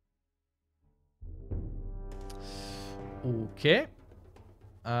 Okay.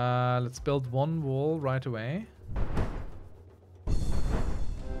 Let's build one wall right away.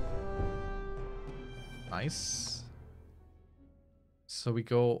 Nice. So we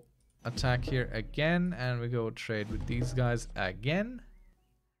go attack here again, and we go trade with these guys again.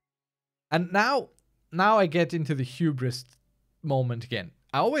 And now I get into the hubris moment again.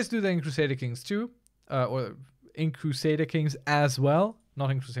 I always do that in Crusader Kings 2, or in Crusader Kings as well. Not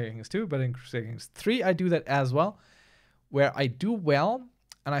in Crusader Kings 2, but in Crusader Kings 3, I do that as well. Where I do well,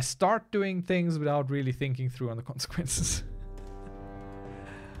 and I start doing things without really thinking through on the consequences.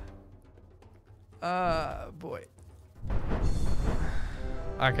 Boy.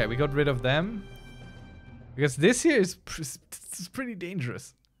 Okay, we got rid of them. Because this here is pretty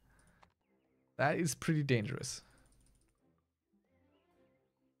dangerous. That is pretty dangerous.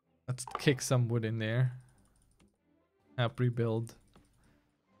 Let's kick some wood in there. Help rebuild.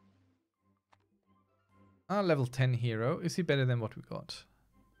 Level 10 hero. Is he better than what we got?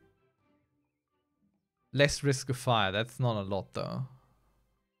 Less risk of fire. That's not a lot though.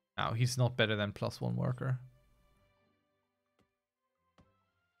 No, he's not better than +1 worker.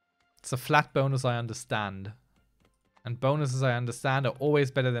 It's a flat bonus I understand. And bonuses I understand are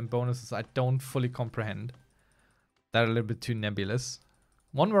always better than bonuses I don't fully comprehend. They're a little bit too nebulous.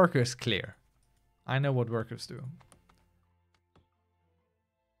 1 worker is clear. I know what workers do.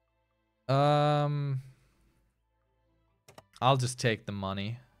 I'll just take the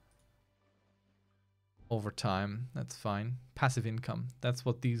money. Over time. That's fine. Passive income. That's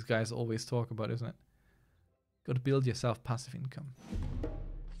what these guys always talk about, isn't it? Gotta build yourself passive income.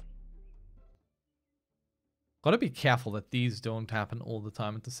 Gotta be careful that these don't happen all the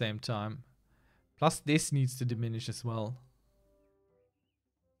time at the same time. Plus this needs to diminish as well.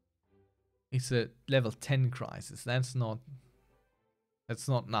 It's a level 10 crisis. That's not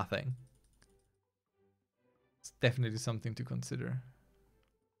nothing. It's definitely something to consider.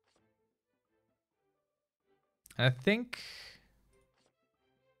 And I think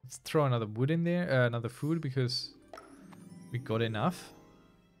let's throw another wood in there, another food, because we got enough.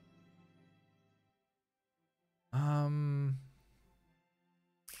 The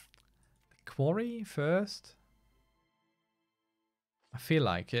quarry first. I feel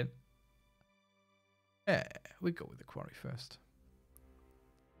like it. Yeah, we go with the quarry first.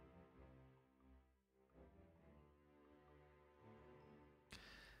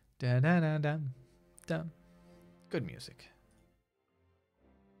 Da da da da da. Good music.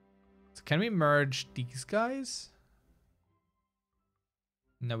 So can we merge these guys?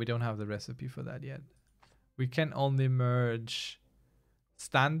 No, we don't have the recipe for that yet. We can only merge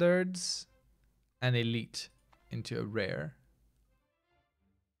standards and elite into a rare.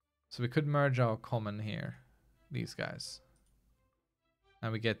 So we could merge our common here. These guys.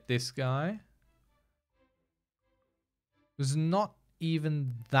 And we get this guy. Who's not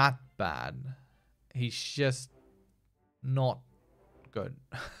even that bad. He's just not good.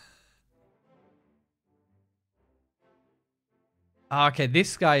 Okay,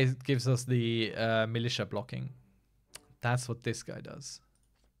 this guy gives us the militia blocking. That's what this guy does.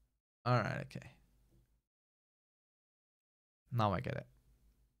 Alright, okay. Now I get it.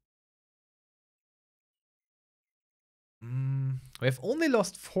 We have only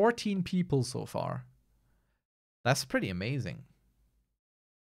lost 14 people so far. That's pretty amazing.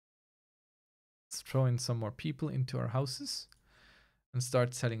 Let's throw in some more people into our houses and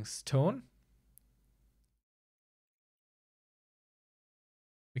start selling stone.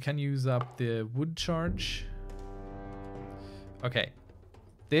 We can use up the wood charge. Okay.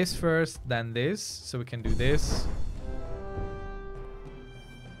 This first, then this. So we can do this.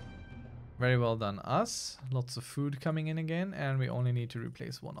 Very well done, us. Lots of food coming in again. And we only need to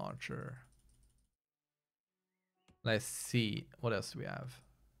replace one archer. Let's see. What else do we have?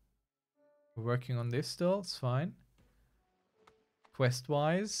 We're working on this still. It's fine.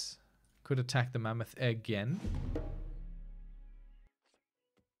 Quest-wise. Could attack the mammoth again.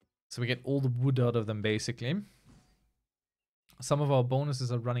 So we get all the wood out of them, basically. Some of our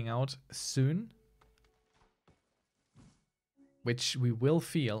bonuses are running out soon. Which we will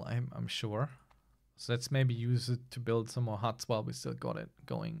feel, I'm sure. So let's maybe use it to build some more huts while we still got it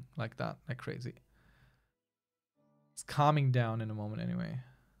going like that, like crazy. It's calming down in a moment anyway.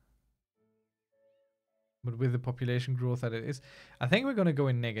 But with the population growth that it is, I think we're going to go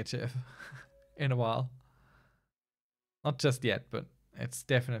in negative in a while. Not just yet, but it's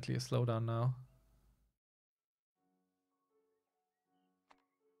definitely a slowdown now.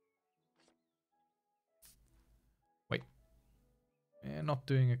 Wait. Not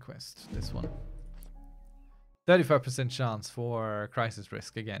doing a quest, this one. 35% chance for crisis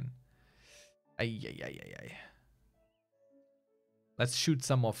risk again. Ay, ay, ay, ay, ay. Let's shoot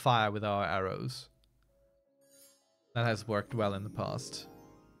some more fire with our arrows. That has worked well in the past.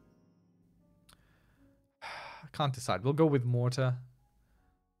 I can't decide. We'll go with mortar.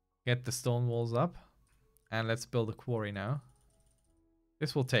 Get the stone walls up. And let's build a quarry now.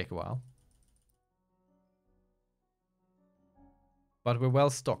 This will take a while. But we're well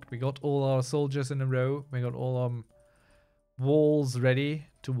stocked. We got all our soldiers in a row. We got all our walls ready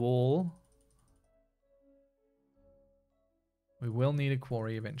to wall. We will need a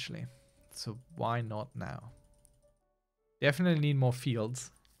quarry eventually. So why not now? Definitely need more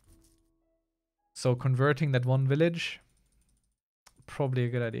fields. So converting that one village, probably a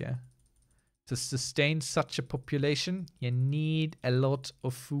good idea. To sustain such a population, you need a lot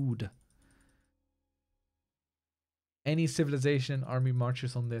of food. Any civilization army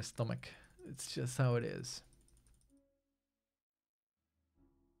marches on their stomach. It's just how it is.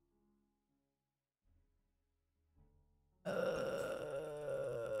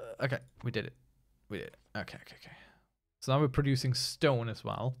 Okay, we did it. We did it. Okay. So now we're producing stone as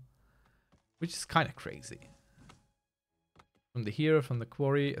well. Which is kind of crazy. From the hero, from the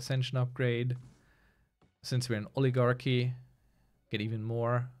quarry, ascension upgrade. Since we're an oligarchy, get even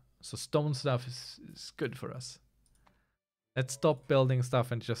more. So stone stuff is good for us. Let's stop building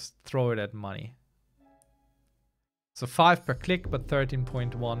stuff and just throw it at money. So 5 per click, but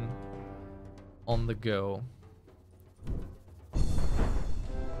 13.1 on the go.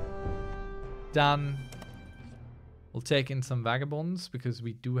 Done. We'll take in some vagabonds because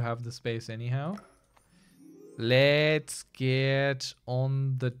we do have the space anyhow. Let's get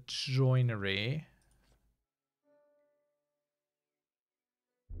on the joinery.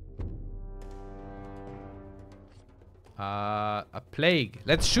 A plague.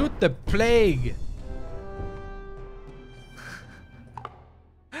 Let's shoot the plague.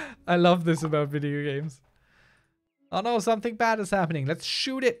 I love this about video games. Oh no, something bad is happening. Let's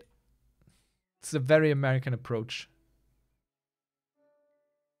shoot it. It's a very American approach.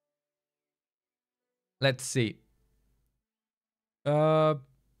 Let's see.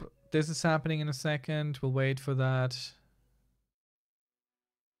 This is happening in a second. We'll wait for that.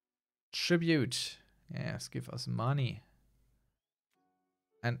 Tribute. Yes, give us money.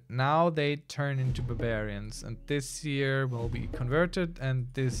 And now they turn into barbarians. And this year will be converted, and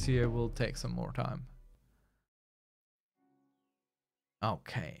this year will take some more time.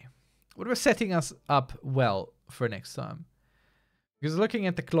 Okay. What we're setting us up well for next time. Because looking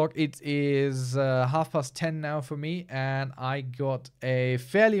at the clock, it is 10:30 now for me, and I got a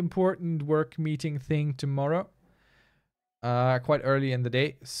fairly important work meeting thing tomorrow. Quite early in the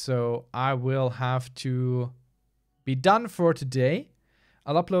day, so I will have to be done for today.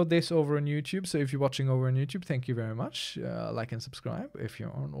 I'll upload this over on YouTube, so if you're watching over on YouTube, thank you very much. Like and subscribe if you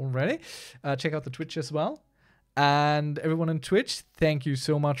aren't already. Check out the Twitch as well. And everyone on Twitch, thank you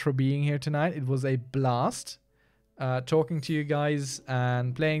so much for being here tonight. It was a blast talking to you guys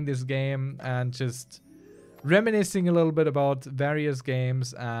and playing this game and just reminiscing a little bit about various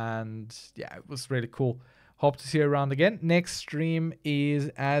games. And yeah, it was really cool. Hope to see you around again. Next stream is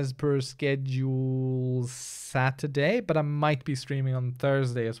as per schedule Saturday, but I might be streaming on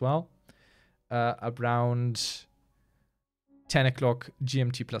Thursday as well. Around 10 o'clock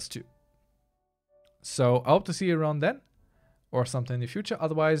GMT +2. So I hope to see you around then or sometime in the future.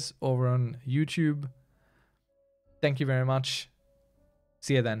 Otherwise, over on YouTube. Thank you very much.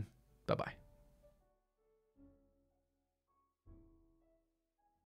 See you then. Bye-bye.